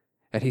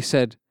 and he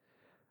said,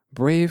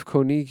 "Brave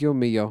conillo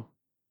mio,"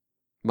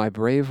 my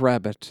brave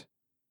rabbit,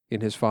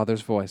 in his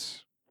father's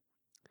voice.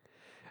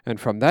 And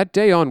from that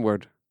day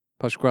onward,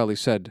 Pasquale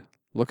said,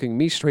 looking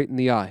me straight in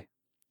the eye,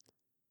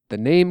 the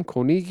name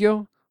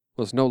Conillo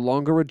was no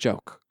longer a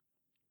joke.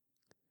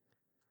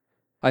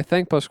 I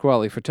thank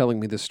Pasquale for telling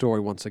me this story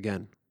once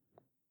again,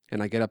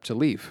 and I get up to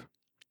leave.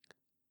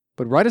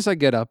 But right as I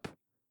get up,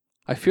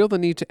 I feel the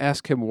need to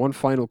ask him one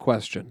final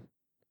question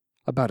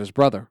about his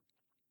brother.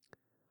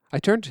 I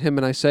turn to him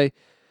and I say,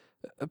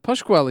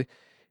 "Pasquale,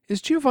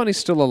 is Giovanni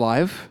still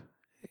alive?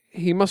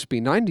 He must be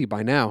 90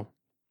 by now."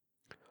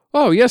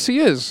 "Oh, yes, he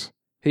is,"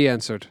 he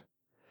answered.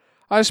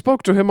 "I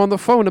spoke to him on the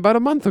phone about a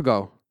month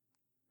ago.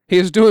 He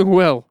is doing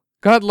well.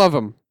 God love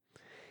him."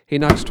 He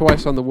knocks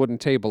twice on the wooden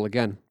table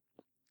again.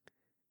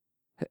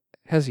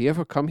 "Has he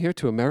ever come here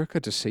to America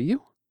to see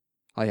you?"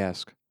 I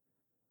ask.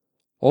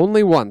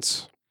 "Only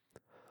once.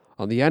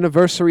 On the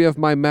anniversary of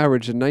my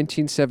marriage in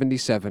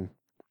 1977.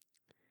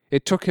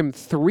 It took him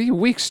 3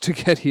 weeks to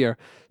get here,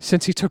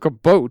 since he took a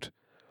boat,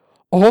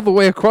 all the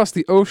way across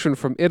the ocean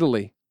from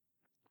Italy."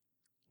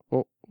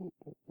 "Well,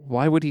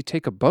 why would he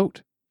take a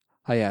boat?"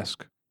 I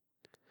ask.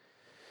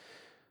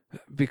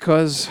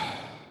 "Because,"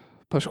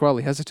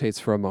 Pasquale hesitates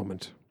for a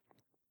moment,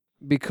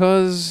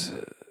 "because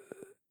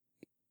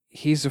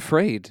he's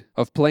afraid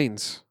of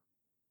planes."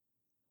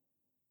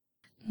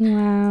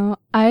 Wow.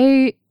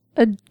 I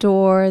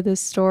adore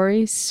this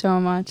story so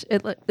much.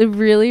 It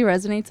really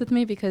resonates with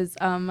me because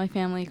my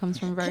family comes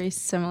from a very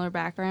similar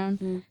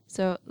background.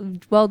 So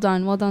well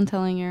done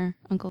telling your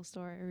uncle's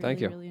story. I really,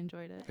 Thank you. really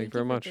enjoyed it. Thank you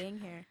very much. Being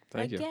here.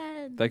 Thank you.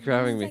 Again. Thank you for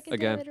having me Second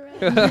again.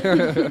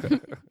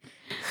 time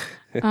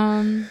in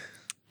a row.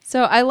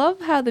 So I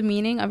love how the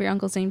meaning of your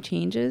uncle's name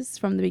changes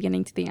from the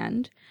beginning to the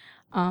end.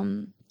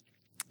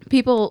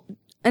 People,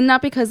 and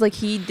not because like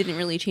he didn't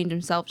really change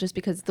himself, just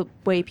because the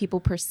way people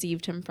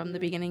perceived him from the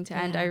beginning to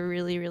end. I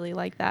really, really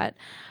like that.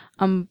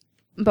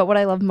 But what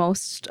I love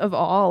most of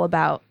all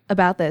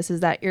about this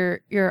is that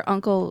your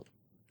uncle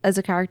as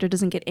a character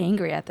doesn't get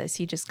angry at this.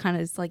 He just kind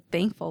of is like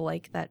thankful,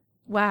 like that.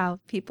 Wow,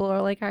 people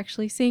are like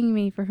actually seeing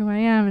me for who I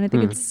am, and I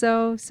think it's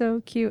so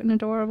cute and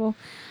adorable.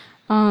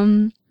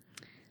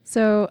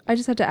 So I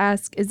just have to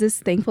ask: is this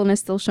thankfulness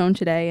still shown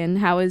today, and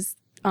how is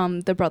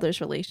the brothers'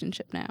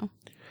 relationship now?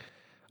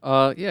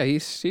 Yeah,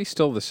 he's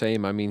still the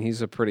same. I mean,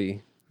 he's a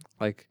pretty,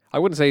 like, I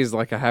wouldn't say he's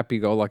like a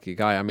happy-go-lucky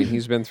guy. I mean,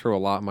 he's been through a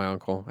lot, my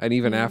uncle, and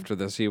even after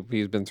this,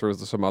 he's been through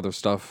some other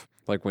stuff,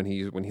 like when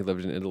he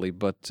lived in Italy.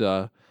 But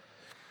yeah,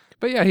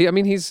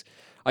 he's,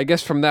 I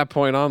guess from that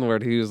point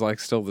onward, he was like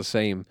still the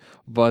same.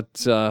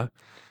 But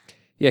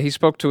yeah, he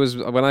spoke to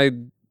when I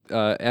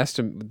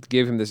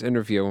gave him this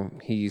interview,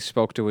 he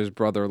spoke to his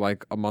brother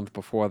like a month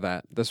before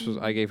that.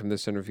 I gave him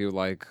this interview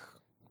like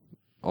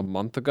a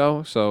month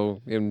ago,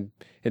 so in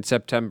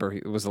September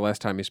it was the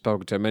last time he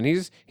spoke to him, and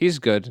he's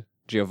good,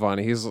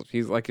 Giovanni. He's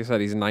like you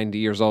said, he's 90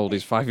 years old.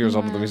 He's 5 years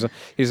older than me.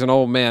 He's an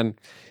old man,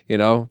 you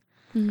know.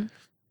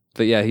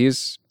 But yeah,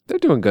 they're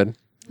doing good.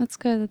 That's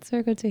good. That's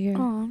very good to hear.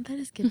 Oh, that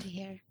is good to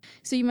hear.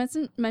 So you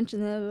mentioned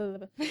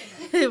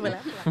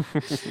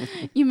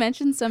you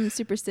mentioned some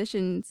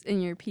superstitions in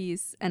your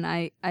piece, and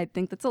I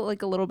think that's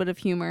like a little bit of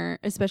humor,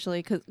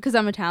 especially because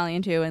I'm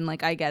Italian too, and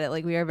like I get it,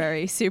 like we are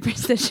very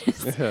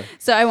superstitious.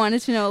 So I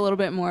wanted to know a little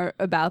bit more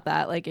about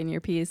that, like in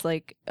your piece,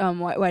 like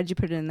why did you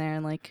put it in there,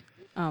 and like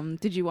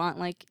did you want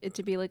like it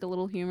to be like a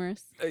little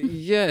humorous?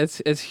 Yeah,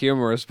 it's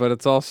humorous, but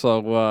it's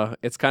also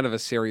it's kind of a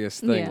serious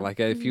thing. Yeah. Like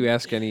if you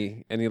ask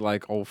any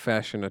like old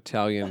fashioned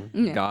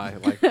Italian guy,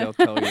 like they'll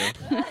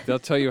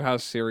tell you how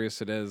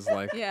serious it is.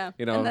 Like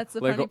you know, and that's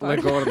the like funny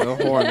part. go to the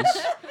horns,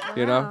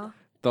 you know,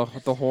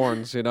 the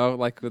horns, you know,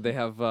 like they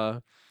have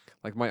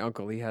like my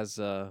uncle, he has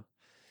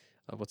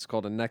what's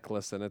called a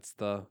necklace, and it's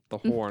the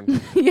horn.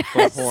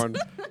 Yes. The horn.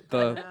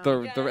 The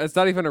it's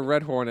not even a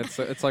red horn, it's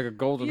like a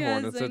golden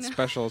horn. Yes, It's I know.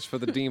 special. It's for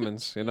the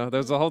demons, you know.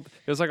 There's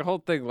like a whole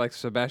thing, like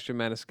Sebastian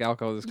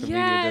Maniscalco, this comedian,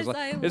 Yes, like,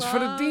 I it's for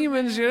the love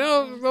demons, you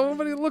know.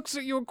 Nobody looks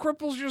at you and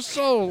cripples your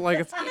soul.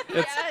 Like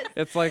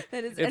it's like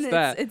That is, it's and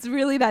that. It's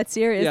really that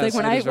serious. Yes,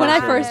 like it is when I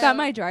very first serious. got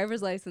my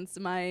driver's license,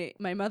 my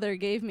mother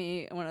gave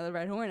me one of the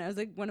red horn. I was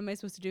like, what am I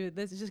supposed to do with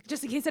this?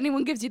 Just in case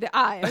anyone gives you the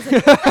eye. I was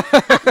like,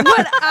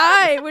 what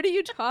eye? What are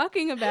you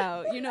talking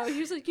about? You know,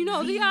 he was like, the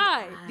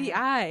eye,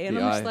 and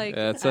The I'm eye. just like,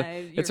 Yeah,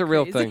 it's you're a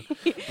real crazy.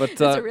 thing. But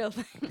it's a real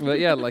thing. but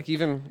yeah, like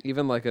even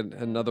like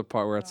another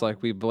part where it's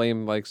like we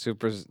blame like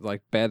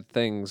like bad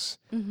things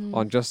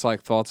on just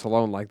like thoughts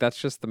alone. Like that's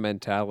just the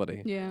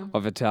mentality Yeah.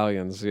 of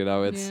Italians, you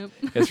know. It's Yep.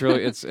 it's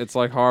really it's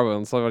like horrible.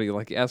 And somebody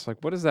like asks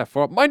like, what is that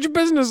for? Mind your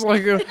business.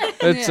 Like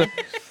it's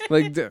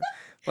like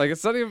like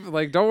it's not even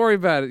like, don't worry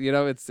about it. You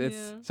know, it's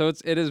so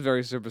it is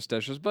very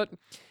superstitious. But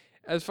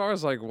as far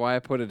as like why I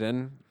put it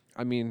in,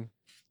 I mean,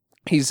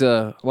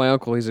 my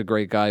uncle, he's a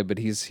great guy, but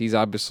he's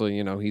obviously,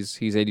 you know, he's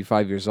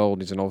 85 years old.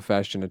 He's an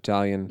old-fashioned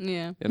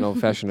Italian, an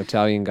old-fashioned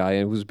Italian guy,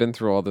 and who's been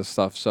through all this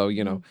stuff. So,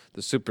 you know,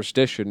 the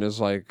superstition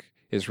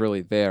is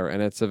really there,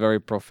 and it's a very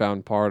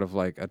profound part of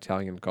like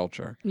Italian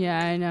culture.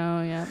 Yeah, I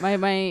know. Yeah,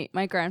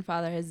 my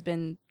grandfather has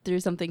been through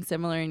something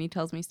similar, and he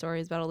tells me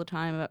stories about all the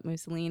time about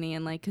Mussolini,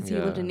 and like because he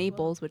lived in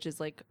Naples, which is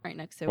like right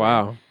next to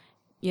Wow.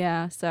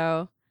 Yeah,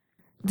 so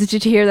did you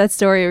hear that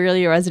story? It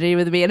really resonated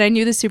with me, and I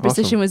knew the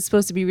superstition was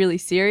supposed to be really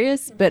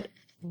serious, but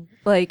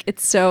like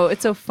it's so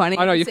funny.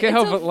 I know, you can't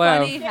help so but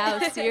laugh. funny how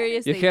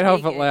serious You they can't help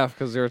take but it. laugh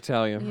because you're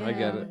Italian. I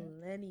get it.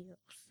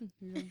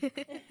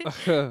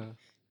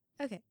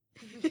 Okay.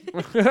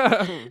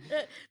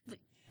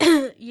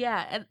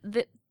 Yeah, and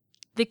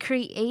the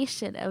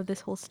creation of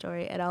this whole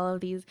story and all of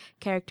these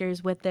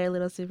characters with their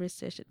little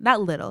superstition,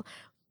 not little,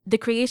 the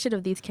creation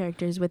of these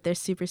characters with their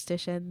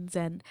superstitions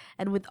and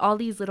with all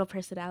these little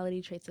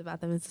personality traits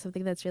about them is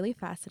something that's really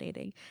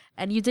fascinating.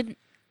 And you did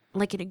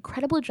like an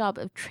incredible job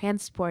of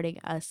transporting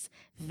us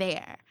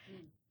there.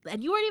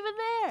 And you weren't even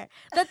there.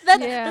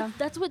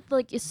 That's what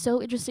like is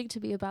so interesting to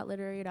me about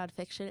literary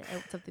nonfiction,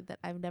 and something that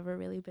I've never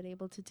really been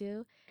able to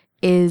do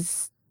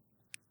is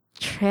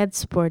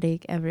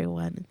transporting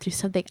everyone through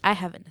something I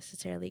haven't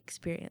necessarily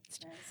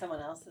experienced. Someone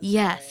else's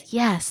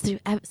Yes, through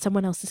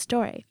someone else's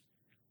story.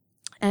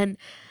 And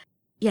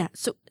yeah,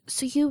 so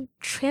you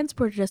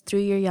transported us through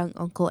your young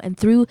uncle and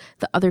through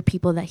the other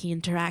people that he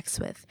interacts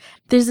with.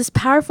 There's this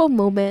powerful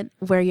moment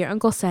where your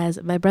uncle says,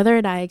 "My brother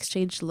and I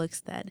exchanged looks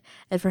then,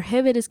 and for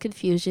him it is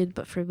confusion,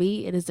 but for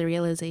me it is the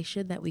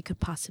realization that we could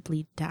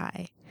possibly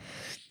die."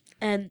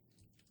 And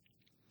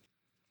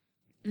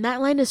that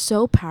line is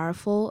so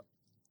powerful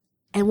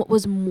And what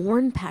was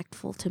more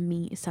impactful to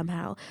me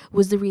somehow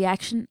was the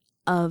reaction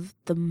of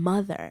the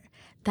mother.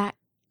 That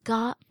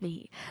got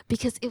me,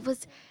 because it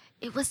was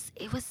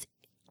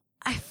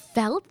I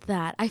felt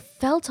that. I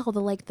felt all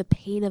the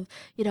pain of,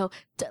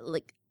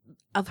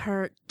 of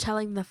her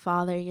telling the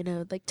father,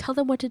 tell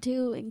them what to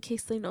do in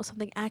case they know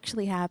something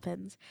actually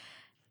happens.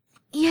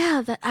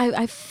 Yeah, that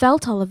I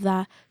felt all of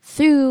that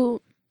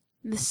through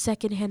the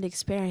secondhand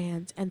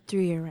experience and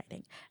through your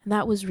writing. And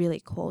that was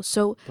really cool.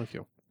 So Thank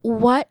you.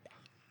 what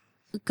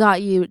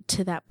got you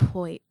to that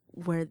point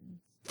where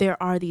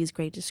there are these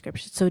great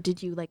descriptions? So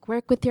did you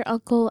work with your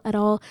uncle at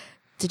all?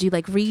 Did you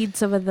read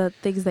some of the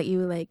things that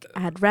you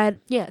had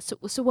read? Yeah. So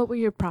what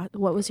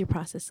was your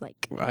process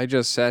like? I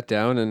just sat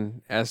down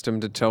and asked him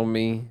to tell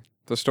me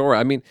the story.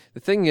 I mean, the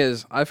thing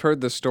is, I've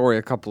heard this story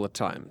a couple of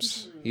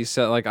times. He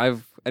said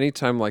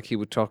anytime he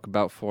would talk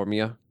about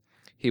Formia,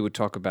 he would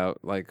talk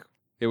about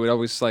it would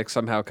always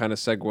somehow kind of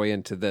segue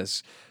into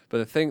this.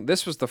 But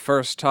this was the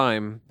first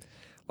time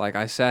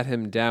I sat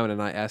him down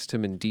and I asked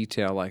him in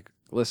detail,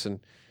 listen,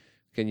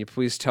 can you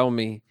please tell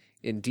me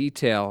in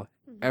detail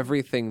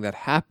everything that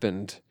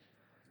happened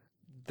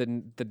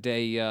the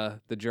day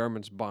the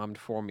Germans bombed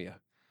Formia?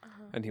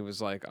 And he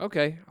was like,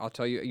 okay, I'll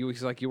tell you.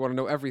 He's like, you want to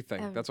know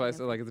everything. That's why I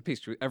said the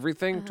piece.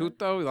 Everything,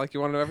 tutto? You want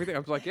to know everything? I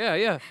was like,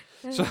 yeah.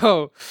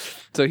 So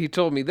he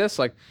told me this,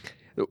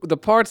 the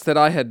parts that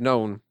I had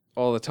known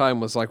all the time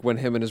was when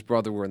him and his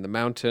brother were in the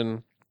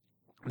mountain.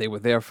 They were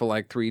there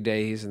for 3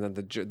 days, and then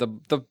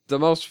the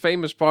most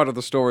famous part of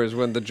the story is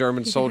when the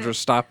German soldiers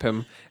stop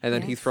him, and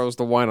then he throws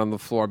the wine on the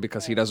floor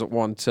because he doesn't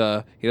want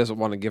to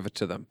give it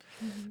to them.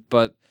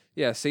 But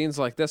yeah, scenes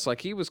like this,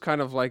 he was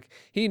kind of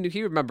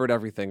he remembered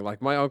everything.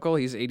 My uncle,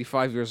 he's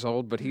 85 years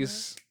old, but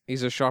he's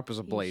as sharp as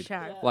a blade.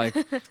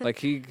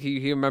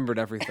 He remembered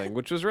everything,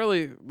 which was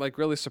really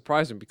really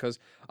surprising, because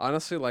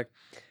honestly,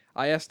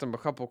 I asked him a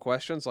couple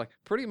questions.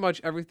 Pretty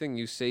much everything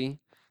you see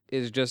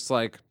is just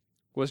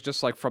was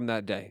just from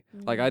that day.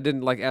 I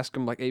didn't ask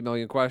him 8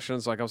 million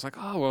questions. I was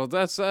oh well,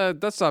 that's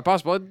not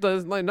possible. It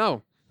doesn't,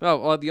 no.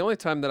 Well, the only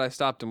time that I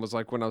stopped him was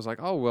when I was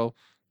oh well,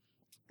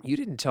 you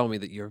didn't tell me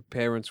that your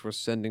parents were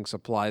sending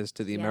supplies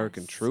to the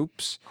American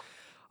troops.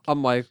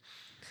 I'm like,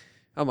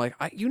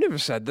 you never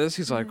said this.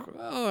 He's like,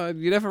 oh,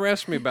 you never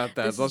asked me about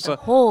that. This is the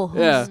whole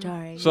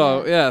story.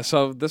 So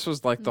so this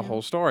was the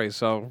whole story.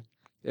 So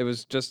it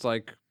was just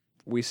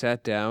we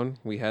sat down,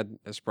 we had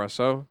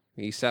espresso.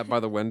 He sat by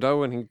the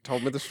window and he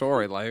told me the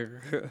story.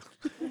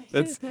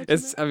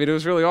 It's. I mean, it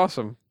was really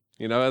awesome.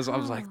 As I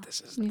was like,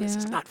 this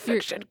is not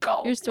fiction.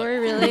 Go. Your story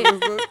really.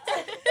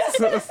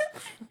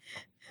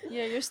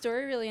 Yeah, your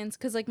story really,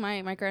 because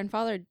my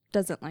grandfather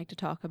doesn't like to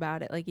talk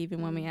about it.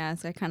 Even when we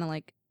ask, I kind of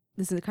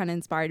this is kind of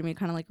inspired me to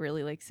kind of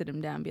really sit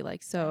him down and be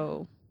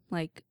so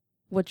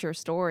what's your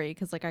story?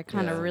 Because I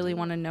kind of really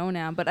want to know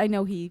now, but I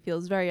know he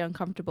feels very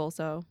uncomfortable.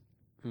 So.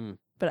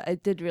 But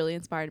it did really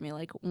inspire me,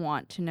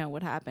 want to know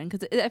what happened.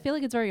 Because I feel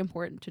it's very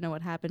important to know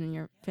what happened in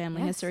your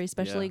family history,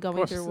 especially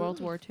going through World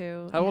War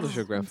II. How old is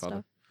your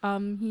grandfather?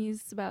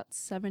 He's about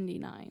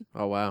 79.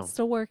 Oh, wow.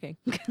 Still working.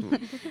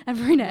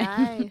 Every day.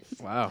 Nice.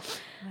 Wow.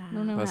 I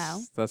don't know how.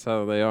 That's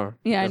how they are.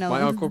 Yeah, if I know.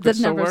 my uncle could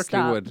still work,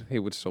 he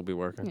would still be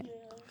working.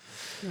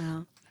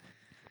 Yeah.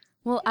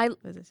 Well, What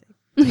was I saying?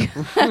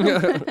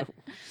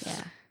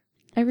 Yeah.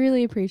 I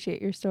really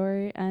appreciate your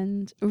story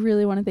and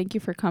really want to thank you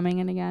for coming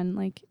in again.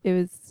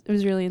 It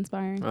was really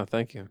inspiring. Oh,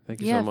 thank you.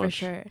 Thank you so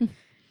much. Yeah, for sure.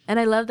 And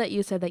I love that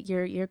you said that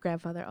your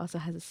grandfather also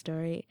has a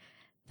story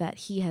that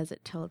he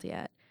hasn't told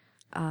yet.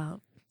 Yeah.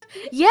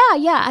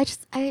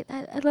 I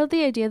love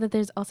the idea that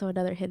there's also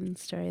another hidden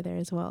story there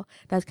as well.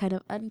 That's kind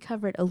of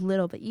uncovered a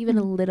little bit, even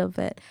a little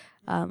bit,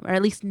 or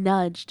at least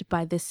nudged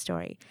by this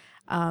story.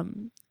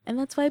 And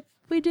that's why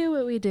we do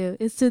what we do,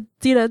 is to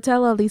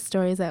tell all these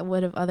stories that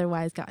would have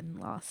otherwise gotten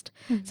lost.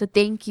 So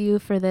thank you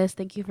for this.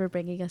 Thank you for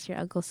bringing us your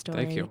uncle's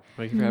story. Thank you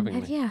for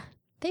having me. Yeah,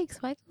 thanks,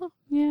 Michael.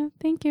 Yeah,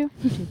 thank you.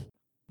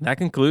 That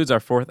concludes our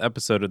 4th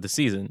episode of the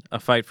season,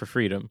 A Fight for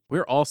Freedom.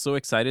 We're all so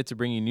excited to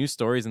bring you new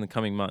stories in the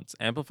coming months,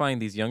 amplifying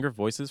these younger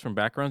voices from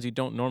backgrounds you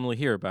don't normally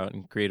hear about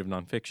in creative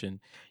nonfiction.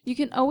 You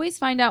can always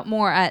find out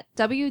more at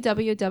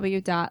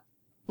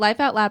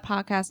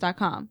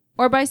www.lifeoutloudpodcast.com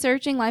or by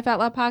searching Life Out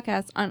Loud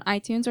Podcast on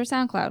iTunes or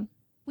SoundCloud.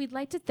 We'd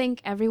like to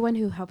thank everyone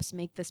who helps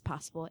make this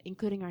possible,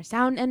 including our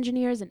sound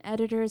engineers and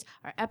editors,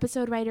 our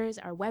episode writers,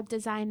 our web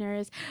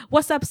designers.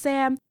 What's up,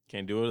 Sam?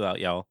 Can't do it without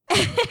y'all.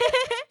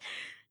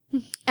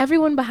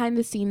 Everyone behind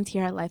the scenes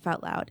here at Life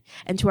Out Loud.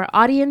 And to our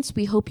audience,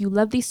 we hope you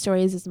love these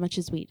stories as much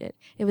as we did.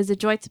 It was a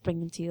joy to bring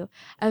them to you.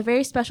 A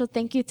very special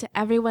thank you to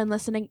everyone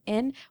listening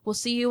in. We'll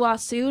see you all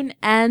soon,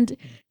 and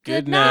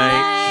Good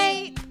night.